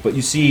save, but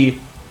you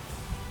see,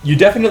 you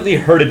definitely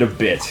hurt it a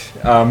bit.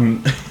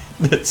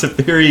 That's a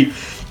very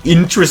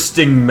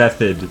interesting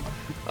method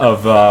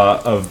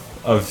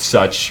of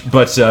such.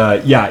 But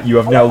yeah, you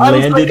have now I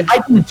was landed. like,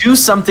 I can do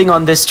something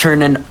on this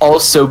turn and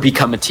also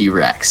become a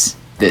T-Rex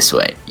this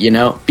way, you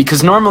know?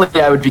 Because normally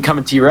I would become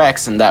a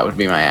T-Rex and that would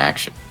be my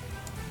action.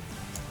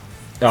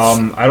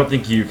 I don't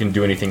think you can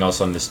do anything else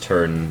on this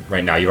turn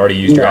right now. You've already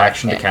used your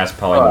action to cast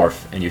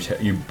polymorph, and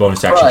you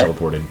bonus action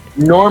teleported.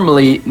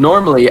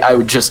 Normally I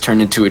would just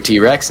turn into a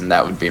T-Rex and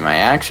that would be my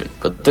action.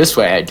 But this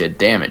way I did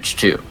damage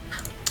too.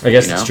 I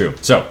guess You that's know? true.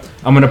 So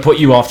I'm gonna put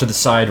you off to the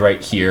side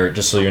right here,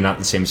 just so you're not in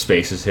the same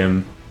space as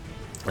him.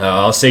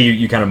 I'll say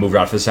you kind of move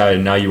out to the side,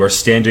 and now you are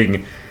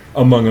standing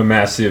among a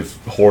massive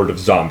horde of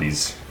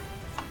zombies.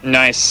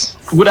 Nice.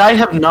 Would I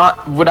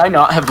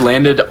not have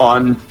landed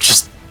on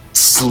just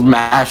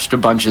smashed a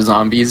bunch of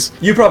zombies?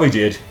 You probably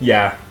did,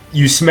 yeah.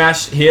 You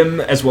smashed him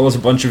as well as a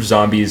bunch of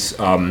zombies.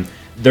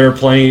 There are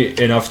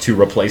plenty enough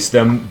to replace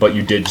them, but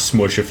you did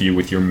smush a few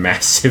with your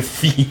massive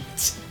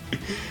feet.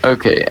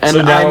 Okay, and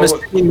So now- I'm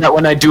assuming that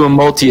when I do a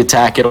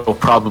multi-attack, it'll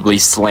probably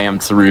slam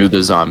through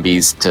the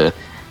zombies to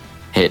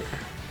hit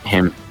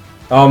him.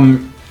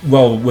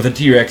 Well, with a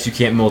T-Rex, you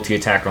can't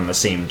multi-attack on the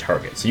same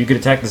target. So you could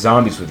attack the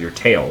zombies with your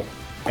tail,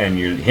 and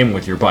him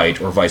with your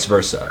bite, or vice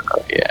versa.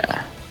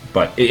 Yeah.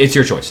 But it's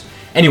your choice.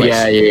 Anyways.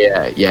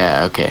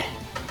 Yeah, okay.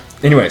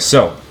 Anyway,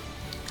 so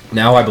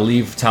now I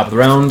believe top of the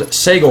round,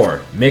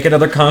 Sagor, make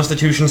another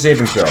Constitution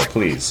saving throw,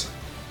 please.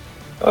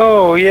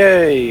 Oh,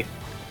 yay!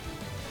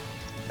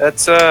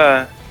 That's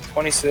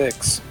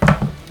 26.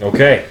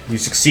 Okay, you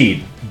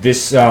succeed.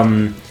 This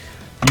you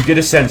get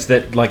a sense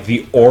that like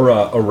the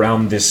aura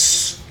around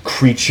this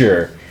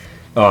creature,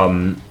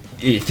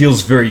 it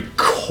feels very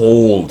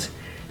cold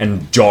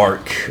and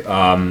dark,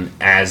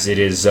 as it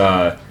is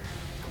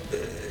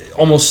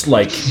almost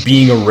like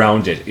being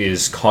around it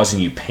is causing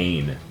you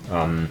pain.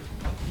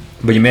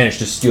 But you managed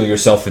to steel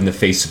yourself in the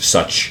face of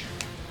such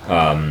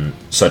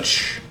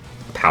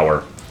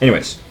power.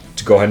 Anyways,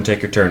 to go ahead and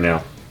take your turn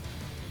now.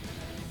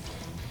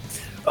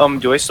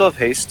 Do I still have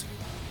haste?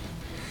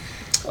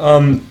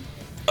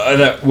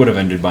 That would have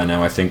ended by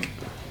now, I think.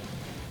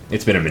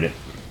 It's been a minute.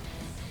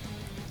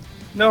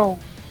 No.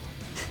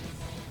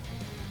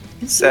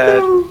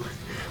 Sad.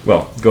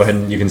 Well, go ahead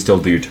and you can still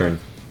do your turn.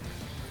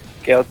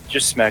 Okay, I'll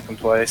just smack him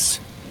twice.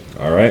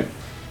 All right.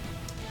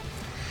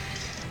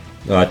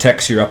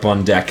 Tex, you're up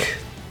on deck.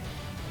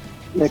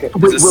 Okay.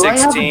 Wait, It's a will I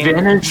have 16.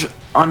 advantage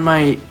on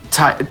my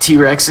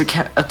T-Rex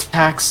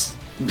attacks?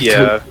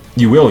 Yeah.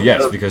 You will,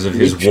 yes, because of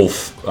his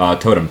wolf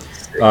totem.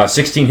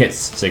 16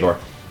 hits, Sagor.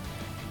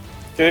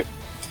 Okay.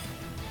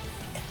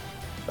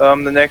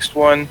 The next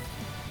one.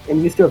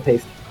 And you still have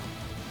haste.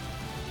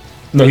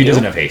 No, he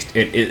doesn't have haste.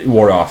 It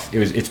wore off.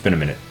 It's been a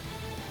minute.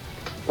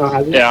 Oh,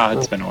 has it? Yeah,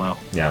 it's been a while.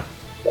 Yeah,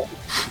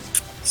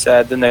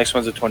 Sad. The next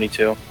one's a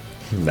 22.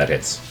 that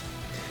hits.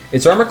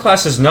 Its armor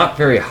class is not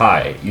very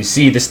high. You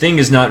see, this thing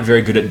is not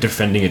very good at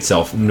defending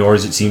itself, nor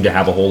does it seem to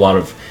have a whole lot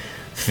of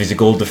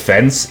physical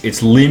defense.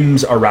 Its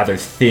limbs are rather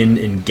thin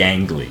and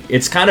gangly.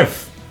 It's kind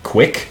of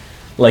quick,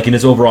 like in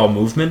its overall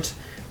movement,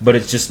 but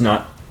it's just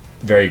not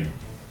very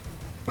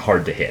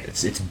hard to hit.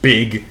 It's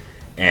big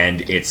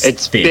and it's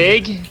thin.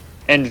 Big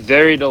and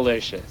very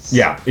delicious.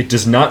 Yeah, it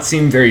does not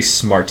seem very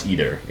smart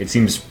either. It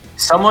seems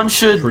Someone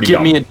should Pretty give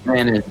dumb. me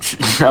advantage.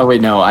 Oh wait,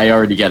 no, I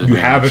already get you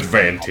advantage. have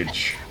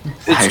advantage.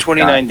 I It's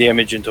 29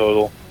 damage in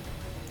total.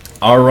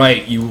 All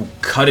right, you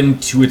cut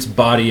into its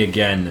body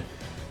again.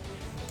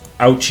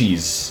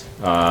 Ouchies!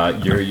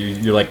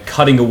 You're like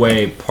cutting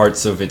away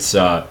parts of its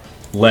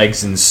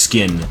legs and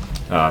skin.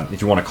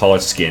 If you want to call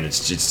it skin,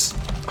 it's just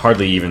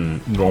hardly even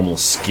normal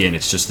skin.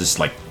 It's just this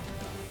like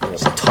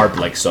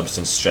tarp-like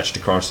substance stretched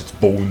across its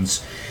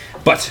bones.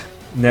 But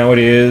now it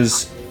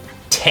is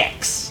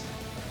Tex.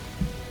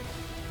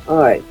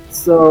 Alright,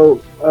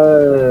 so,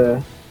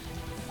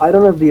 I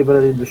don't have the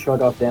ability to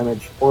shrug off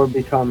damage or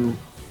become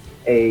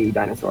a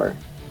dinosaur.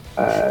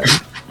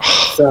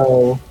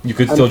 So, You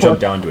could still jump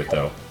down to it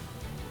though.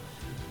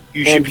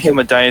 You should become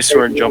a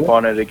dinosaur and jump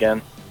on it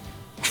again.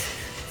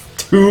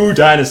 2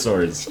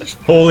 dinosaurs.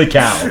 Holy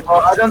cow!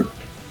 Well, I don't.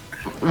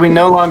 We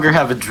no longer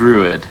have a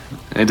druid.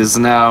 It is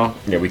now.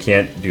 Yeah, we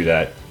can't do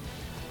that.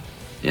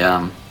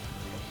 Yeah.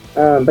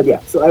 but yeah,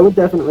 so I would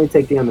definitely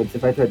take damage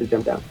if I tried to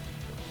jump down.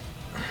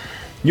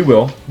 You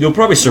will. You'll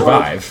probably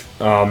survive.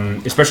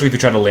 Especially if you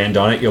try to land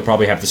on it, you'll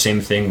probably have the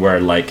same thing where,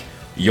 like,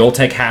 you'll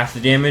take half the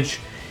damage,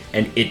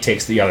 and it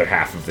takes the other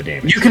half of the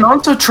damage. You can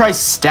also try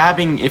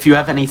stabbing if you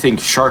have anything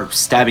sharp,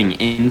 stabbing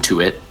into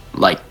it,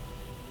 like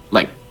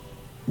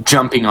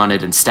jumping on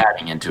it and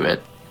stabbing into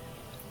it.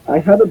 I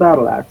have a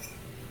battle axe,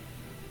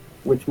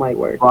 which might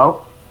work.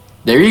 Well,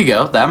 there you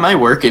go. That might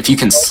work if you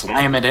can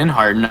slam it in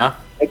hard enough.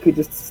 I could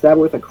just stab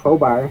it with a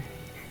crowbar.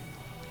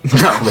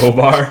 No,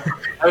 Crowbar.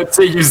 I would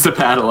say use the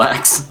battle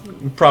axe.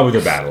 Probably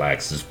the battle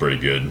axe is pretty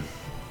good.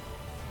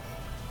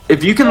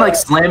 If you can like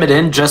slam it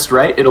in just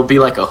right, it'll be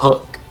like a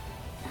hook.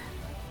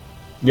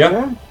 Yeah,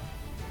 Yeah.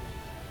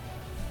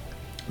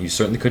 you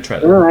certainly could try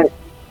that. Alright.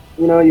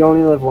 You know, you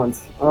only live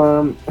once.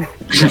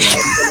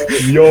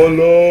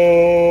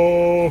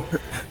 YOLO!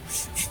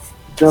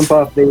 Jump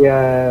off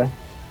the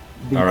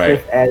All right.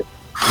 cliff edge.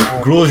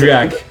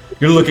 Gruldriak,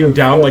 you're looking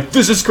down like,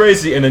 this is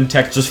crazy, and then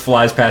Tech just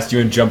flies past you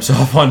and jumps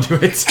off onto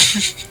it.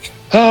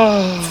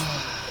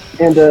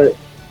 And,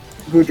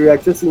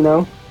 Gudriak, just so you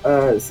know,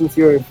 since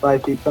you're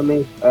 5 feet from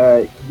me,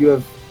 you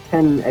have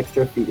 10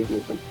 extra feet of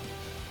movement.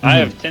 I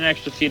have 10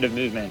 extra feet of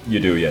movement. You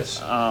do,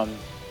 yes.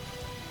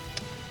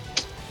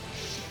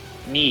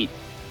 Neat.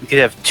 You could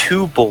have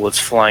 2 bullets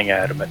flying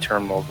at him at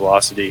terminal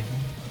velocity.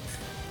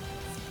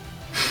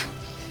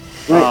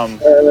 Um,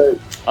 Right,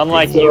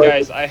 Unlike so- you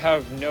guys, I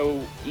have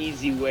no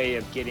easy way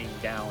of getting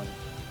down.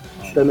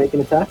 should I make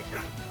an attack?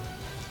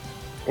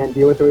 And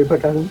deal with the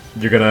repercussions?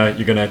 You're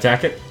gonna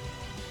attack it?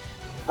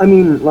 I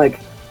mean, like,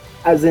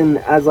 as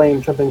I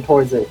am jumping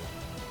towards it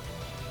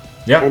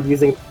Yeah. and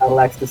using battle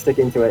axe to stick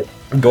into it.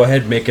 Go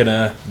ahead, make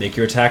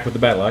your attack with the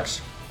battle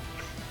axe.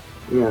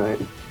 Alright.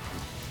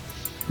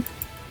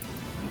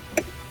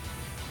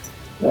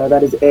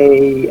 That is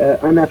a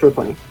unnatural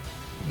 20.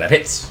 That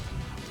hits.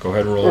 Go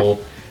ahead and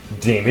roll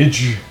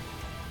damage.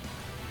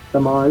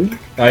 Damage.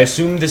 I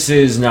assume this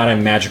is not a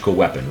magical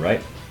weapon,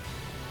 right?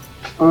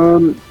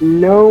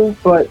 No,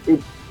 but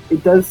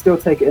it does still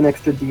take an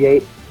extra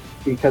D8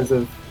 because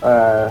of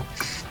The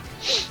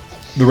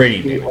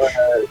radiant the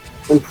damage.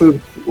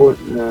 improved or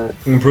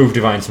Improved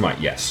divine smite,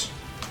 yes.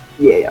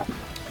 yeah.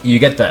 You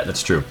get that,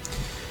 that's true.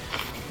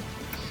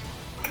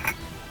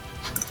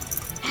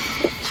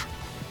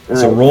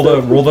 So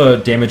Alright, roll the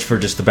damage for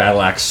just the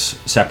battle axe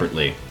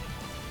separately.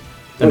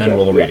 And then okay,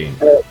 roll a yeah. radiant.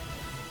 So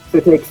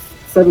it takes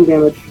 7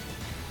 damage.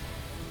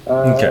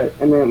 Okay.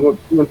 And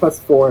then plus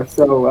 4,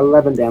 so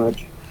 11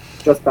 damage.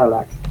 Just battle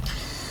axe.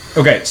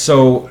 Okay,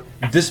 so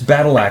this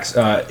battle axe,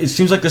 it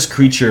seems like this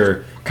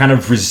creature kind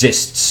of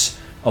resists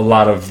a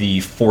lot of the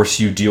force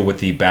you deal with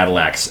the battle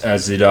axe,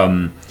 as it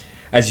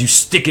as you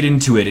stick it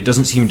into it, it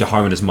doesn't seem to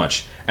harm it as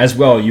much. As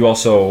well, you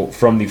also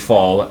from the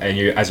fall, and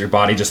as your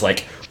body just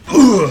like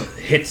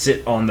hits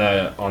it on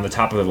the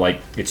top of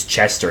like its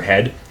chest or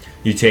head,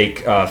 you take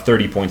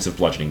 30 points of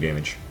bludgeoning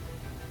damage.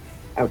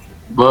 Ouch.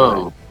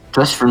 Whoa!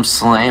 Just from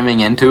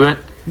slamming into it.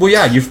 Well,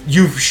 yeah,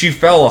 she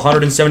fell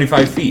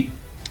 175 feet.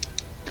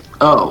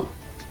 Oh,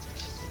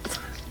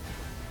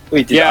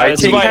 Wait, did Yeah, I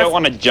that's take why I don't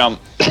want to jump.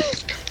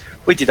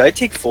 Wait, did I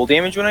take full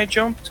damage when I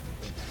jumped?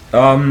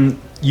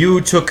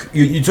 You took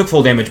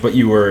full damage, but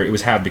it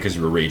was halved because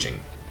you were raging.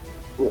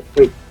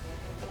 Wait.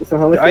 So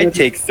how much I damage?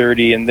 take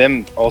 30 and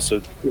them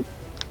also.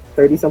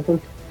 30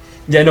 something?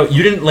 Yeah, no,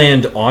 you didn't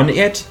land on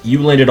it.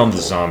 You landed on the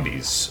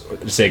zombies,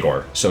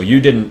 Sagor. So you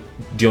didn't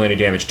deal any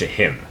damage to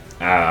him,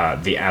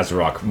 the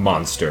Azarok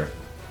monster.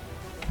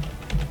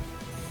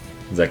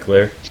 Is that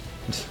clear?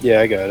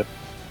 Yeah, I got it.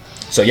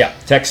 So yeah,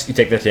 Tex, you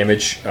take that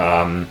damage,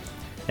 and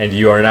and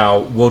you are now.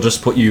 We'll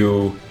just put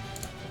you.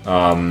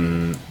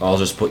 I'll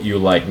just put you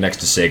like next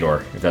to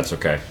Sagor, if that's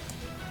okay.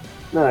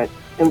 Alright.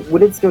 And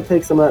would it still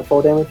take some of that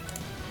fall damage?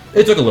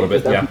 It took a little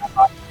bit, yeah.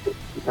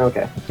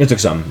 Okay. It took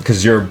some,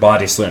 because your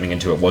body slamming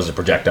into it was a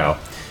projectile.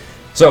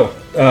 So,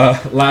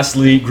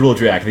 lastly,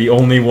 Gruldrak, the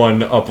only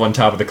one up on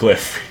top of the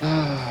cliff.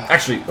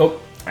 Actually,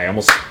 I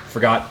almost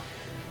forgot.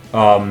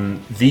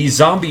 The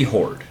zombie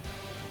horde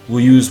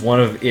will use one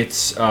of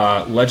its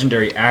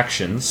legendary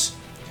actions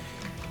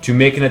to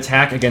make an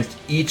attack against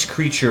each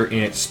creature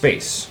in its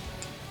space,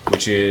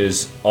 which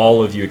is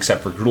all of you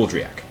except for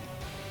Gruldrak.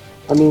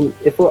 I mean,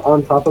 if we're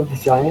on top of the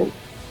giant,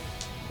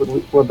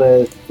 will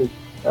they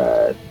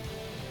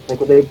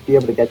be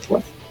able to get to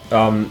us?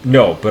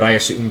 No, but I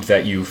assumed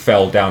that you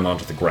fell down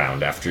onto the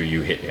ground after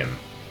you hit him.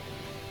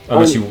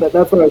 Unless you...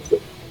 That's what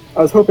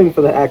I was hoping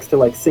for the axe to,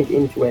 like, sink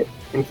into it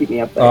and keep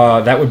me up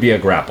there. That would be a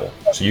grapple.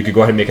 So you could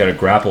go ahead and make it a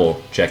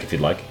grapple check if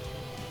you'd like.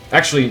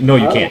 Actually, no,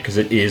 you can't, because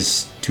it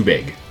is too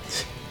big.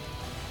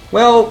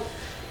 Well,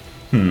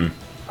 I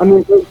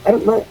mean,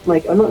 I'm not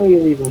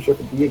really even sure if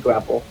it'd be a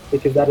grapple,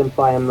 because that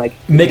imply I'm, like...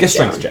 Make a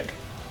strength check.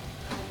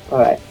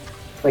 Alright,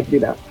 I can do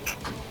that.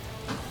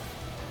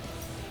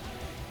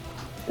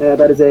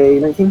 That is a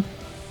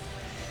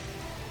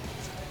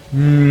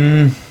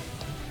 19.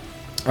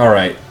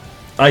 Alright.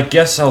 I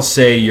guess I'll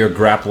say you're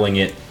grappling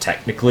it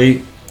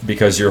technically,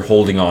 because you're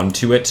holding on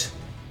to it.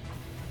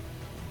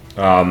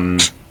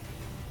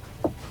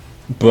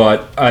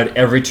 But at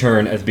every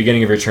turn, at the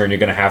beginning of your turn, you're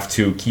going to have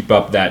to keep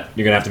up that...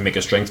 You're going to have to make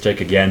a strength check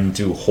again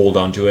to hold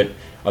on to it.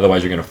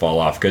 Otherwise, you're going to fall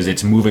off, because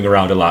it's moving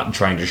around a lot and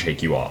trying to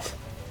shake you off.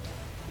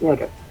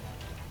 Okay.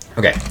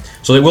 Okay,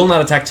 so they will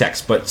not attack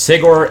Tex, but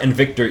Sagor and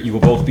Victor, you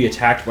will both be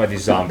attacked by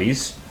these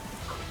zombies.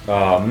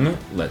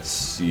 Let's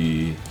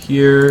see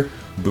here.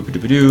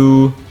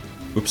 Boop-a-doop-a-doo.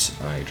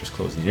 Oops, I just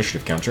closed the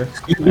initiative counter.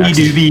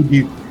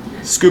 Scooby-Dooby-Doo.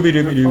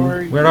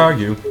 Scooby-Dooby-Doo, where are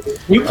you?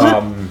 You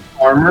put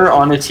armor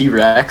on a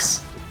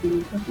T-Rex?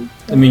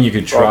 I mean, you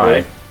could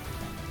try.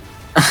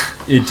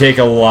 It'd take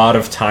a lot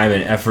of time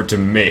and effort to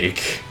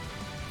make.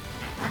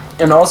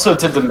 And also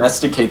to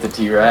domesticate the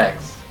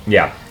T-Rex.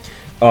 Yeah.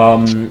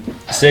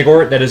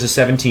 Sagor, that is a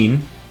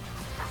 17.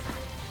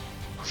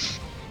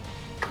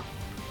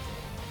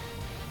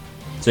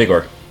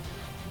 Sagor.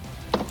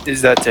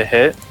 Is that to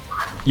hit?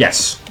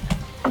 Yes.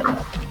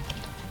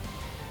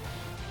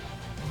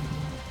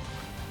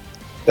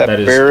 That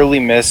is- barely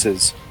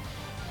misses.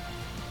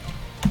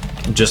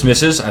 Just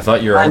misses? I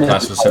thought your armor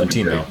class was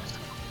 17, though.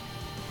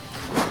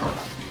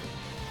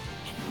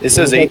 It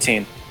says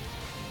 18.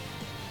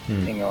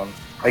 Hang on.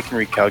 I can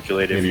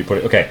recalculate it. Maybe you put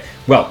it... Okay.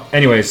 Well,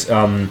 anyways,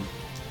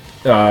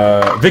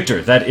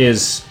 Victor, that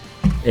is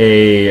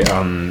a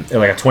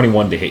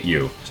 21 to hit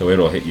you, so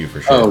it'll hit you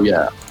for sure. Oh,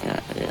 yeah.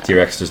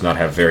 T-Rex does not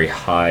have very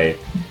high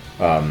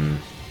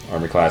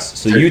armor class.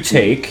 So you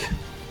take...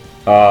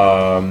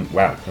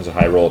 wow, that's a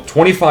high roll.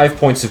 25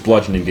 points of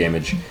bludgeoning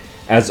damage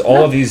as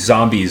all of these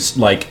zombies,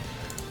 like...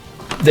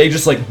 They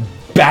just, like,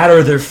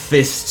 batter their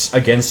fists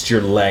against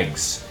your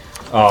legs.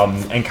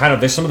 And kind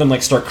of, some of them,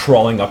 like, start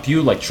crawling up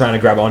you, like, trying to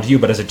grab onto you,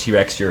 but as a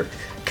T-Rex, you're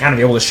kind of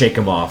able to shake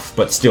them off.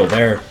 But still,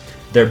 they're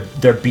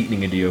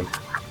beating into you.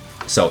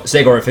 So,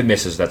 Sagor, if it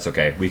misses, that's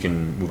okay. We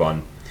can move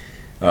on.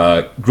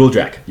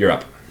 Gruldrak, you're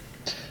up.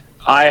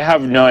 I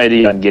have no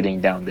idea on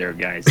getting down there,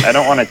 guys. I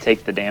don't want to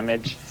take the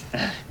damage.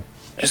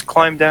 Just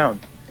climb down.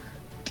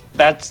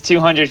 That's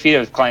 200 feet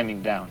of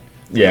climbing down.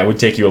 Yeah, it would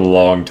take you a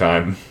long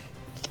time.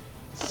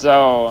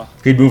 So,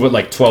 You'd move it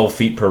like 12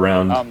 feet per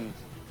round. I'm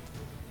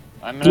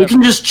You gonna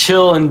can just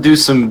chill and do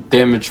some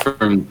damage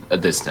from a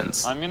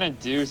distance. I'm gonna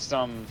do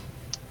some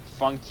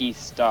funky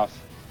stuff.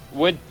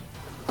 Would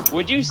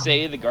you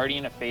say the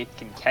Guardian of Faith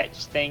can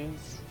catch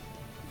things?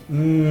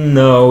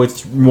 No,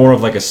 it's more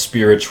of like a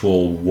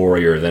spiritual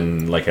warrior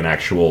than like an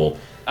actual...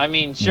 I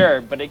mean,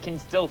 sure, but it can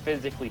still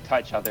physically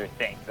touch other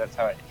things. That's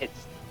how it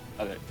hits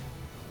other...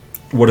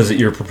 What is it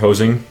you're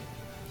proposing?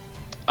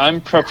 I'm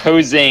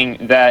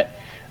proposing that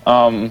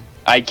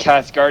I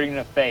cast Guardian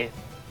of Faith,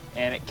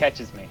 and it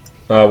catches me.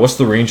 What's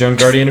the range on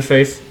Guardian of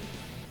Faith?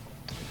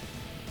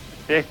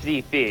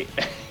 50 feet.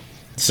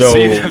 So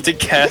you have to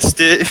cast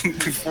it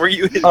before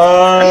you hit.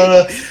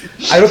 I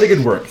don't think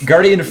it'd work.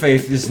 Guardian of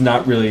Faith is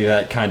not really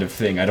that kind of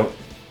thing. I don't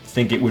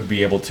think it would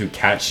be able to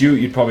catch you.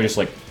 You'd probably just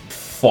like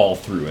fall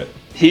through it.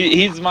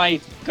 He's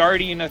my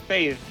Guardian of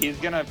Faith. He's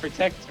gonna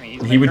protect me.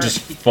 He would just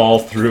fall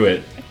through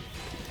it.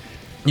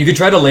 You could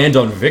try to land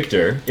on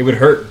Victor. It would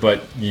hurt,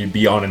 but you'd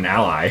be on an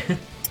ally.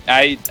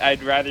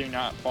 I'd rather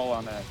not fall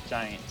on a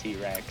giant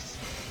T-Rex.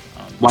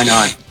 Why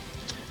not?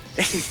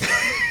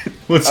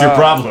 What's your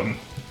problem?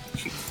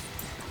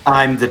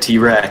 I'm the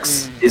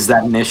T-Rex. Is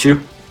that an issue?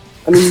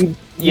 I mean,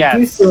 you Yes.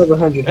 do still have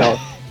 100 health.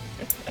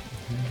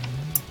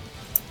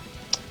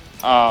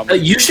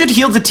 You should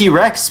heal the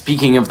T-Rex,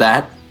 speaking of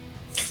that.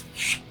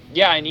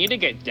 Yeah, I need to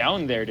get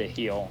down there to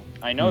heal.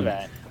 I know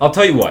that. I'll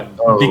tell you what.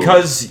 Oh.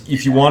 Because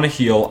if you want to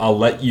heal, I'll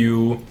let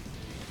you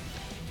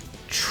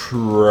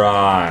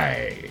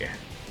try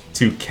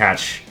to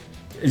catch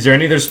Is there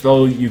any other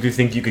spell you could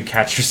think you could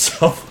catch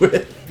yourself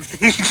with?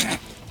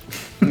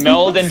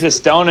 Meld into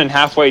stone, and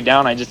halfway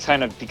down, I just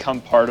kind of become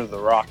part of the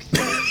rock.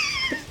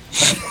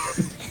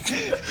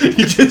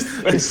 You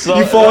just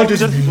you fall and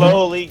just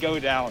slowly go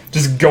down,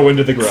 just go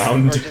into the or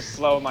ground. just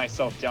slow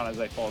myself down as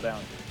I fall down.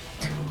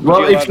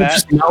 Well, you if allow you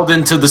just meld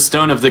into the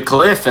stone of the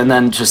cliff and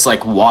then just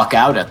like walk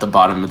out at the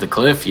bottom of the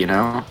cliff, you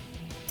know.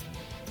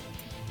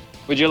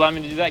 Would you allow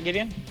me to do that,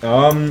 Gideon?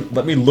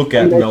 Let me look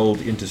at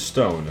meld into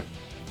stone.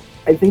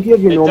 I think you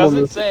have your It normal doesn't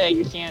move.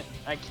 say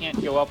I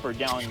can't go up or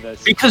down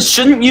this. Because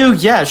shouldn't you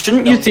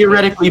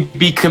theoretically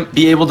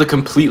be able to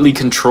completely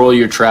control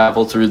your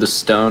travel through the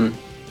stone?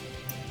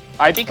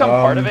 I become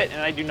part of it,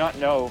 and I do not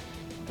know,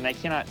 and I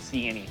cannot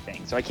see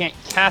anything, so I can't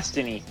cast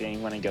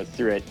anything when I go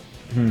through it.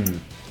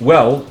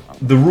 Well,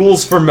 the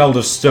rules for Meld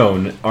of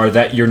Stone are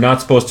that you're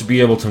not supposed to be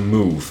able to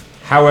move.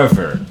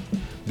 However,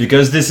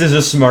 because this is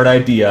a smart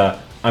idea,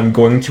 I'm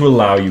going to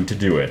allow you to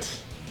do it.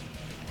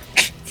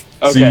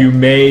 Okay. So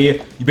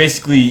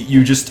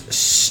you just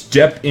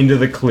step into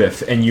the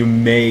cliff and you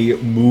may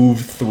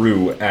move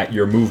through at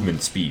your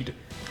movement speed,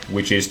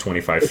 which is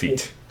 25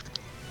 feet.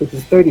 Which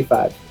is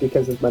 35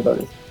 because of my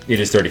bonus. It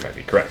is 35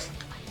 feet, correct.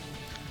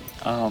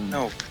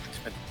 No.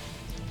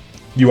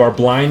 You are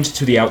blind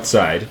to the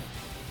outside,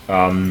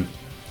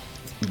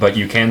 but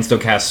you can still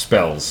cast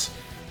spells,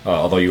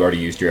 although you already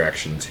used your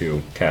action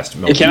to cast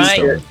Meld Can into I-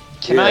 Stone.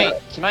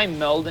 Can I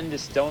meld into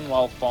stone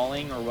while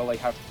falling, or will I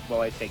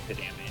take the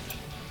damage?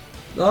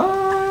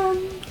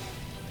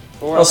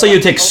 Or I'll say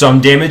you take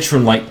some damage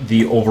from like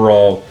the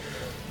overall.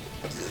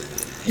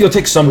 You'll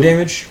take some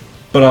damage,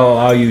 but I'll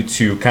allow you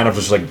to kind of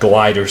just like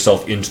glide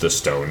yourself into the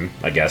stone,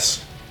 I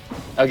guess.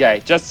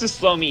 Okay, just to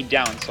slow me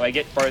down, so I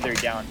get farther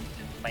down,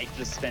 and might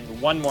just spend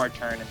one more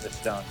turn in the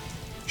stone.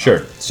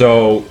 Sure.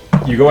 So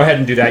you go ahead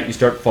and do that. You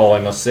start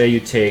falling. I'll say you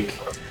take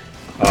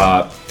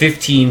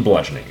 15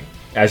 bludgeoning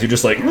as you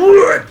just like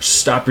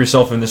stop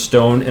yourself in the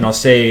stone, and I'll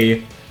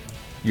say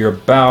you're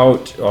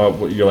about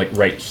you're like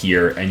right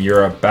here, and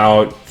you're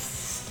about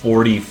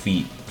 40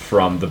 feet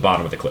from the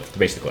bottom of the cliff, the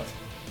base of the cliff.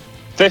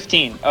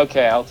 15.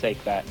 Okay, I'll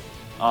take that.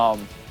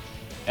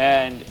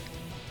 And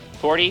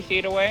 40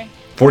 feet away.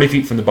 40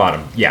 feet from the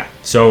bottom, yeah.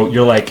 So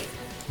you're like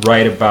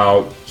right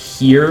about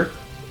here.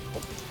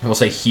 We'll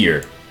say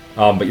here.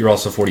 But you're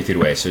also 40 feet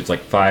away. So it's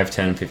like 5,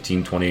 10,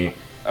 15, 20.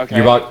 Okay.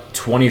 You're about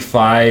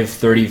 25,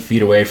 30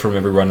 feet away from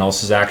everyone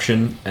else's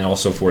action, and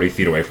also 40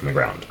 feet away from the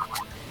ground.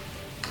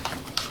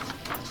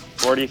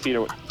 40 feet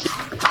away.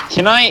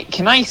 Can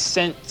I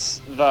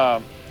sense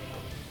the?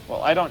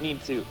 Well, I don't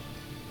need to.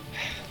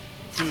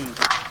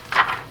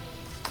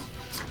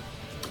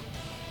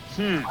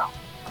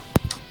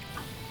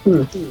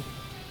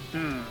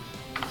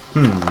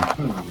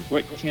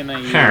 What can I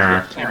use?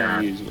 What can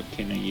I use? What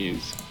can I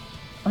use?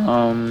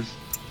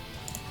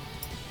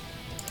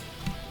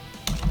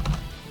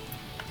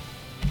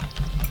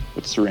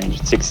 What's the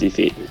range? 60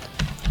 feet.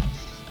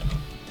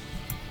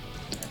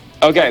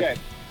 Okay.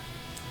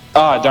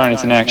 Ah, darn,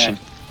 it's an action.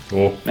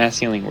 Cool. Mass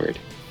healing word.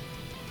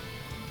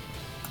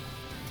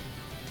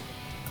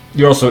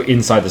 You're also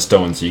inside the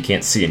stone, so you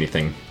can't see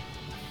anything.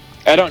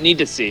 I don't need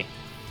to see.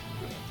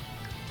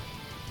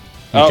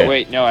 Okay. Oh,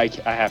 wait, no, I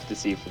have to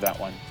see for that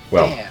one.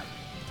 Well, Damn.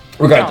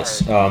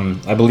 regardless,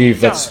 I believe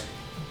that's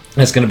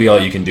going to be all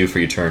you can do for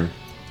your turn.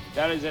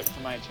 That is it for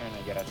my turn,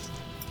 I guess.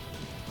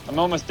 I'm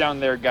almost down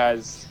there,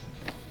 guys.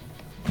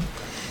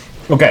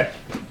 Okay,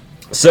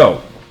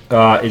 so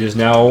it is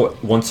now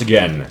once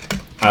again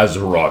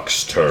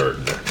Azrok's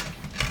turn,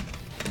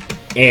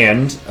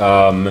 and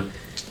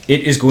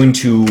it is going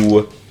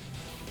to,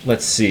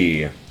 let's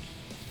see,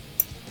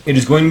 it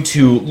is going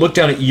to look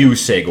down at you,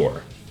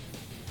 Sagor,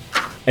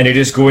 and it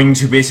is going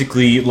to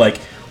basically like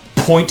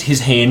point his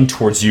hand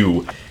towards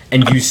you,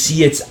 and you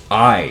see its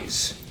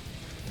eyes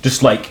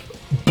just like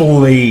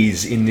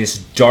blaze in this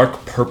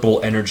dark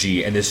purple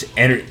energy, and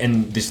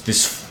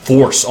this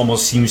force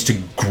almost seems to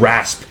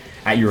grasp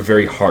at your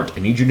very heart. I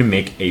need you to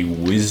make a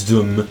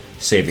wisdom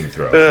saving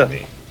throw for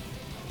me.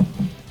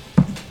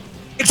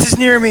 Tex is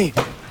near me.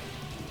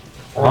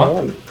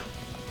 Huh?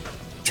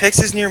 Tex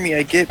is near me.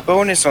 I get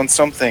bonus on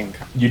something.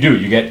 You do.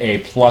 You get a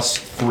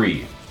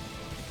 +3.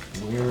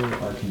 Where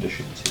are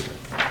conditions here?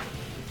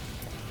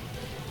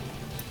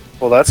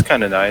 Well, that's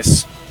kind of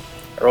nice.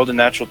 I rolled a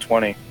natural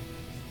 20.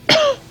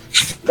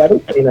 That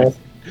is pretty nice.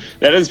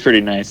 That is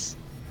pretty nice.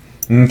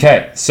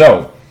 Okay,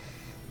 so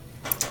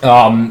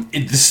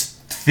this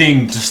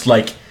thing just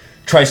like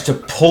tries to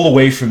pull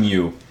away from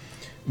you,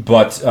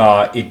 but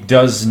it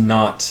does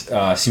not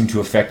seem to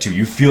affect you.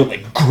 You feel it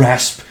like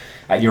grasp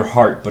at your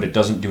heart, but it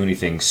doesn't do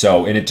anything.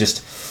 So, and it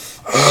just,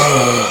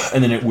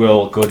 and then it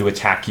will go to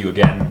attack you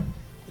again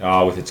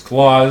with its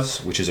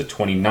claws, which is a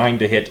 29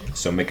 to hit.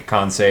 So make a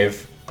con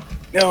save.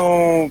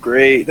 No,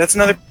 great. That's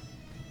another.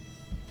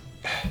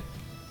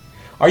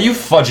 Are you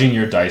fudging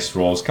your dice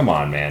rolls? Come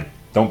on, man.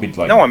 Don't be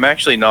like. No, I'm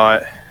actually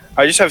not.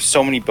 I just have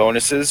so many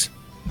bonuses.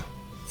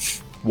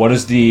 What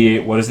is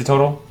the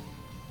total?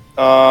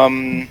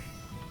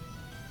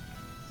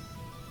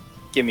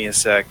 Give me a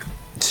sec.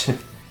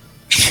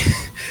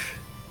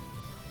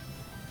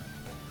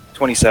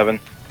 27.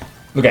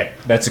 Okay,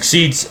 that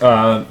succeeds.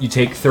 You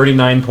take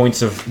 39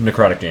 points of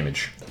necrotic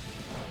damage.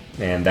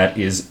 And that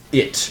is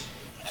it.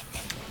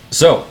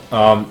 So,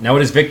 now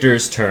it is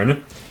Victor's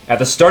turn. At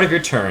the start of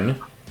your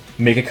turn,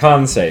 make a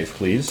con save,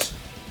 please.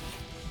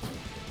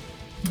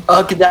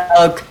 Okay,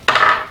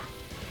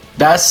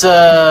 that's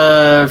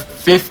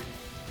fifth.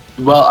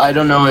 Well, I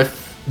don't know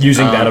if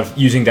Using that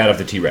of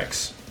the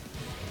T-Rex.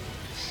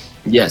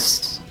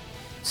 yes.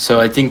 So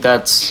I think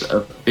that's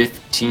a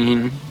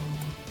 15.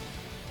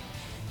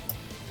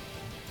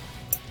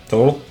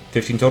 Total?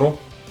 15 total?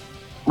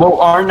 Well,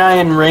 aren't I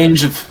in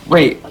range of?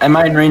 Wait, am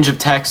I in range of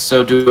text?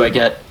 So do I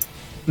get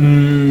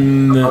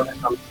some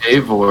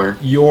save or?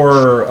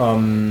 You're,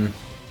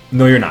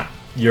 no, you're not.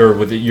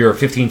 You're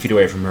 15 feet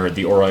away from her.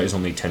 The aura is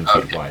only 10 feet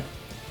Okay. wide.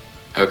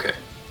 Okay.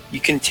 You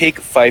can take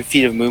 5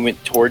 feet of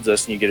movement towards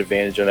us and you get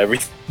advantage on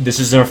everything. This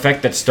is an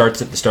effect that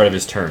starts at the start of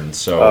his turn,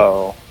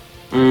 so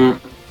Oh.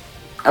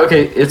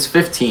 Okay, it's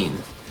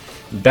 15.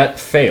 that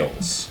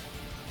fails.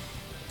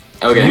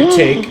 Okay. You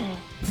take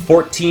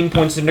 14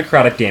 points of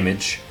necrotic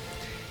damage,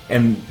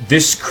 and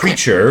this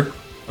creature,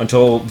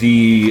 until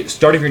the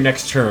start of your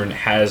next turn,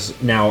 has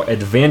now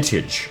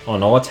advantage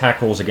on all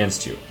attack rolls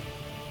against you.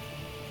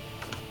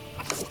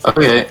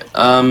 Okay.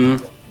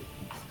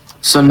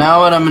 So now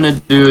what I'm gonna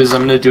do is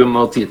I'm gonna do a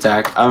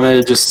multi-attack. I'm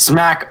gonna just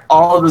smack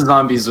all of the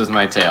zombies with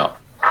my tail.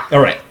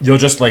 Alright, you'll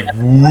just like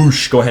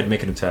whoosh, go ahead and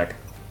make an attack.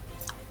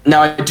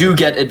 Now I do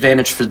get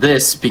advantage for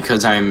this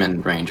because I'm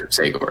in range of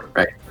Sagor,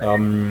 right?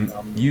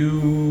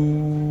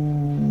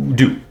 You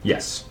do,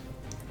 yes.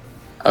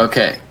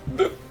 Okay.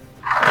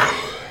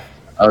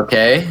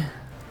 Okay.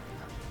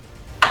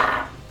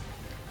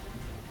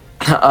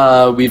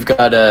 We've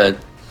got a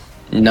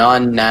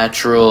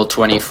non-natural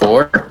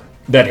 24.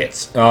 That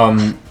hits.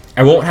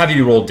 I won't have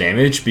you roll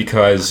damage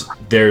because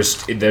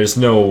there's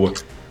no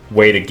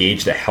way to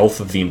gauge the health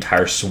of the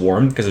entire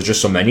swarm because there's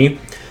just so many.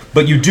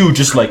 But you do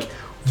just like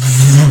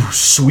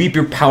sweep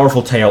your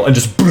powerful tail and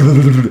just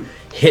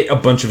hit a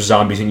bunch of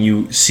zombies, and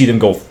you see them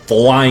go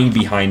flying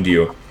behind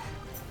you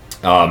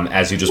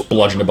as you just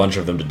bludgeon a bunch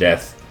of them to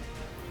death.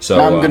 So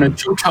Now I'm gonna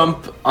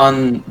jump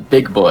on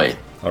Big Boy.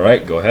 all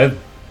right, go ahead.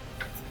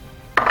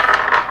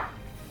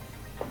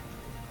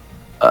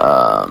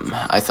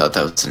 I thought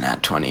that was an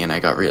at 20 and I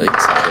got really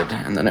excited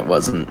and then it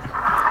wasn't.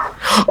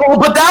 Oh,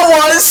 but that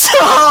was!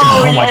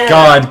 Oh my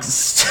god.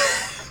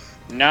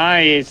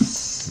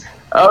 Nice.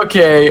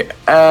 Okay,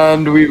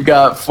 and we've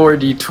got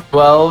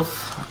 4d12.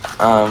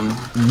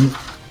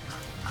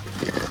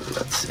 Here,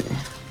 let's see.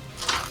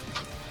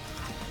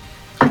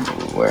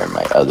 Where are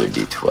my other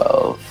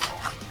d12?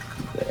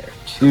 There,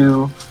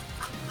 2,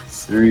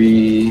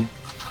 3,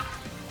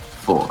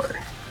 4.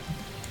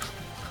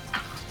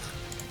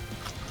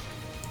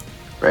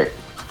 Right.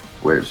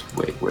 Where's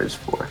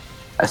 4?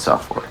 I saw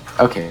 4.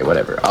 Okay,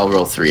 whatever. I'll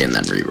roll 3 and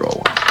then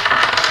re-roll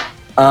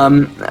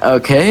 1.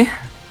 Okay.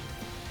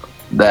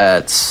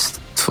 That's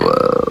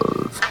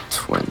 12,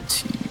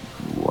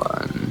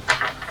 21,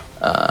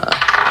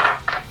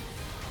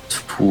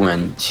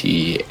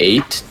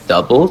 28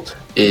 doubled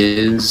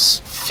is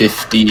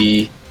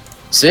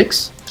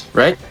 56,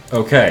 right?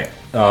 Okay.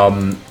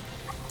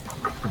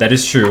 That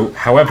is true.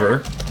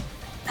 However,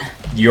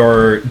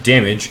 your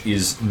damage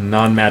is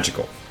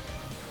non-magical.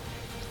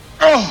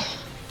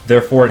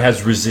 Therefore, it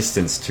has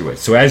resistance to it.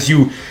 So as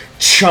you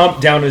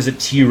chomp down as a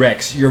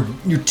T-Rex, your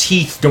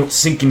teeth don't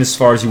sink in as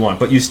far as you want,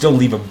 but you still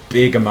leave a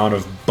big amount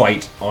of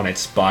bite on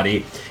its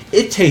body.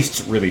 It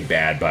tastes really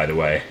bad, by the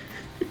way.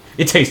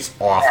 It tastes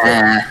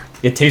awful.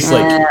 It tastes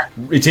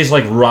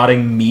like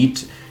rotting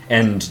meat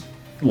and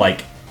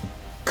like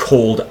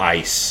cold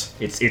ice.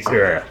 It's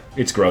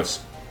gross.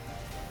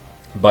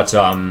 But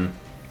at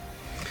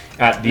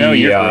the No,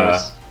 you're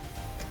gross.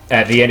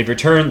 at the end of your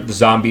turn, the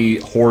zombie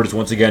horde is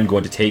once again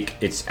going to take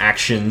its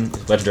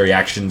legendary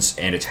actions,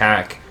 and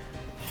attack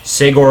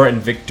Sagor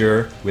and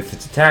Victor with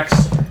its attacks.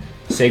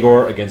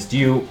 Sagor against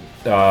you.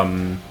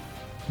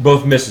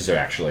 Both misses are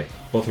actually.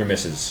 Both are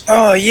misses.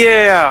 Oh,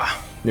 yeah!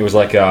 It was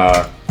like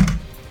a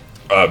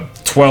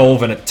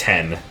 12 and a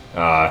 10.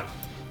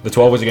 The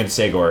 12 was against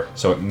Sagor,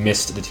 so it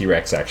missed the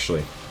T-Rex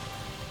actually.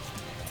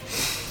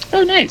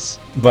 Oh, nice.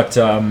 But,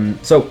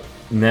 so,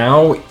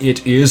 now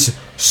it is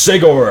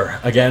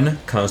Sagor again.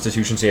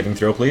 Constitution saving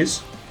throw,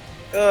 please.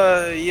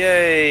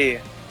 Yay!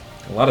 A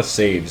lot of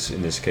saves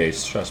in this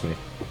case, trust me.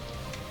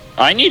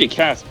 I need to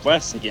cast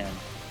Bless again.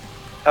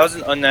 That was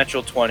an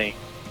unnatural 20.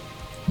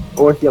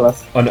 Or heal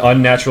us. An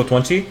unnatural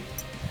 20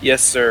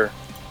 Yes, sir.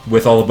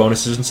 with all the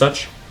bonuses and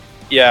such.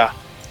 Yeah.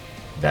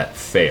 That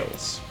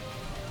fails.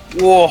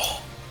 Whoa.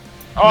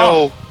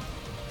 No.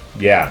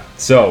 Yeah,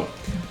 so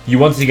you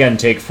once again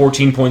take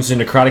 14 points of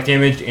necrotic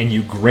damage, and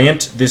you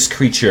grant this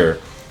creature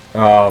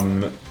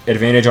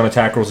advantage on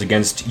attack rolls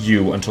against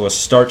you until the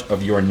start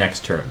of your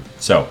next turn.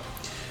 So,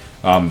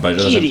 but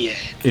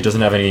it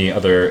doesn't have any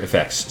other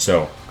effects.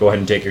 So go ahead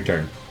and take your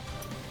turn.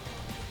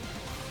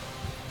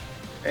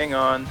 Hang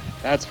on.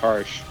 That's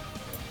harsh.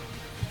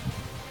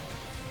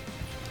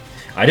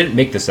 I didn't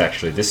make this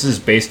actually. This is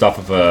based off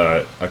of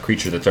a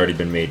creature that's already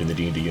been made in the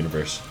D&D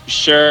universe.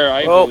 Sure,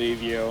 I Well-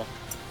 believe you.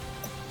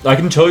 I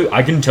can tell you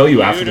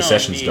after the don't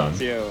session's need done.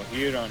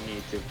 You don't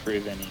need to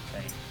prove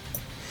anything.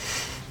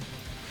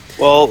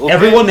 Well, okay.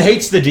 Everyone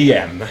hates the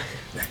DM. I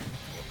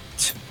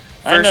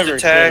First never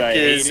said I attack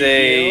is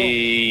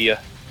hated a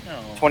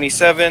No.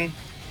 27.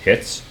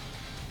 Hits.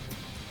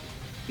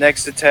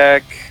 Next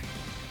attack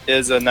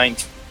is a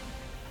 19.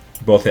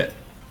 Both hit.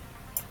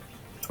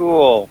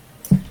 Cool.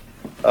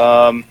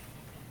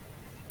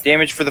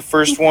 Damage for the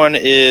first one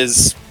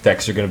is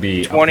Dex are going to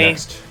be 20. up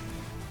next.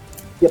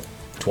 Yep.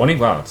 20?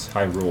 Wow, it's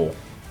high roll.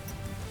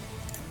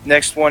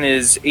 next one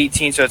is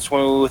 18, so that's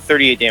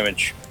 38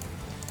 damage.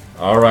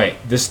 Alright,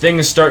 this thing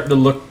is starting to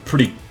look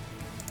pretty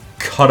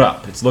cut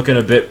up. It's looking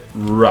a bit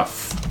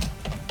rough.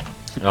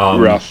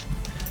 Rough.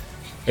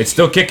 It's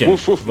still kicking,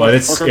 Woof, woof, but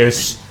woof. Okay.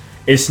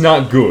 it's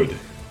not good.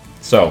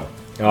 So,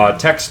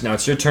 Tex, now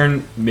it's your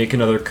turn. Make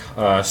another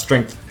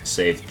strength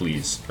save,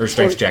 please. Or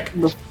strength check.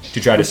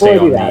 To try to Before stay I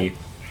do on that- the...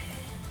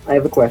 I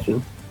have a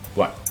question.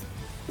 What?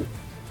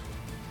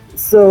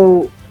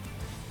 So,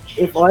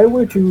 if I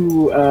were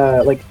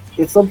to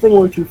if something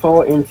were to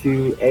fall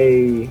into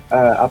a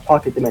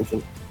pocket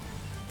dimension,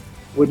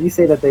 would you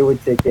say that they would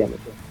take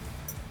damage?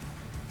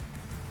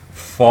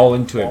 Fall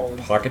into a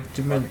pocket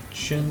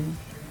dimension?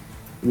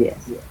 Yes.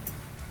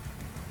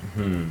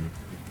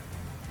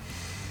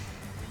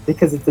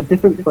 Because it's a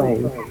different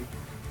plane,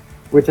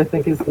 which I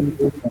think is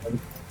the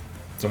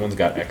Someone's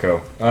got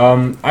echo.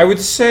 I would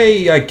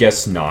say, I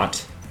guess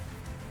not.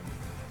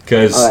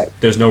 Because Alright.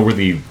 there's not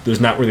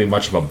really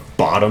much of a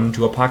bottom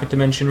to a pocket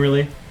dimension,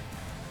 really.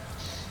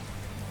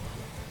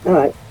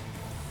 Alright.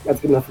 That's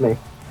good enough for me.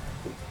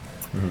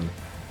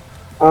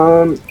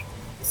 Mhm.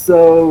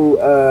 So,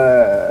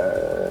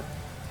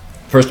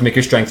 First, make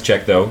your strength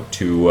check, though,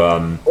 to,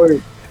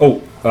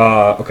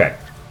 okay.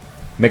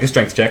 Make a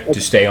strength check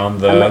to stay on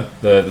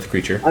the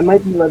creature. I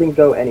might be letting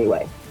go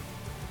anyway.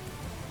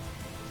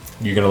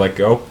 You're gonna let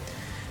go?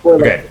 Or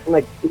Okay.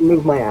 like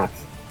move my axe.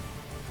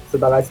 So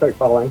that I start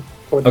falling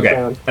towards the Okay.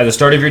 ground. At the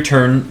start of your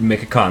turn,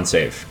 make a con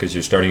save, because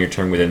you're starting your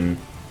turn within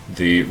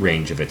the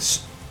range of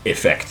its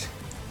effect.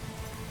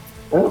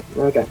 Oh,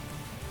 okay.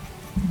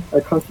 A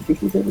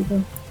constitution saving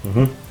throw?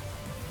 Mm-hmm.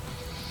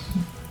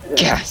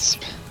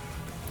 Gasp.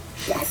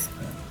 Yes.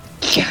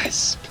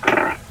 Gasp.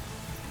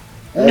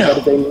 That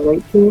is a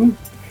 19.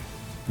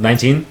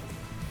 19?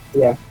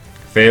 Yeah.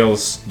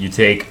 Fails, you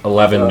take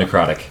 11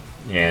 necrotic.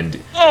 And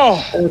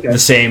Oh! Okay. the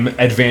same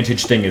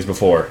advantage thing as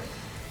before.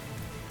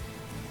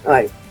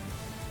 Alright.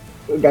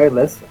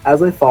 Regardless,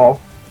 as I fall,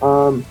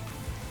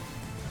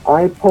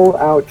 I pull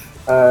out,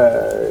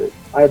 I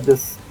have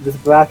this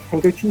black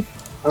handkerchief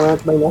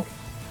around my neck,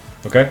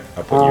 Okay?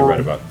 I'll put you right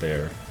about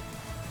there.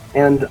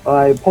 and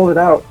I pull it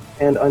out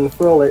and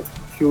unfurl it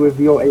to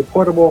reveal a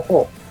portable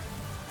hole.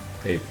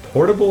 A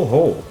portable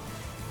hole.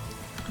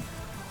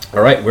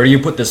 Alright, where do you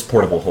put this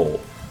portable hole?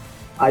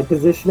 I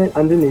position it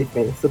underneath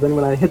me, so then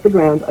when I hit the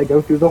ground, I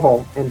go through the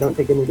hole and don't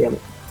take any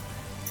damage.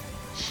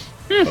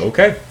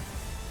 Okay.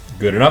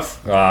 Good enough.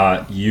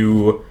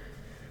 You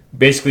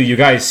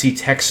guys see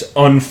Tex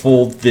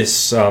unfold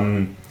this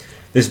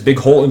this big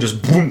hole and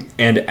just boom,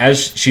 and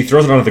as she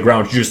throws it onto the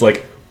ground, she just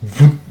like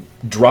boom,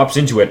 drops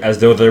into it as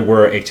though there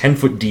were a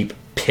 10-foot deep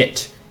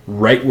pit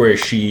right where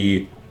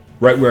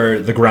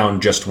the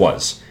ground just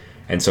was.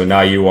 And so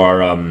now you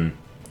are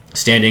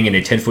standing in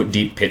a 10-foot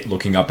deep pit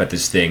looking up at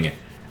this thing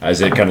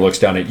as it kind of looks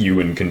down at you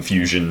in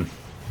confusion.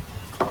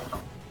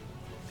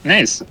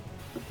 Nice.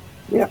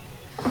 Yeah.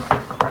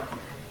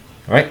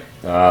 Alright.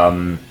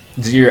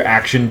 Is it your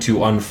action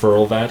to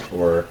unfurl that,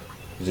 or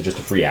is it just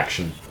a free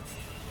action?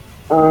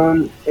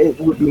 It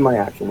would be my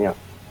action, yeah.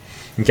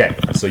 Okay,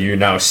 so you're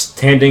now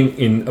standing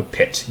in a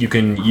pit. You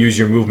can use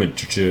your movement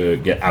to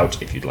get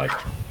out if you'd like.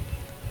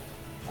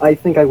 I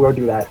think I will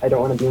do that. I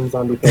don't want to be in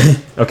zombie pit.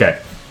 Okay.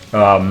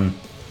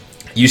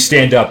 You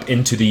stand up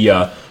into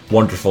the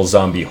wonderful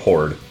zombie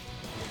horde.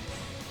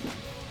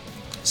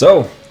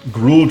 So,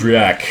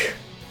 Gruldriak,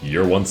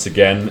 you're once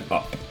again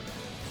up.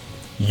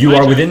 You My are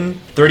turn. within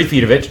 30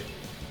 feet of it.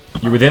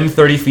 You're within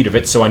 30 feet of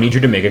it, so I need you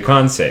to make a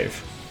con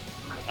save.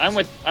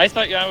 I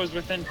thought I was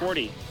within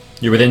 40.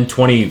 You're within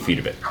 20 feet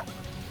of it.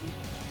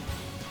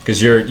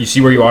 Because you see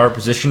where you are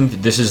positioned?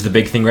 This is the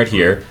big thing right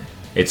here.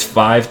 It's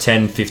 5,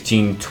 10,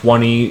 15,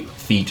 20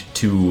 feet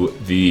to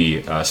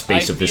the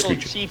space of this I feel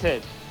creature.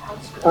 cheated.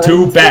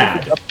 Too He's 40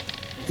 bad. feet up-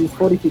 He's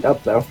 40 feet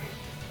up, though.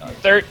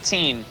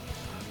 13.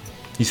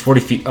 He's 40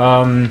 feet.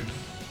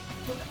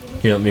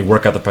 Here, let me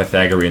work out the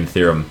Pythagorean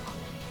theorem.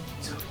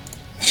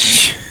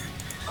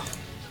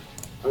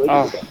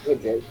 Oh.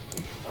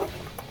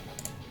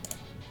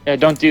 Yeah,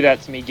 don't do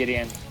that to me,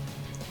 Gideon.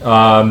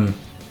 Um,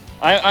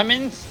 I'm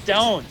in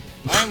stone.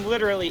 I'm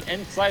literally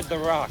inside the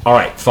rock.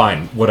 alright,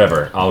 fine.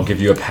 Whatever. I'll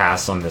give you a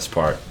pass on this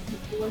part.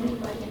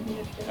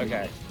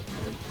 Okay.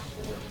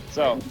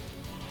 So,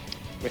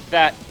 with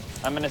that,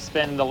 I'm gonna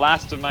spend the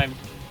last of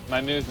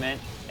my movement,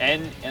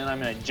 and I'm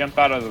gonna jump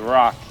out of the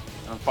rock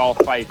and fall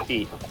 5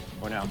 feet.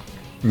 Or no,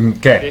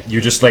 Okay,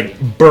 you just like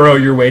burrow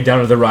your way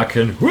down to the rock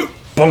and whoop,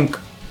 bunk,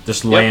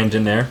 just land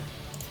in there.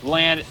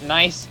 Land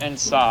nice and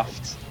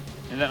soft,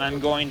 and then I'm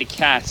going to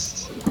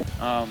cast.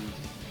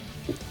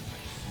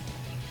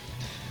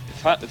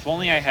 If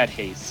only I had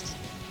haste.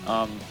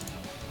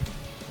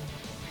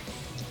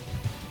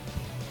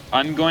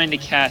 I'm going to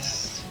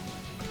cast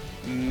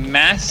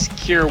Mass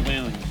Cure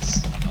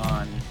Wounds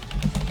on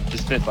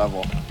just 5th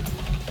level.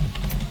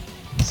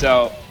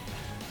 So,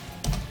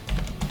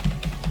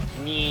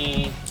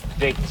 me,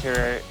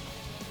 Victor,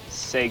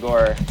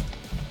 Sagor,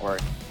 or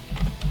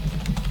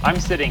I'm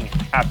sitting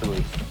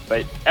happily,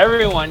 but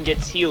everyone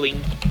gets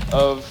healing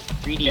of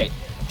 3d8.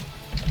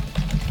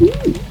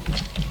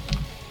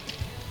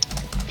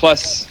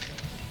 Plus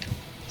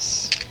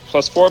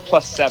 4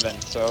 plus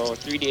 7, so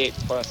 3d8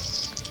 plus.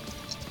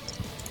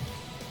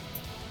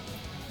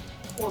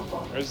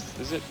 Or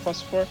is it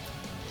plus 4?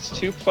 It's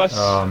 2 plus.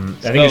 I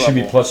think it should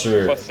be plus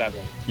plus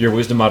 7. your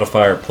wisdom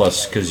modifier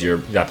plus because you're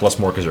plus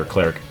more because you're a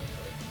cleric.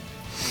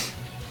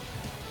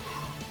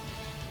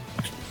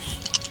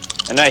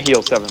 And I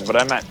heal 7, but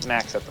I'm at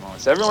max at the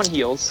moment. So everyone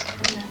heals.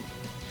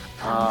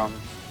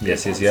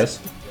 Yes.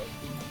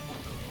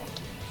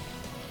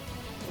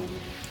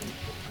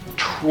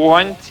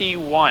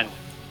 21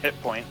 hit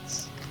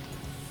points.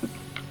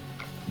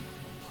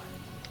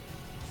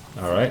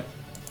 All right.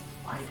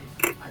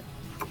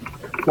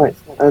 Nice.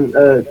 And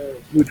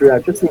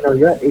Udria, just so you know,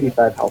 you're at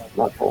 85 health,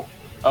 not full.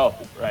 Oh,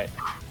 right.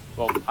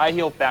 Well, I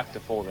heal back to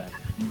full then.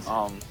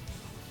 And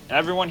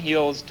everyone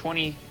heals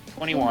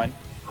 21.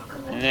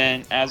 And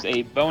then as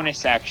a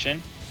bonus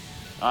action,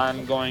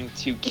 I'm going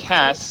to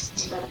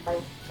cast.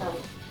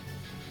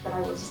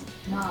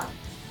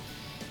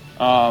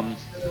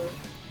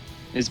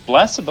 Is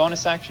Bless a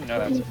bonus action? No,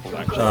 that's a full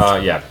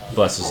action. Yeah,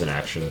 bless is an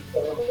action.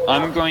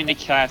 I'm going to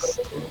cast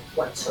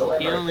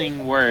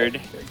Healing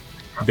Word.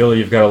 Billy,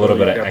 you've got a little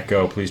bit of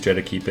echo. Please try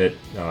to keep it.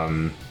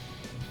 Well,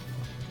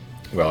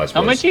 I suppose.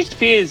 How much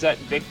HP is that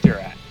Victor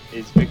at?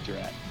 Is Victor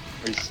at?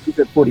 He's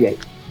at 48.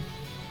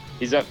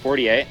 He's at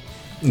 48?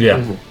 Yeah.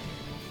 Mm-hmm.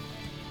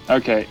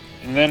 Okay,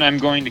 and then I'm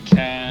going to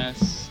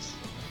cast.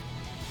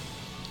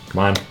 Come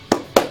on.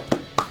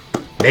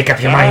 Make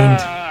up your mind.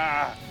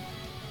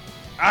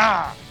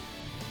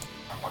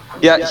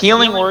 Yeah,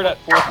 Healing Word at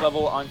 4th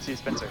level onto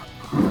Spencer.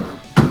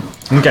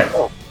 Okay.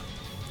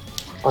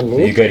 On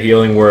me? You got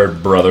healing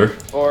word, brother.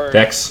 Or.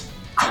 Dex.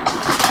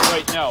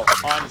 Wait, no,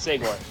 on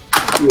Sagor.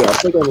 Yeah, I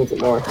think I need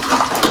it more.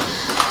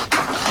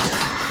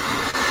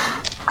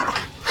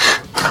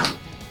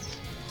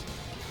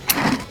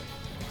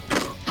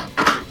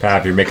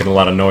 Pap, you're making a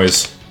lot of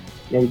noise.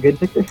 Yeah, you good,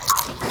 Victor?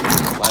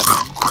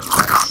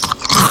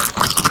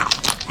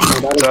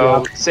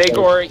 So,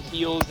 Sagor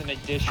heals an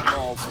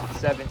additional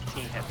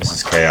 17 hit points. This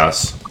is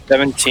chaos.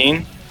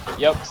 17.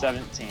 Yep,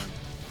 17.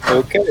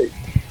 Okay.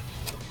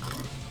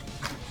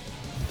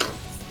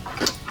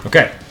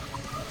 Okay.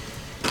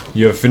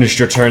 You have finished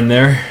your turn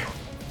there.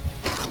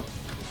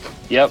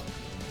 Yep.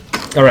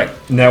 Alright,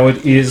 now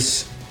it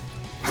is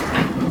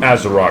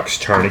Azarok's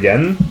turn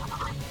again.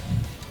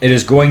 It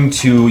is going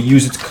to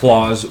use its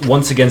claws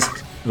once against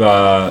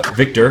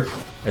Victor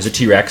as a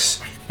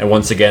T-Rex, and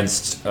once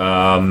against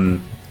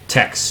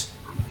Tex.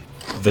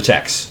 The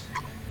Tex.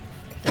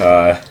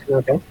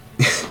 Okay.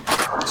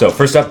 So,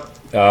 first up,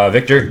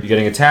 Victor, you're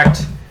getting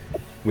attacked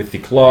with the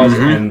claws,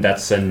 and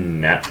that's a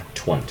nat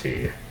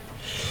 20.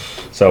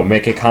 So,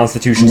 make a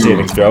Constitution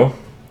saving throw.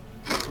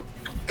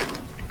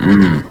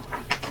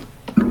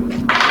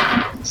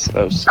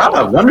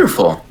 Ah,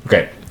 wonderful.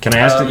 Okay, can I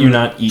ask that you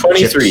not eat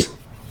 23. chips?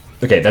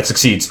 Okay, that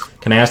succeeds.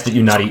 Can I ask that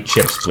you not eat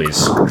chips,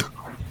 please?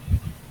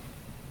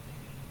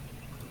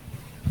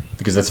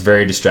 Because that's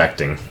very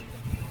distracting.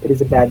 It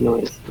is a bad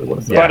noise. I will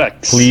say. Yeah,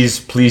 Buttocks.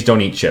 please don't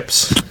eat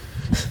chips.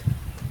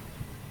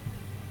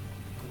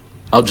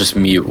 I'll just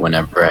mute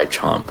whenever I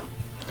chomp.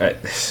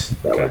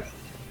 Okay.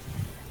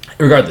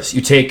 Regardless,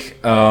 you take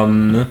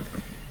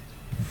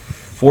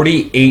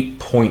 48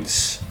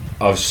 points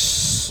of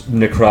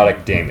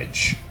necrotic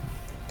damage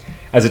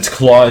as its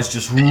claws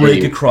just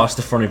rake across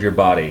the front of your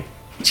body.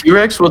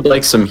 T-Rex would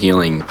like some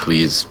healing,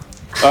 please.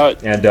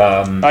 And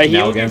I now healed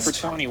you for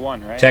against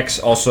 21, right? Tex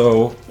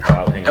also.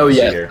 Hang on, Oh let's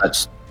see yeah, here.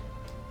 that's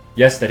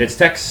Yes, that hits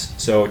Tex.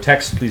 So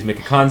Tex, please make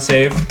a con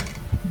save.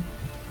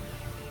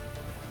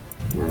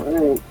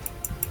 Alright.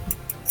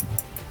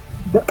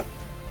 Yep.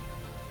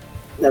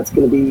 That's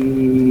gonna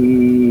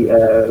be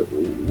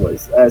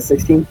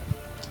 16.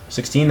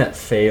 16, that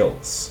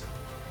fails.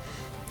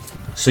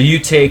 So you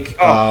take,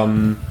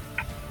 let's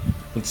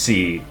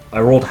see, I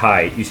rolled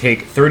high. You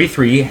take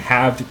 33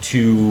 halved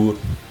to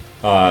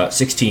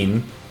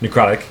 16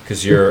 necrotic,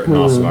 because you're an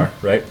Aasimar,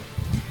 right?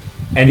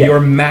 And Yeah. your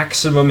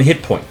maximum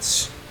hit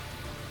points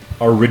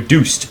are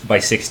reduced by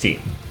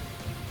 16.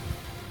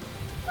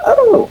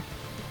 Oh.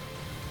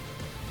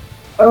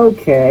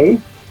 Okay.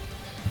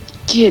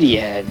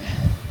 Gideon.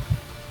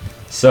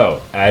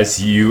 So, as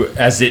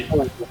it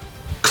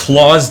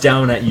claws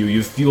down at you,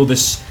 you feel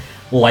this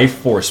life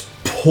force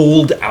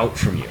pulled out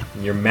from you.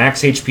 And your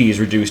max HP is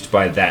reduced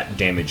by that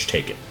damage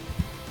taken.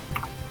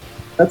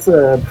 That's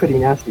pretty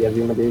nasty of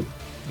you, my dude.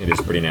 It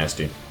is pretty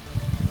nasty.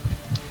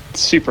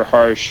 Super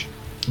harsh.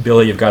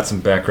 Billy, you've got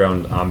some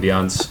background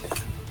ambiance.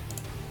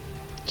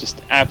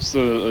 Just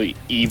absolutely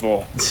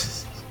evil.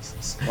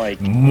 Like,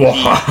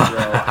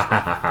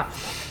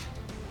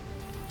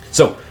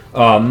 So,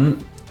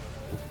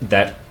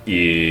 that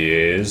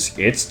is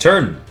its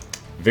turn.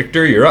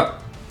 Victor, you're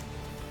up.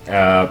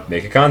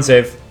 Make a con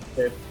save.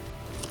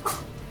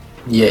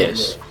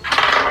 Yes.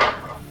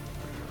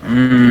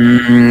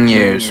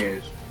 Yes.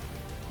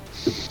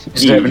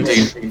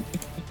 17.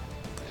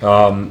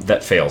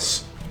 That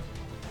fails.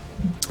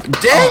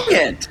 Dang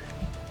it!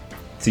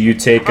 So you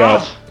take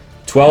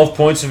 12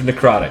 points of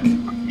necrotic.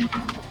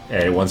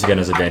 And once again,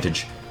 has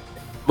advantage.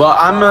 Well,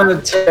 I'm gonna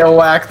tail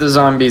whack the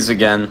zombies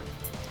again,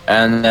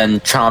 and then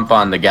chomp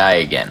on the guy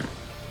again.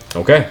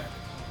 Okay.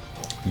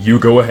 You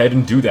go ahead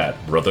and do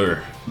that,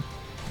 brother.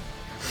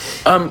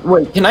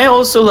 Wait, can I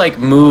also like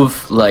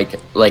move like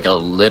a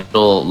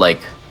little like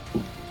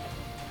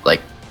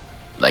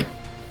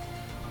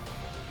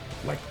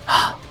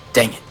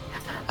dang it.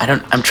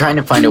 I'm trying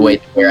to find a way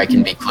where I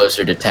can be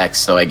closer to Tex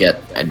so I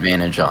get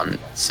advantage on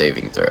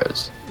saving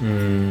throws.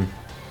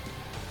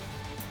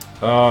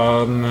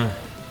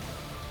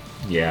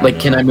 Yeah. Like,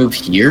 can I move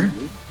here?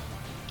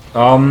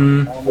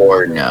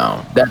 Or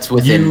no? That's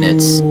within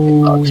its.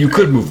 You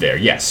could move there,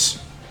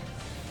 yes.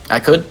 I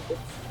could?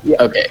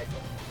 Yeah. Okay.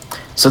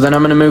 So then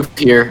I'm gonna move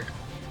here.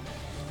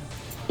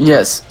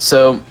 Yes,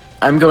 so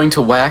I'm going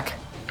to whack.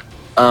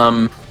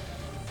 I'm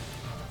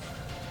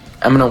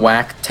gonna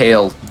whack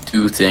tail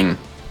do thing.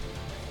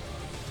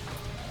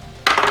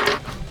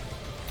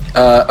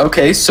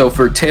 Okay, so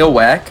for tail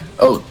whack,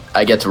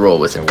 I get to roll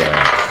with it.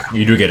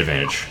 You do get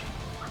advantage.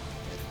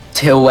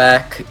 Tail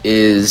whack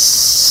is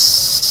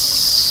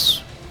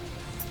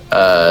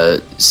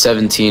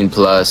 17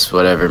 plus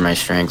whatever my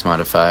strength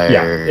modifier.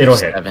 Yeah, it'll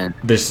 7. hit.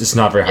 This is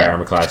not very high Yeah.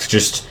 armor class,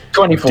 just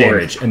 24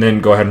 damage. And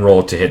then go ahead and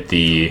roll to hit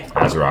the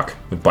Azarok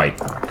with bite.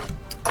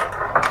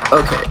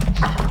 Okay.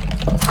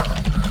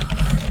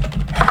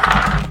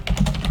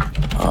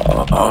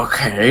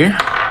 Okay.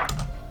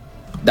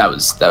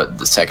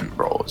 The second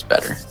roll was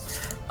better.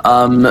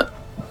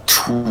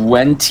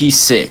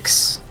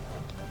 26.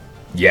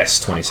 Yes,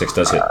 26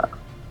 does hit.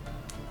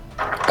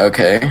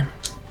 Okay.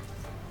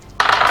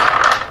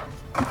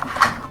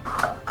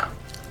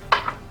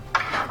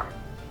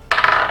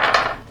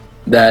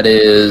 That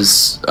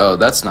is... Oh,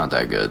 that's not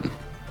that good.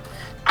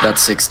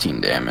 That's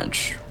 16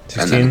 damage.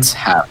 16? And then it's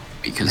half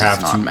because Half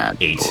it's not to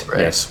magical, 8.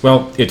 right? Yes.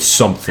 Well, it's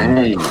something.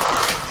 Hey.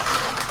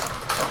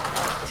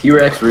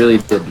 T-Rex really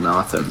did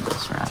nothing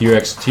this round.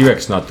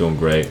 T-Rex not doing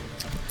great.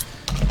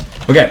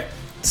 Okay,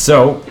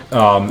 so,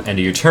 end of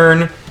your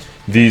turn.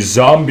 These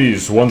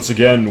zombies, once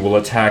again, will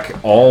attack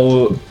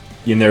all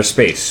in their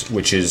space,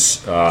 which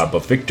is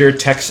both Victor,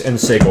 Tex, and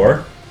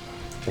Segor.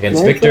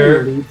 Against Can I try Victor...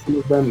 and lead some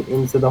of them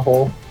into the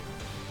hole?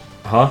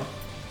 Huh?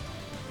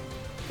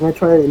 Can I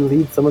try and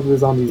lead some of the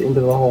zombies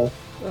into the hole?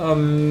 I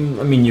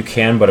mean, you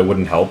can, but it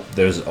wouldn't help.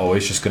 There's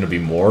always just going to be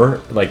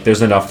more. Like,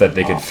 there's enough that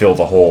they could fill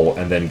the hole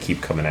and then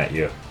keep coming at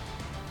you.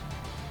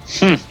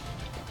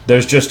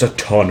 There's just a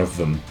ton of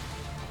them.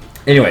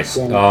 Anyways,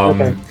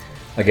 Okay.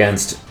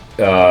 against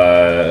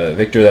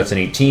Victor, that's an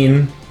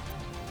 18.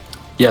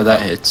 Yeah,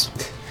 that hits.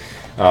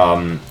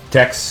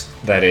 Tex,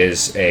 that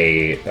is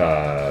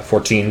a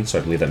 14, so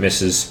I believe that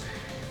misses.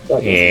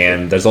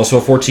 And there's also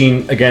a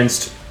 14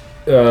 against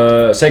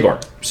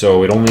Segor,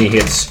 so it only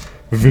hits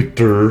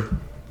Victor.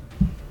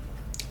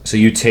 So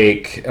you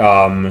take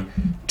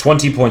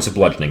 20 points of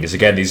bludgeoning, because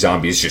again, these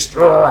zombies just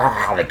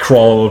they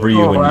crawl over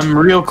you. Oh, And... I'm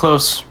real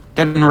close.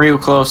 Getting real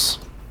close.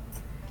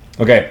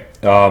 Okay,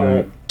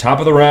 top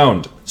of the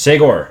round,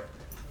 Segor.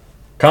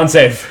 Con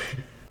save.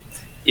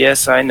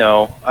 Yes, I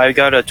know. I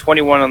got a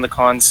 21 on the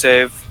con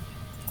save.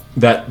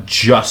 That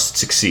just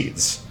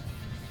succeeds.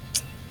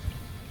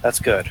 That's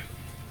good.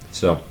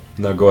 So,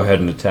 now go ahead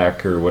and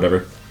attack or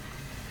whatever.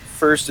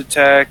 First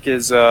attack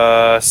is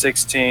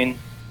 16.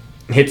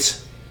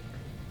 Hits.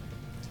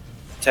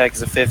 Attack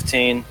is a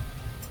 15.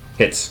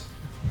 Hits.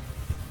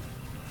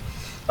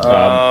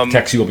 Um,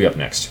 Tex, you will be up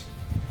next.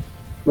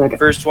 Okay.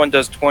 First one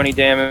does 20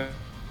 damage.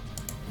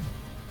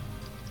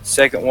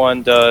 Second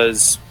one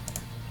does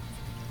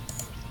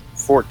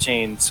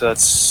 14, so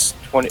that's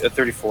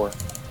 34.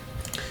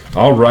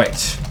 All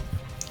right.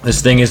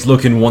 This thing is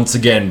looking once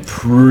again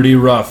pretty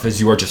rough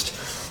as you are just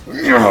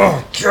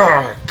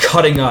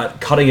cutting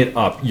it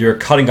up. You're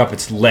cutting up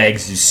its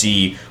legs. You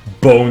see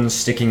bones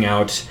sticking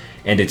out,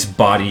 and its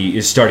body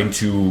is starting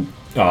to.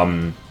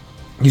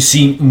 You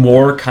see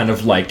more kind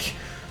of like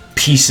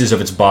pieces of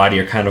its body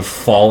are kind of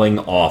falling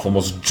off,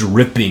 almost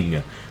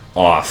dripping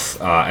off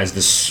as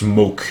the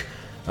smoke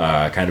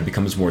kind of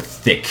becomes more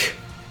thick.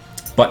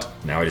 But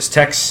now it is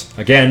Tex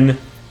again.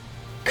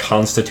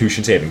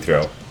 Constitution saving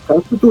throw.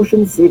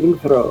 Constitution saving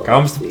throw.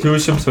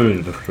 Constitution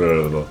saving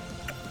throw.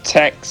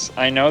 Tex,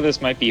 I know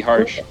this might be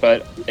harsh,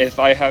 but if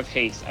I have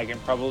haste, I can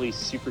probably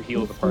super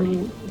heal the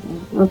party.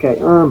 Okay,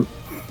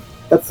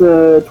 that's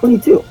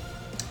 22.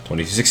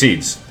 22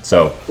 succeeds.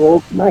 So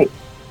Roll knight.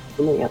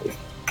 Something else.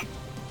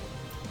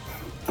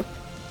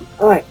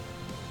 Alright.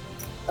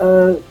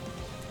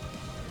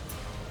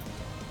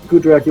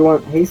 Gudrak, you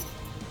want haste?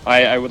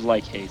 I would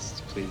like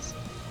haste, please.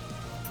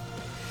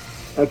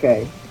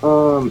 Okay.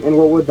 And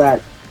what would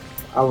that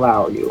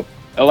allow you?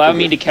 Allow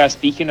me to cast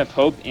Beacon of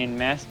Hope and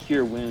Mass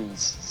Cure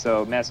Wounds.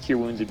 So Mass Cure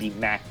Wounds would be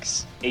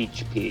max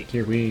HP.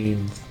 Here we.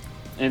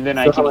 And then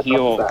So I how can much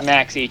heal is that?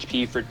 max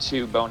HP for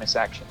 2 bonus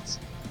actions.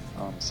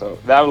 So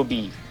that will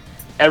be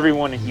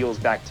everyone heals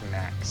back to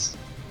max,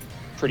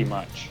 pretty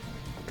much.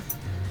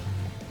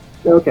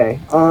 Okay.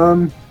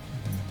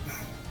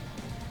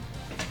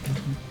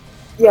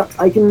 Yeah,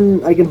 I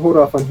can hold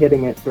off on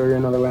hitting it for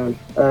another round.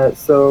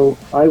 So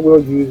I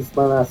will use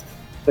my last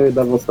 3rd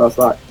level spell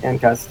slot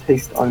and cast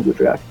haste on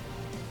Gudrak.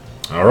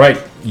 All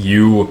right,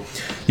 you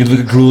look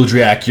at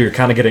Gruldrak. You're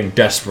kind of getting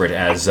desperate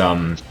as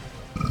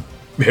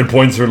hit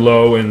points are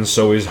low, and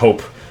so is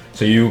hope.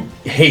 So you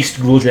haste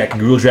Gruldrak,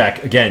 and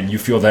Gruldrak again. You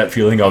feel that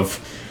feeling of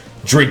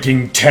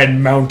drinking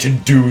 10 Mountain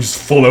Dews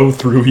flow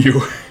through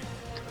you.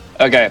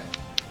 Okay.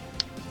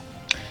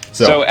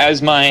 So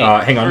as my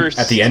hang on. first...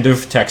 At the end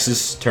of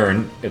Tex's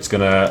turn, it's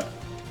gonna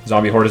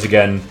Zombie Horde is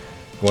again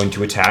going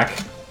to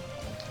attack,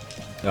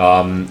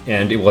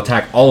 and it will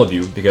attack all of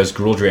you because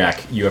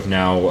Gruldrak, you have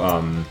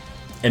now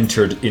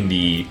entered in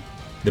the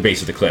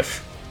base of the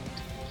cliff.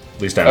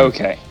 At least I'm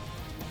Okay.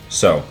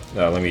 So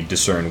let me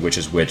discern which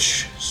is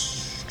which.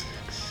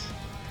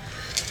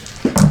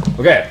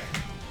 Okay,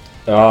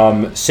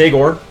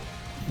 Sagor,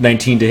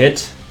 19 to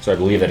hit, so I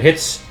believe that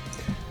hits.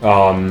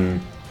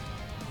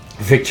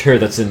 Victor,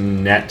 that's a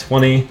nat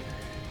 20.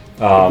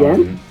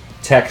 Again?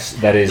 Tex,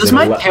 that is. Does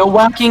my tail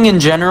whacking in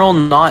general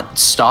not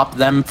stop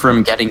them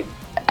from getting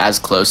as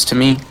close to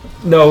me?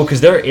 No, because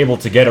they're able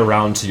to get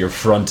around to your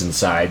front and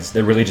sides.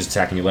 They're really just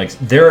attacking your legs.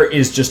 There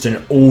is just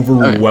an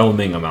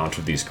overwhelming amount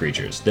of these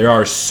creatures. There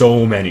are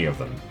so many of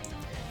them.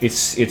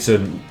 It's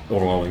an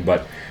overwhelming.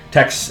 But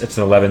Tex, it's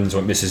an 11, so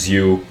it misses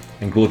you.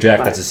 And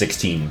Gruldrak, that's a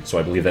 16, so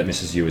I believe that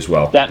misses you as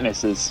well. That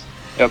misses.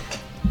 Yep.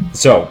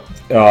 So,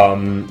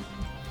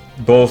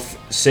 both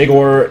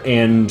Sagor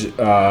and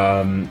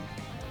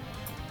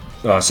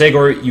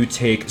Sagor, you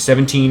take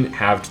 17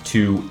 halved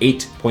to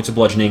 8 points of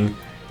bludgeoning,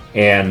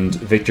 and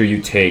Victor,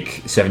 you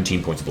take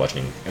 17 points of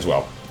bludgeoning as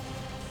well.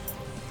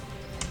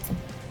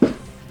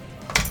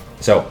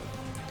 So,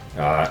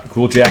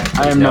 Gruldrak.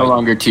 I am no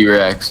longer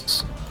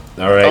T-Rex.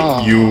 All right,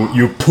 Oh.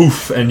 you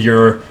poof, and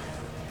your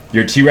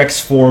T-Rex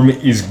form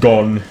is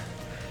gone.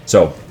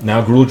 So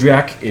now,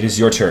 Gruldrak, it is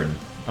your turn.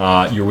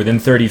 You're within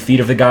 30 feet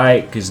of the guy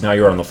because now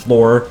you're on the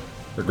floor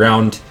or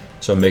ground.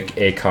 So make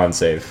a con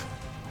save,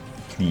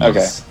 please.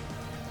 Okay.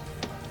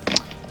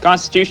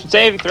 Constitution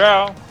saving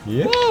throw.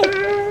 Yeah.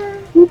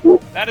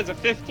 That is a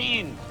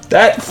 15.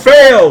 That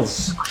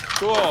fails.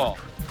 Cool.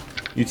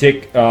 You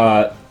take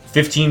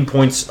 15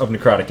 points of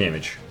necrotic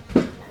damage,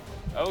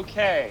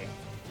 Okay.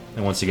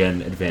 and once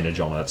again, advantage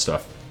on all that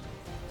stuff.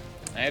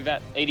 I have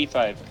that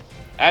 85.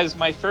 As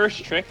my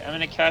first trick, I'm going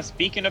to cast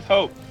Beacon of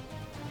Hope.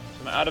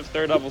 I'm out of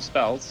 3rd level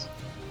spells.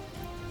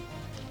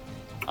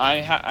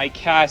 I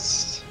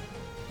cast...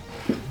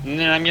 And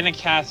then I'm going to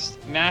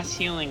cast Mass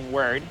Healing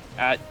Word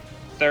at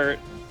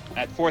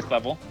 4th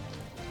level.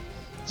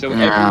 So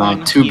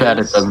everyone Too bad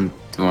it heals- doesn't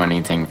do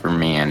anything for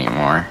me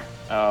anymore.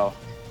 Oh.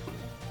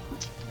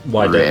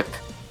 Why Rip.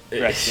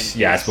 Rest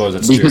in Yeah, I peace. suppose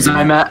that's Because true.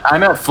 I'm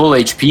at full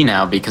HP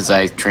now because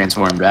I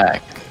transformed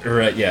back.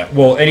 Right, yeah.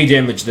 Well, any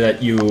damage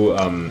that you,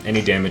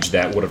 any damage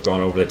that would have gone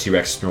over the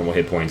T-Rex normal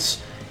hit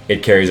points,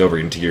 it carries over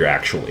into your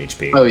actual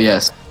HP. Oh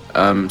yes.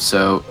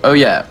 Oh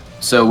yeah.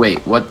 So wait,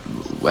 what?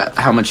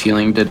 How much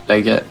healing did I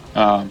get?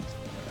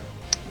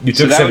 You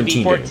So took that would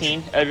be 17 14.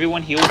 damage.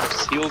 Everyone heals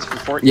for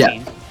 14.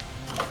 Yeah.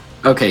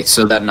 Okay,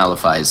 so that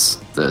nullifies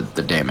the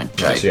damage.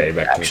 So yeah, you're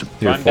back to actually.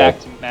 your Run full. back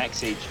to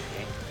max HP.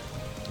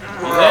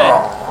 Then,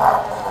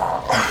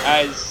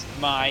 as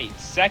my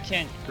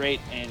second great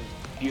and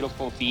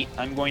beautiful feat,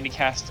 I'm going to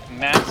cast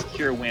Mass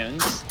Cure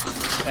Wounds.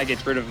 That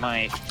gets rid of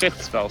my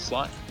 5th spell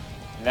slot.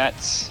 And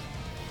that's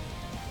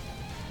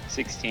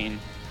 16,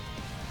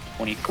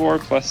 24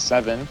 plus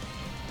 7.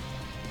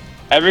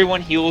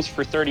 Everyone heals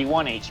for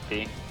 31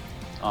 HP.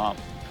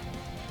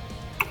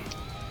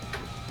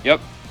 Yep.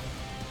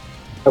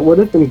 That would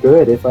have been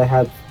good if I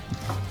had,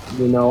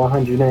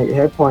 108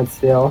 hit points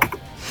still.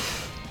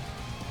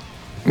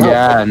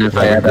 Yeah, and if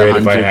I had Great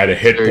if I had a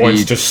hit 130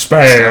 points to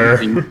spare.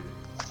 something.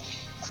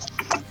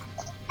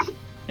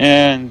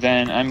 And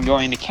then I'm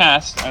going to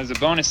cast as a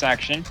bonus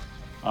action,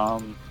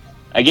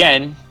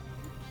 again,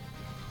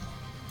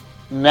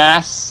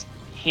 Mass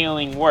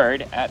Healing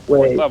Word at 4th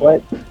Wait, level.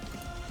 what?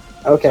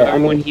 Okay, So I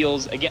everyone mean,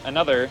 heals again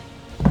another.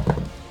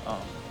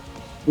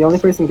 the only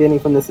person gaining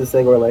from this is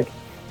Sagor Lake.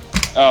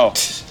 Oh,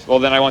 well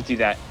then I won't do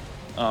that.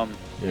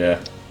 Yeah.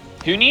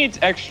 Who needs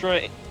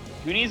extra?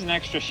 Who needs an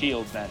extra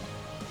shield then?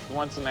 Who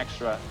wants some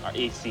extra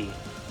AC?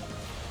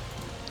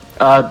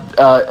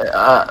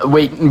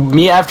 Wait,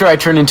 me after I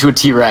turn into a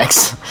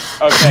T-Rex.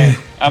 Okay,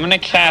 I'm gonna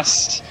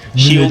cast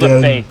Shield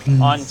of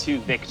Faith onto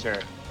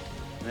Victor.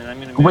 And then I'm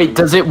gonna move. Wait,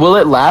 will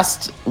it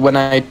last when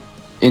I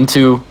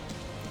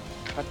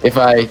if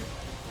I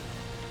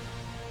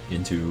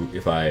into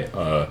if I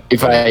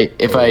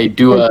If I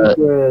do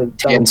a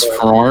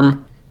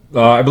transform,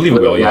 I believe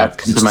it will, yeah, Last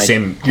because it's into the my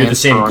same. You're the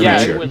same transform. Yeah,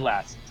 creature. it would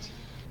last.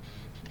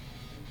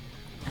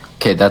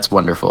 okay, that's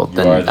wonderful. You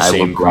Then are the I will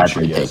same gladly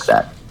creature, yes. take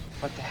that.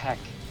 What the heck?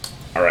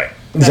 All right.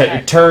 Is that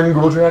your turn,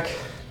 Goldrak?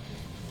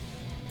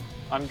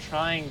 I'm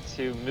trying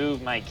to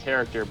move my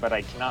character, but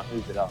I cannot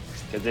move it up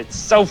because it's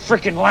so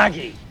freaking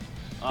laggy.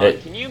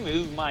 Can you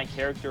move my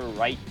character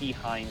right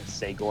behind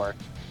Sagor?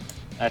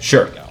 That's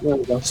Sure. There we go. There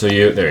we go. So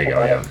there you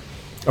go. Yeah.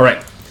 All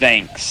right.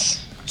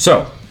 Thanks.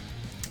 So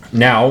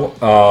now,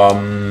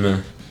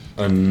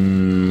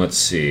 let's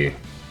see.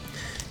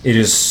 It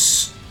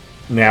is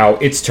now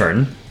its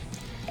turn.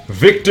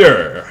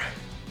 Victor.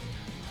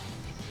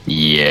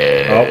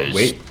 Yes. Oh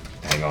wait,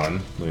 hang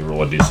on. Let me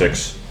roll a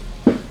d6.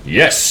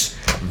 Yes,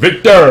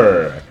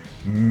 Victor.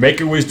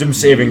 Make a wisdom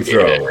saving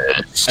throw.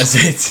 Yes.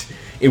 As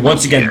it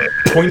once again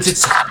points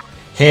its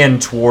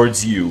hand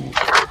towards you.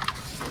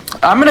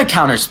 I'm gonna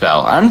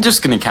counterspell. I'm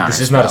just gonna counterspell. This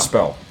is not a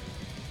spell.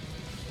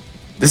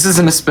 This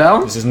isn't a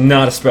spell? This is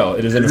not a spell.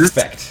 It is an Is this-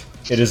 effect.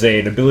 It is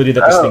an ability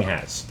that this Oh. thing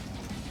has.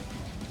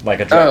 Like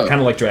a dragon, kind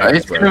of like Dragon's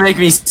It's gonna Breath. make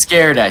me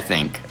scared, I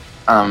think.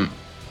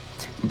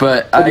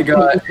 But I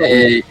got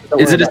a.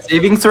 Is it a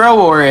saving throw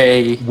or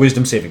a?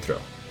 Wisdom saving throw.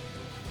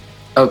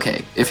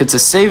 Okay, if it's a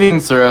saving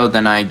throw,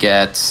 then I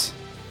get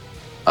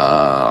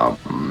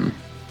an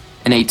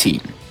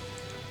 18.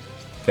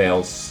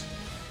 Fails.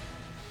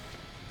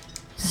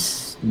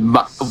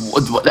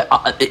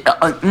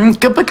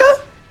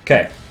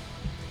 Okay.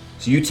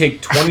 So you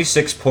take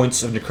 26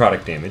 points of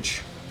necrotic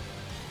damage.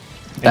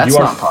 And That's you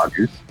are not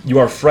poggers. You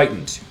are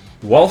frightened.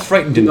 While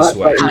frightened in this Not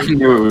way, I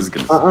knew it was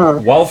gonna.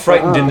 while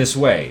frightened in this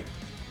way,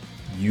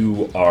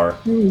 you are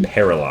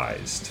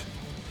paralyzed.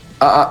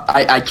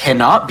 I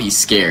cannot be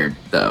scared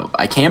though.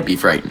 I can't be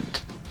frightened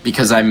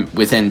because I'm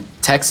within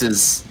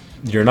Texas.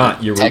 You're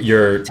not. You're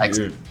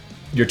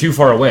too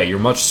far away. You're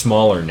much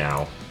smaller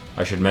now.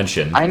 I should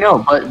mention. I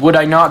know, but would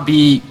I not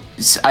be?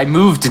 I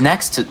moved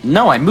next to.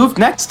 No, I moved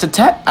next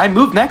to I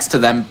moved next to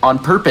them on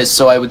purpose,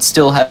 so I would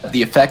still have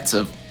the effects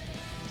of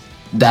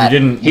that. You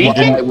didn't- He while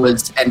didn't- I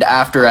was and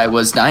after I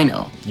was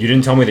Dino. You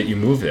didn't tell me that you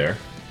moved there.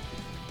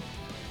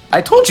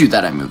 I told you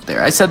that I moved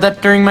there. I said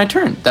that during my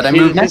turn. That I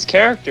moved His next.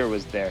 character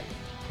was there.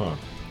 Huh.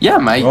 Yeah,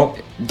 my Well-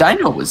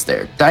 Dino was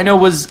there. Dino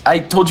was. I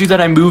told you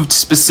that I moved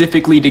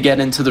specifically to get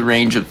into the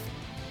range of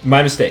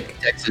My mistake.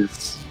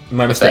 Texas.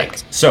 My mistake.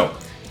 Effect. So,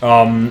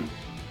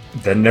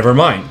 then never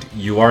mind.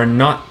 You are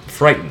not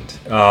frightened.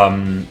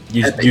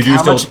 You do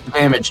How still. much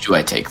damage do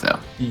I take though?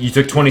 You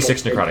took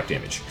 26 necrotic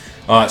damage.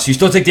 So you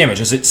still take damage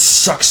as it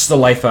sucks the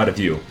life out of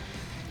you.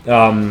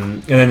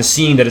 And then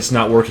seeing that it's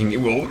not working,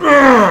 it will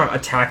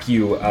attack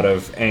you out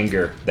of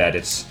anger that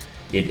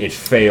it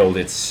failed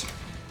with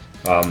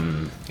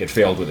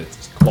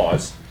its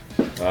claws.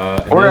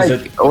 And Or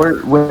then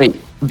or wait,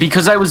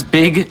 because I was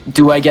big,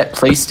 do I get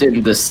placed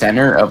in the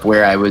center of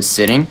where I was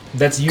sitting?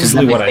 that's 'Cause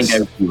usually then what I I.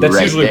 think I'd be That's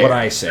right usually what there,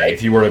 I say.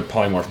 If you were to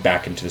polymorph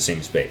back into the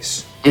same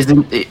space,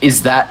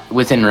 Is that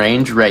within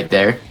range right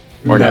there?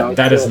 Or No. not?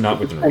 that is not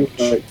within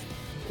range.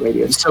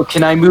 Radius. So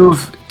can I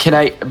move? Can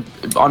I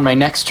on my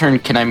next turn?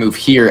 Can I move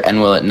here and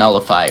will it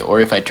nullify?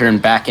 Or if I turn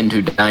back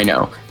into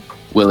Dino,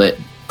 will it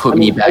put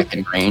me back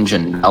in range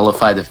and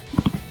nullify the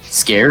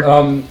scare?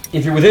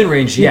 If you're within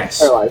range, yes.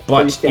 paralyzed, so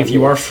you But can't if you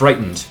move. are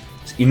frightened,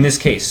 in this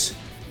case,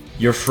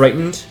 you're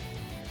frightened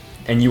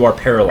and you are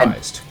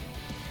paralyzed.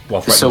 While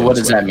frightened So in what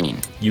this does way. that mean?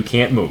 You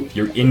can't move.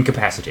 You're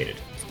incapacitated.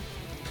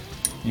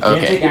 You can't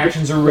Okay. take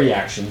actions or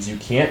reactions. You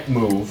can't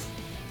move.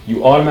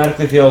 You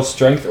automatically fail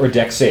strength or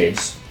dex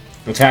saves.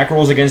 Attack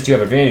rolls against you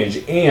have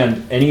advantage,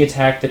 and any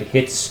attack that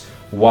hits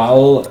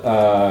while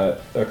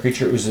a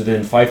creature is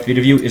within 5 feet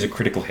of you is a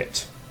critical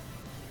hit.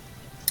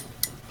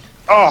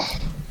 Oh,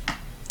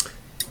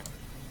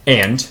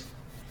 And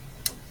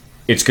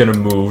it's going to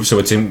move, so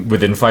it's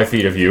within 5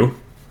 feet of you.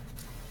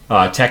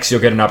 Tex,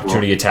 you'll get an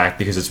opportunity attack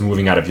because it's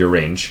moving out of your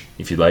range,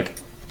 if you'd like.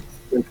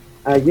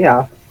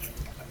 Yeah.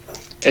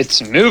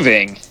 it's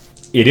moving.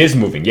 It is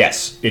moving,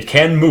 yes. It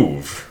can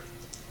move.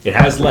 It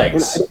has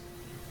legs.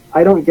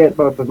 I don't get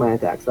both of my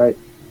attacks, right?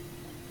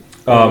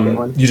 I only get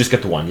one. You just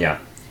get the one, yeah.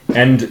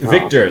 And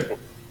Victor,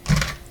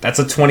 that's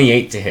a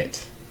 28 to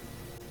hit.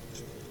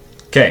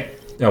 Okay,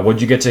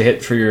 what'd you get to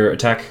hit for your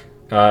attack,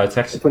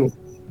 Tex? 20.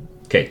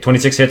 Okay,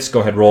 26 hits, go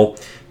ahead, roll.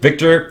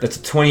 Victor, that's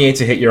a 28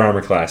 to hit your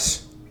armor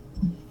class.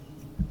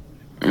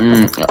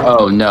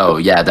 Oh no,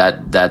 yeah,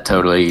 that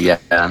totally, yeah,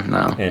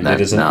 no. And that,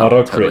 it is an no,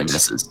 auto totally crit.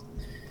 misses.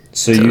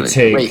 So Totally. you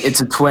take... Wait,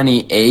 it's a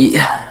 28.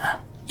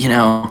 You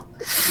know,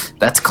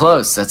 that's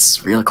close.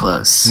 That's real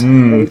close.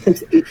 It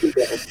takes 18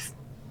 damage.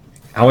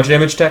 How much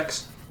damage,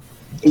 Tex?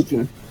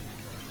 18.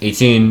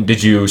 18.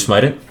 Did you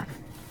smite it?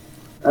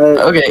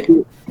 Okay.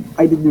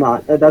 I did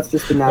not. That's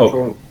just the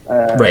natural.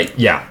 Right,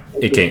 yeah.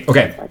 It came.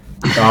 Okay.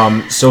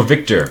 So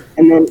Victor.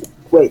 And then,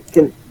 wait,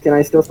 can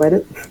I still smite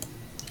it?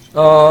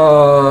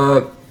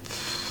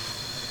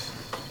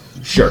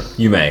 Sure,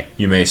 you may.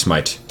 You may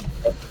smite.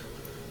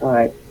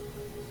 Alright.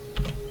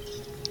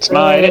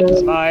 Smite it,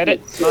 smite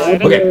it,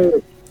 smite it.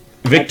 Okay.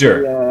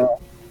 Victor, Actually,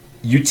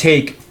 you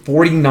take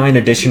 49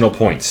 additional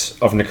points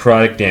of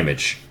necrotic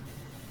damage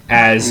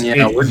as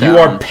Yeah, we're you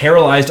are down.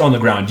 paralyzed on the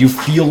ground. You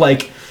feel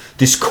like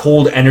this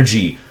cold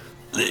energy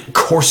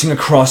coursing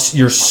across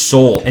your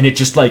soul, and it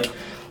just like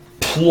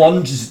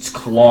plunges its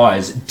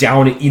claws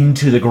down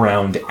into the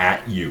ground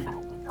at you,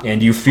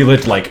 and you feel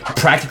it like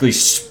practically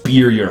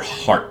spear your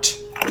heart.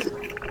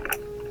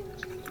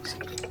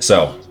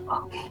 So,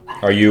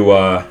 are you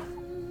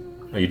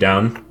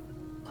down?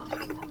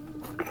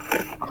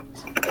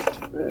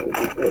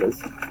 it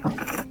is.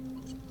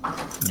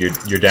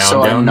 You're down.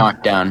 So down? I'm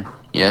knocked down.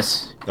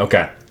 Yes.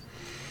 Okay.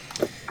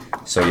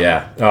 So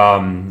yeah,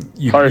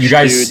 you Harsh,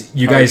 guys dude.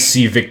 you Harsh. guys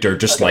see Victor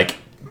just like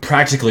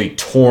practically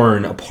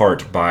torn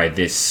apart by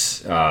this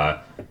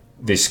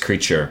this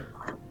creature.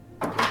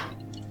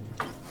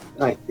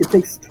 Alright, it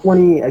takes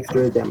 20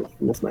 extra damage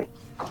from this smite.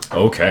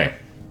 Okay.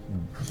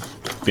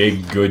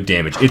 Big good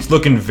damage. It's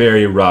looking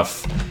very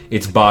rough.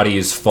 Its body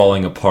is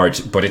falling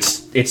apart, but it's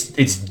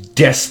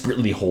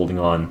desperately holding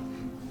on.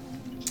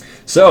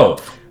 So,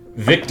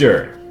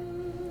 Victor,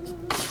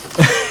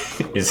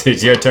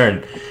 it's your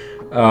turn.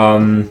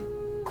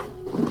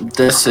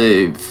 Death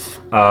save.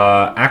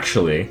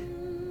 Actually,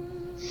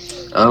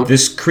 Oh,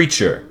 this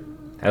creature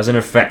has an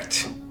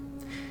effect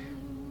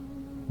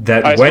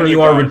that I swear when to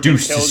you are God, if it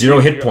reduced to kills 0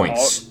 you, hit you're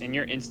points, and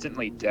you're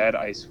instantly dead,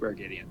 I swear,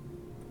 Gideon.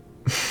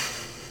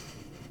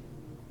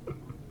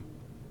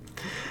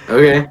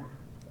 okay.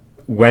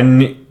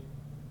 when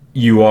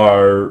you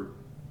are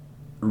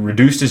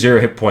reduced to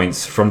 0 hit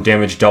points from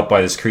damage dealt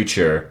by this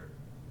creature,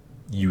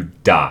 you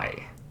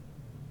die.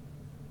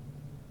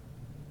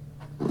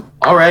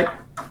 All right.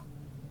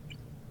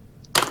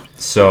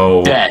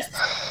 So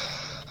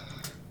Death.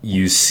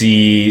 you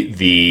see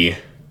the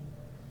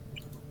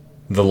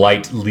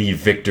light leave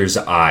Victor's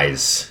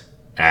eyes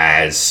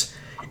as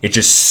it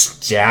just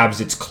stabs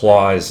its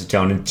claws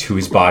down into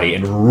his body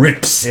and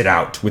rips it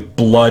out with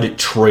blood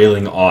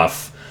trailing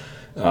off,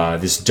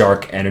 this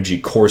dark energy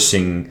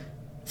coursing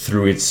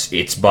through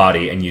its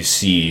body, and you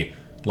see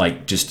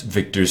like just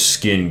Victor's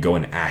skin go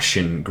an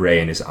ashen gray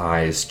and his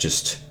eyes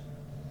just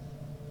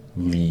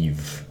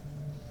leave.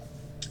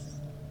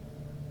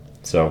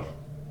 So,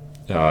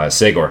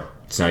 Sagor,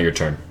 it's now your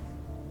turn.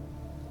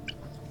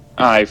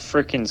 I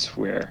frickin'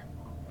 swear.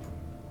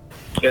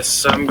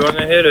 Guess I'm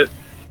gonna hit it.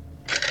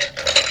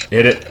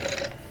 Hit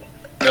it.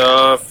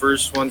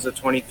 First one's a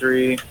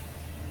 23.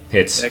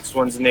 Hits. Next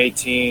one's an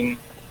 18.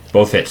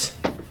 Both hits.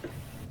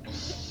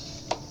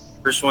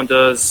 First one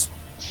does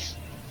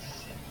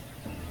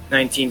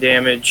 19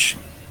 damage.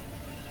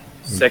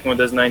 Second one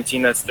does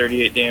 19. That's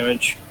 38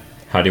 damage.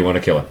 How do you want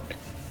to kill it?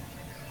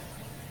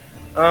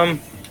 I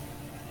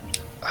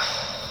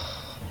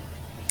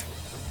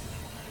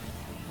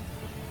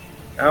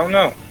don't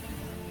know.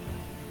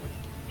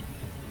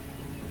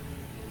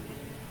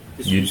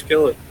 Just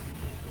kill it.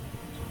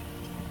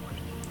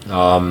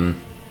 I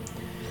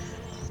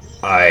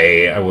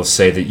will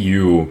say that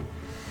you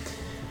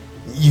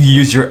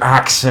use your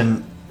axe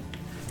and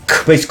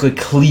basically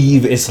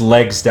cleave its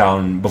legs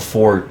down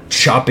before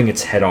chopping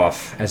its head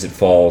off as it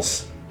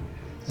falls.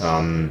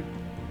 And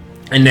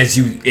as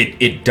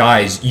it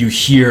dies, you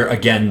hear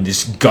again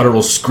this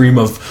guttural scream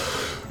of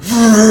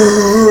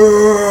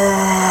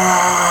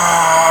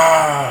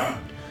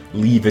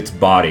leave its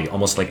body,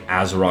 almost like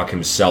Azarok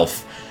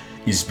himself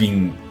is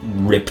being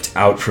ripped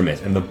out from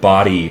it, and the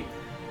body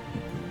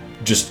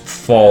just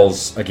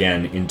falls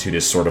again into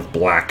this sort of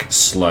black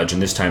sludge,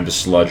 and this time the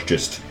sludge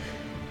just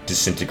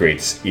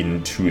disintegrates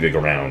into the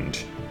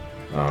ground.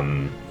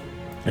 And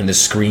the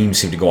screams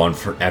seem to go on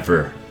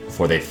forever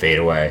before they fade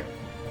away.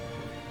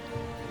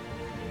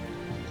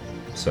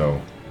 So...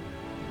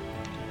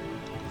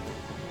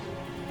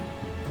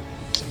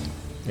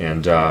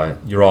 And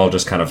you're all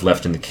just kind of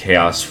left in the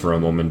chaos for a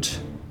moment.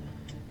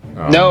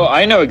 No,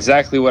 I know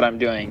exactly what I'm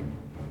doing.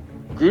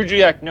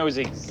 Grudriak knows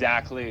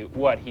exactly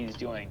what he's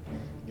doing.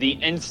 The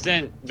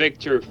instant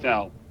Victor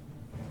fell.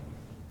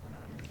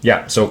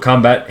 Yeah, so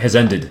combat has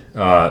ended.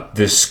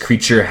 This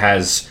creature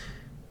has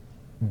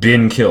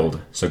been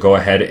killed. So go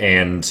ahead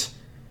and...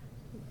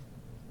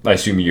 I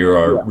assume you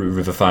are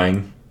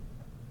revivifying.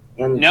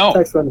 And No.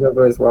 text runs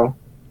over as well.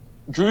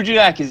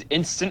 Grudriak is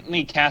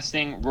instantly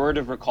casting Word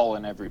of Recall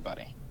on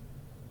everybody.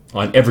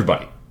 On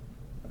everybody.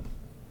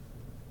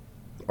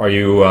 Are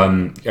you,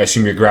 I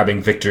assume you're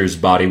grabbing Victor's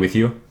body with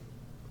you?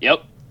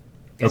 Yep.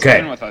 He's Okay.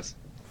 coming with us.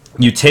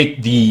 You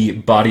take the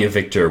body of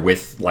Victor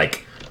with,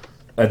 like,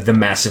 the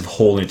massive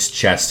hole in its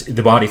chest.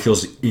 The body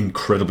feels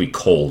incredibly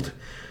cold.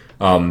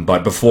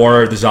 But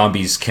before the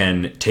zombies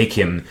can take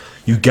him,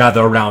 you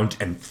gather around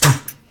and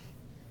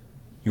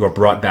you are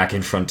brought back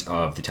in front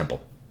of the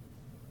temple.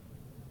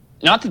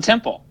 Not the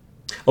temple.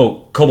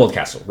 Oh, Kobold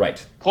Castle,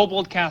 right.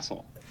 Kobold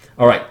Castle.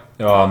 All right.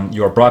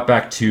 You are brought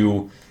back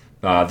to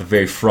the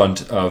very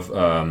front of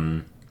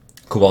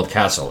Kobold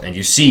Castle, and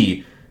you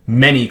see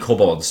many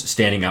kobolds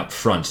standing out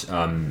front.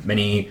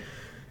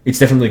 It's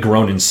definitely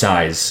grown in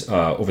size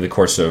over the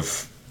course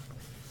of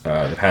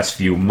the past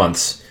few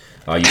months.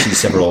 You see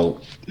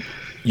several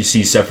You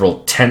see several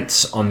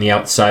tents on the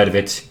outside of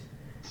it.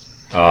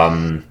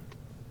 Several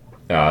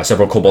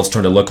kobolds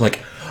turn to look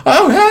like,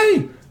 oh,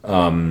 hey!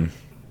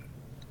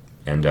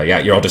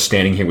 You're all just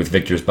standing here with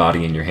Victor's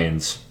body in your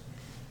hands.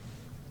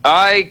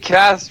 I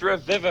cast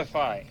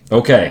Revivify. I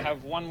Okay.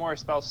 have one more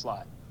spell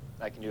slot.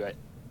 I can do it.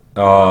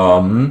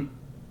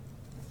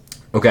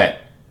 Okay.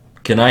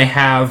 Can I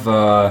have,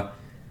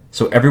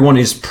 so everyone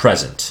is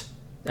present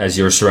as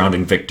you're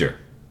surrounding Victor.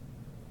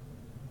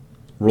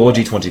 Roll a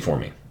d20 for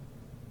me.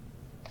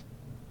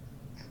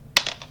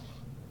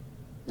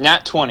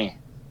 Nat 20.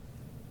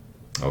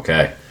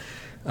 Okay.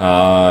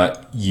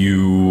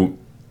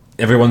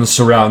 Everyone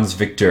surrounds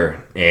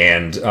Victor,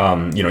 and,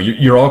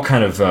 you're all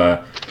kind of,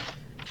 a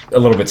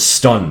little bit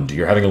stunned.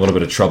 You're having a little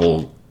bit of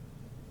trouble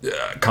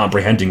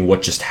comprehending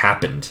what just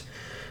happened.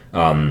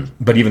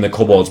 But even the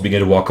kobolds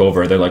begin to walk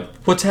over. They're like,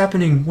 what's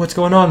happening? What's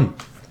going on?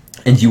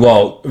 And you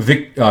all,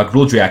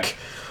 Gruldrak,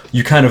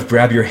 you kind of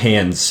grab your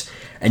hands,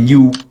 and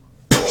you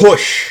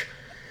push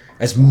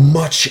as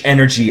much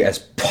energy as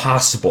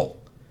possible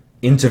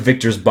into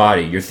Victor's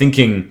body. You're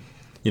thinking,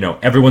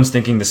 everyone's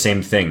thinking the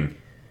same thing.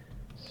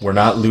 We're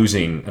not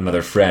losing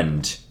another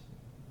friend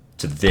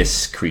to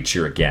this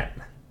creature again.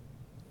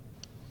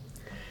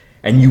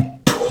 And you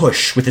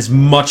push with as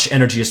much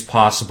energy as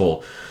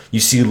possible. You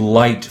see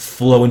light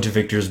flow into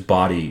Victor's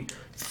body,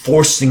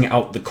 forcing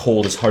out the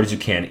cold as hard as you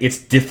can. It's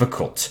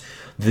difficult.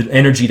 The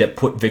energy that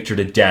put Victor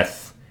to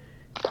death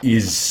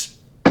is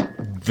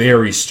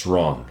very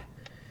strong.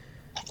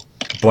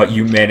 But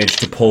you manage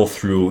to pull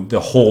through. The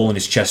hole in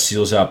his chest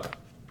seals up.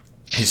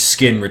 His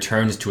skin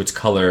returns to its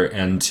color,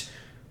 and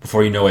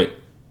before you know it...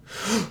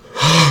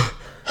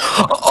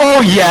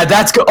 Oh yeah,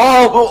 that's good.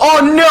 Oh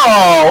no!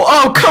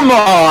 Oh come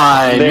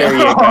on! There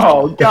you go.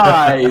 Oh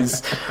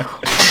guys,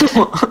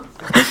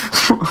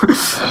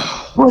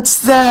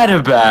 what's that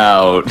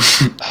about?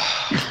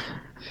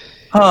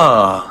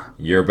 Oh,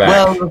 You're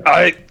back. well,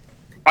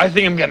 I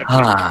think I'm gonna puke.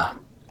 ah,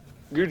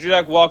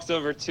 Gudrak walks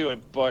over to a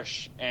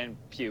bush and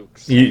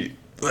pukes. You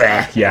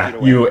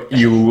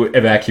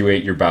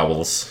evacuate your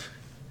bowels.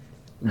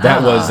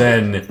 That was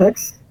an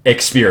Tex?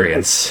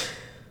 experience.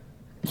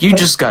 you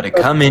just gotta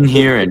come in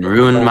here and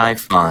ruin my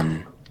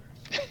fun.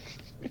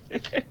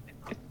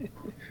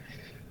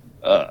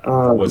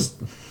 Was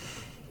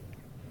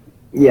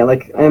Yeah,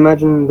 like, I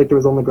imagine Victor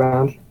was on the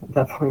ground at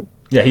that point.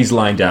 Yeah, he's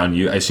lying down.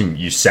 I assume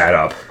you sat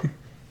up.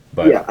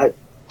 But Yeah,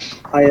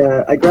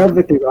 I grabbed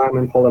Victor's arm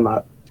and pulled him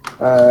up.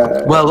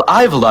 Well,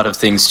 I have a lot of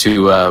things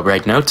to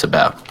write notes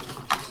about.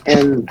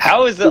 And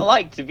How is it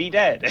like to be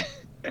dead?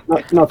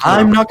 not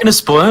I'm not gonna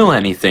spoil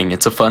anything.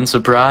 It's a fun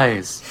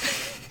surprise.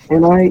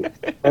 And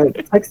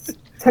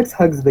Tex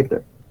hugs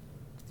Victor.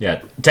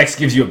 yeah, Tex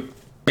gives you a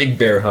big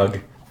bear hug.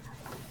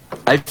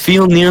 I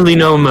feel nearly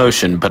no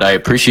emotion, but I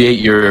appreciate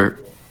your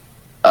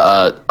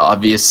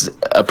obvious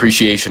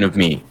appreciation of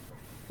me.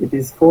 It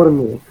is for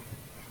me.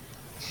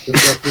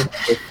 Just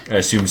let me- I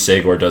assume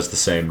Sagor does the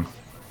same.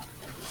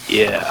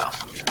 Yeah.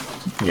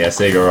 Yeah,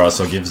 Sagor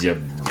also gives you a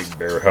big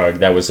bear hug.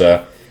 That was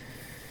a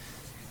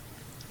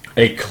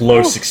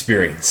close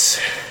experience.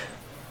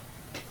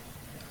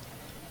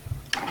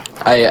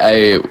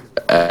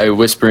 I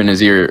whisper in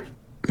his ear,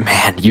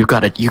 "Man, you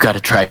gotta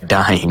try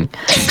dying."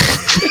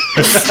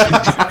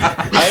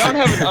 I don't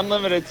have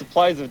unlimited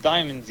supplies of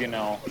diamonds, you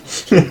know.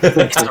 It's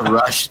a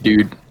rush,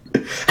 dude.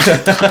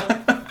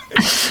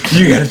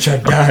 You gotta try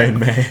dying,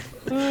 man.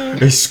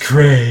 It's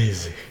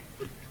crazy.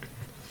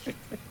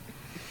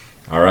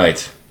 All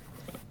right.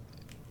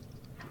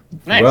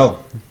 Nice.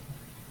 Well,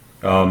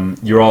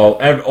 you're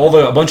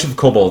a bunch of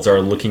kobolds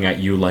are looking at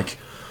you like,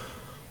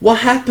 what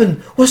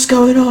happened? What's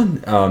going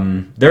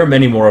on? There are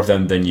many more of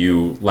them than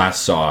you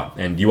last saw,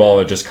 and you all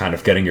are just kind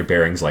of getting your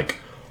bearings like,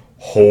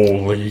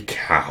 holy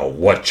cow,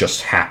 what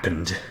just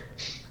happened?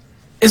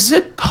 Is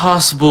it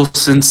possible,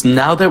 since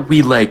now that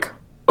we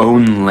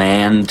own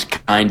land,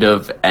 kind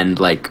of, and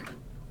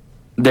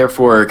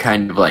therefore are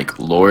kind of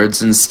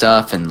lords and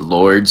stuff, and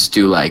lords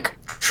do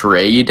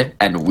trade,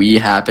 and we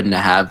happen to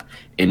have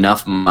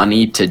enough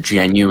money to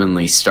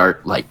genuinely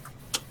start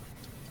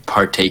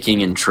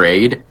partaking in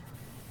trade?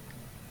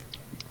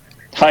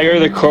 Hire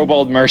the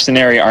kobold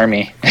mercenary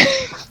army.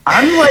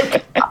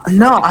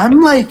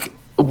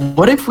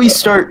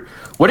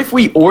 What if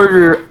we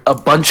order a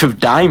bunch of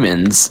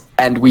diamonds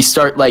and we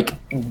start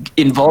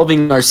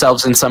involving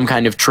ourselves in some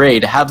kind of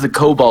trade, have the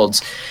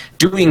kobolds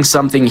doing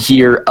something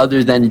here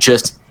other than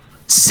just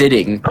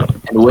sitting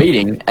and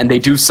waiting, and they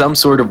do some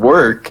sort of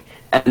work,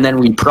 and then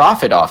we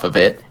profit off of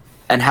it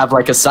and have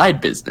a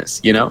side business,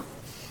 we make a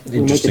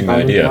Interesting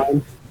diamond idea.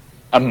 mine.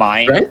 A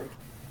mine? right?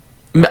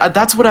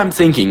 That's what I'm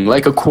thinking,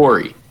 like a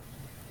quarry.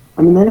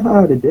 I mean, they know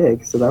how to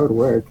dig, so that would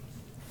work.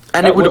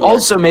 And That it would would work.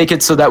 also make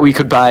it so that we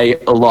could buy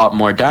a lot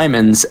more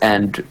diamonds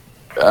and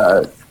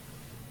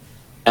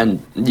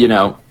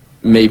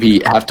maybe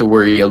have to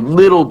worry a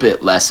little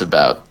bit less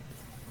about,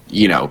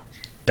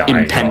 Dying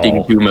impending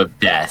and all. doom of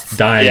death.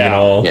 Dying and Yeah.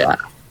 all. Yeah.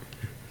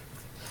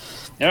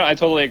 I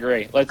totally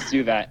agree. Let's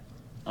do that.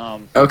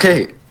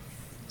 Okay.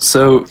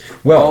 So,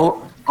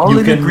 Well, all You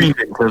in can-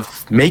 agreement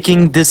of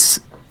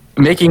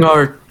making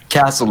our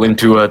castle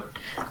into a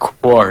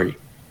quarry.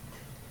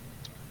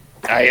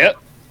 Yep.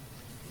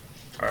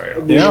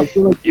 Yeah. I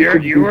feel like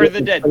You were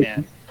the dead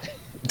man.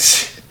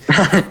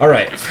 All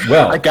right.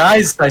 Well,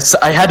 Guys,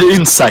 I had an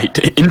insight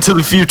into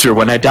the future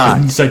when I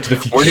died. insight to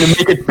the We're future. gonna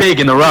make it big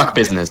in the rock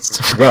business.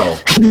 Well,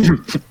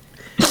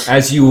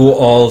 as you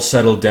all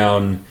settle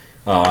down,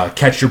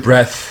 catch your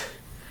breath,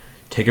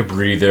 take a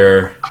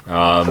breather,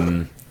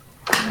 and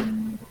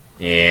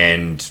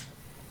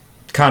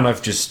kind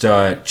of just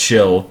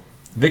chill.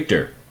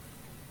 Victor,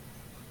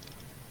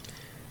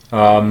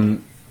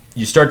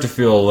 you start to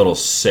feel a little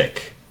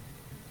sick.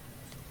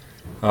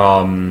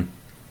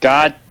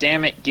 God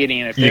damn it,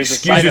 Gideon! If You there's a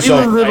excuse side yourself.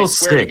 effect, A little I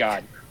swear to sick.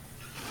 God.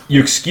 You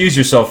excuse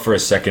yourself for a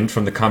second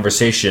from the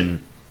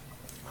conversation,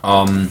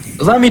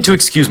 Allow me to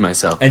excuse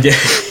myself. and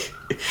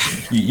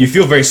you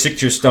feel very sick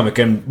to your stomach,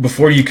 and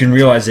before you can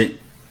realize it,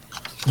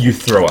 you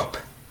throw up.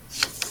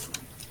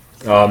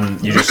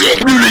 You just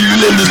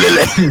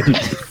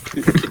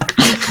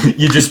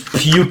you just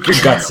puke your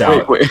guts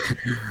out. Wait.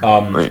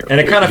 And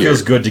it kind of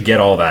feels good to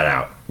get all that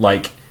out.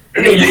 Like,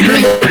 no,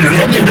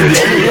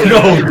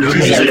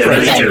 Jesus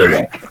Christ.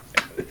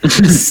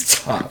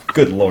 Stop.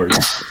 Good lord.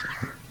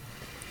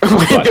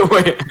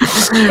 Wait.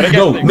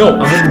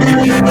 No.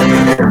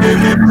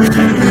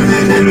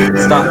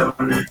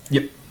 Stop.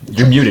 Yep.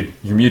 You're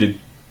muted.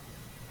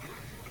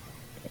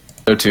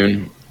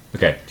 Auto-tune.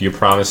 Okay. Do you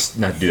promise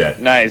not to do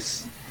that?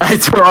 Nice. I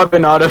throw up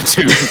an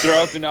auto-tune.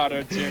 Throw up an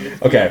auto tune.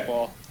 It's Okay.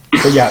 beautiful.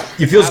 But yeah,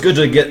 it feels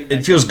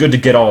good to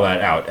get all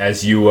that out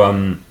as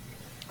you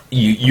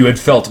you had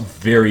felt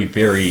very,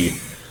 very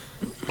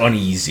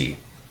uneasy.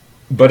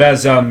 But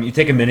as you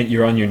take a minute,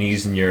 you're on your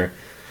knees and you're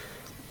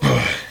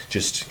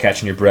just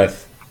catching your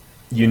breath.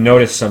 You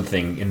notice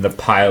something in the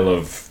pile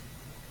of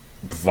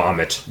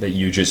vomit that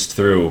you just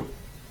threw.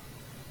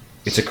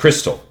 It's a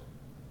crystal.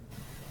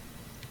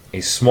 A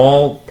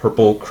small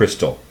purple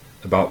crystal,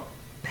 about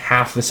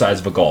half the size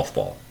of a golf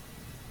ball.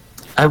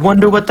 I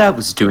wonder what that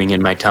was doing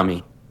in my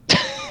tummy.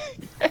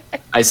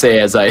 I say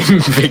as I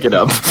pick it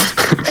up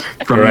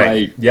from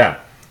Yeah.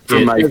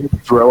 my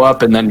throw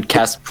up and then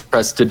cast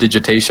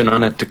prestidigitation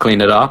on it to clean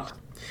it off.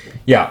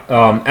 Yeah,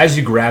 as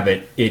you grab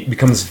it, it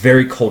becomes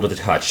very cold to the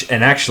touch,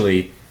 and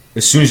actually,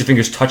 as soon as your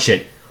fingers touch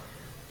it,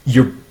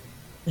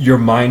 your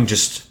mind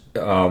just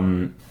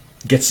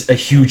gets a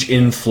huge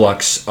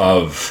influx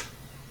of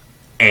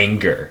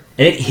anger,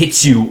 and it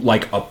hits you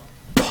like a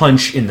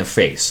punch in the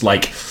face,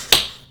 like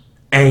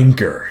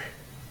anger,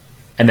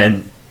 and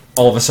then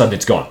all of a sudden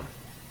it's gone,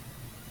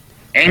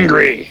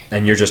 Angry.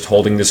 and you're just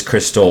holding this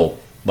crystal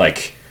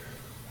like,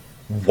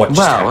 what? Just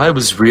Wow, happened? I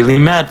was really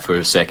mad for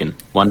a second.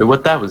 Wonder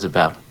what that was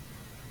about.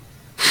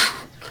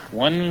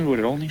 One would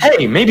only.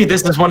 Hey, maybe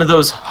this is one of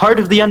those Heart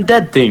of the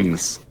Undead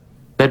things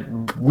that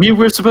we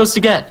were supposed to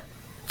get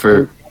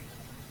for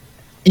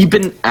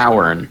Eben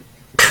Auern.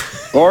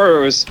 Or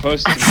it was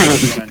supposed to be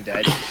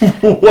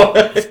undead.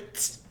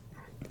 What?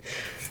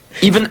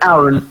 Eben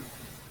Auern.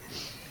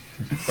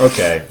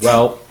 Okay,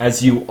 well,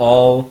 as you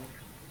all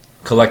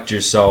collect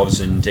yourselves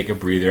and take a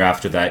breather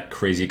after that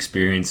crazy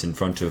experience in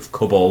front of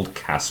Kobold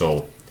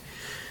Castle,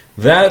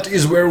 that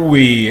is where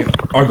we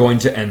are going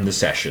to end the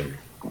session.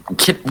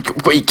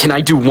 Can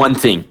I do one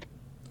thing?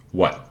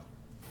 What?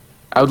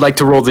 I would like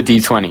to roll the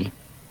d20.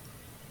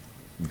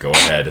 Go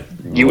ahead.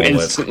 You Roll it.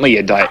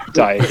 instantly die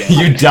again.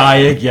 You die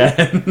again.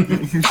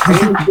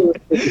 I'm gonna do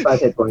 55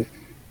 hit points.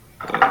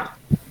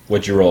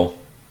 What'd you roll?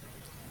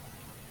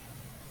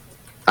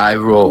 I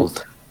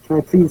rolled. Can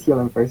I please heal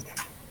him first?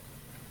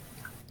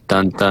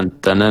 Dun dun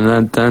dun dun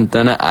dun dun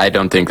dun. I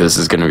don't think this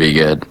is gonna be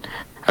good.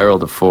 I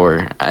rolled a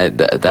 4.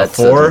 That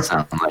 4? doesn't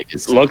sound like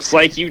it's. Looks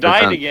like you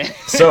died Okay. again.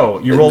 So,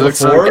 you It rolled a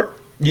looks 4. like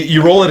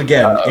You roll it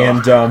again,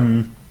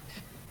 and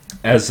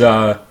as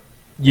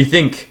you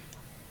think,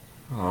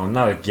 oh,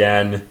 not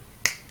again,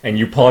 and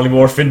you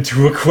polymorph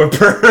into a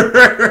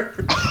quipper.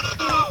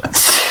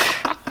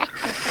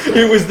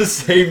 It was the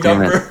same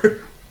Damn it. number.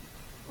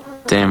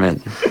 Damn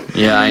it.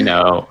 Yeah, I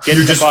know. Get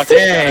You the just fuck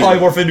Dang.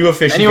 polymorph into a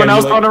fish. Anyone again,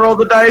 else you're want to roll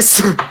the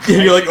dice? like,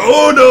 you're like,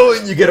 oh no,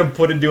 and you get them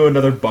put into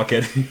another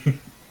bucket.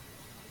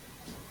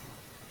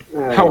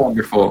 Alright. How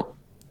wonderful.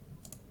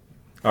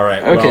 All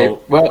right. Okay,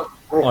 Well,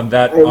 well, on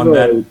that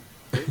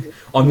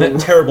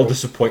terrible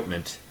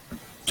disappointment,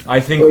 I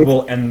think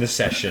we'll end the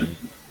session.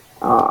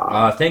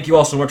 Thank you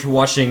all so much for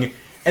watching.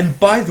 And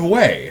by the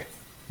way,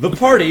 the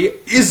party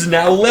is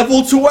now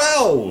level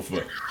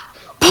 12.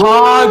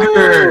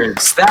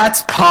 Poggers!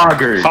 That's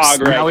Poggers. Pog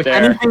right now, if there.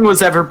 anything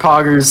was ever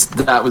Poggers,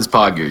 that was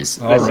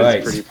Poggers. All This right.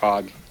 is pretty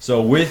pog.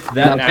 So with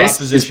that Now, this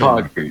is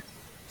proposition, Poggers.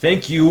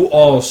 thank you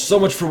all so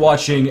much for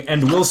watching,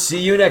 and we'll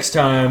see you next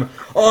time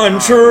on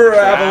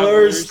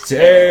Traveler's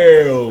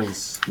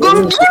Tales.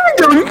 Ding dong,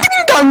 ding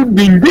dong,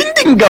 ding ding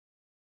ding dong.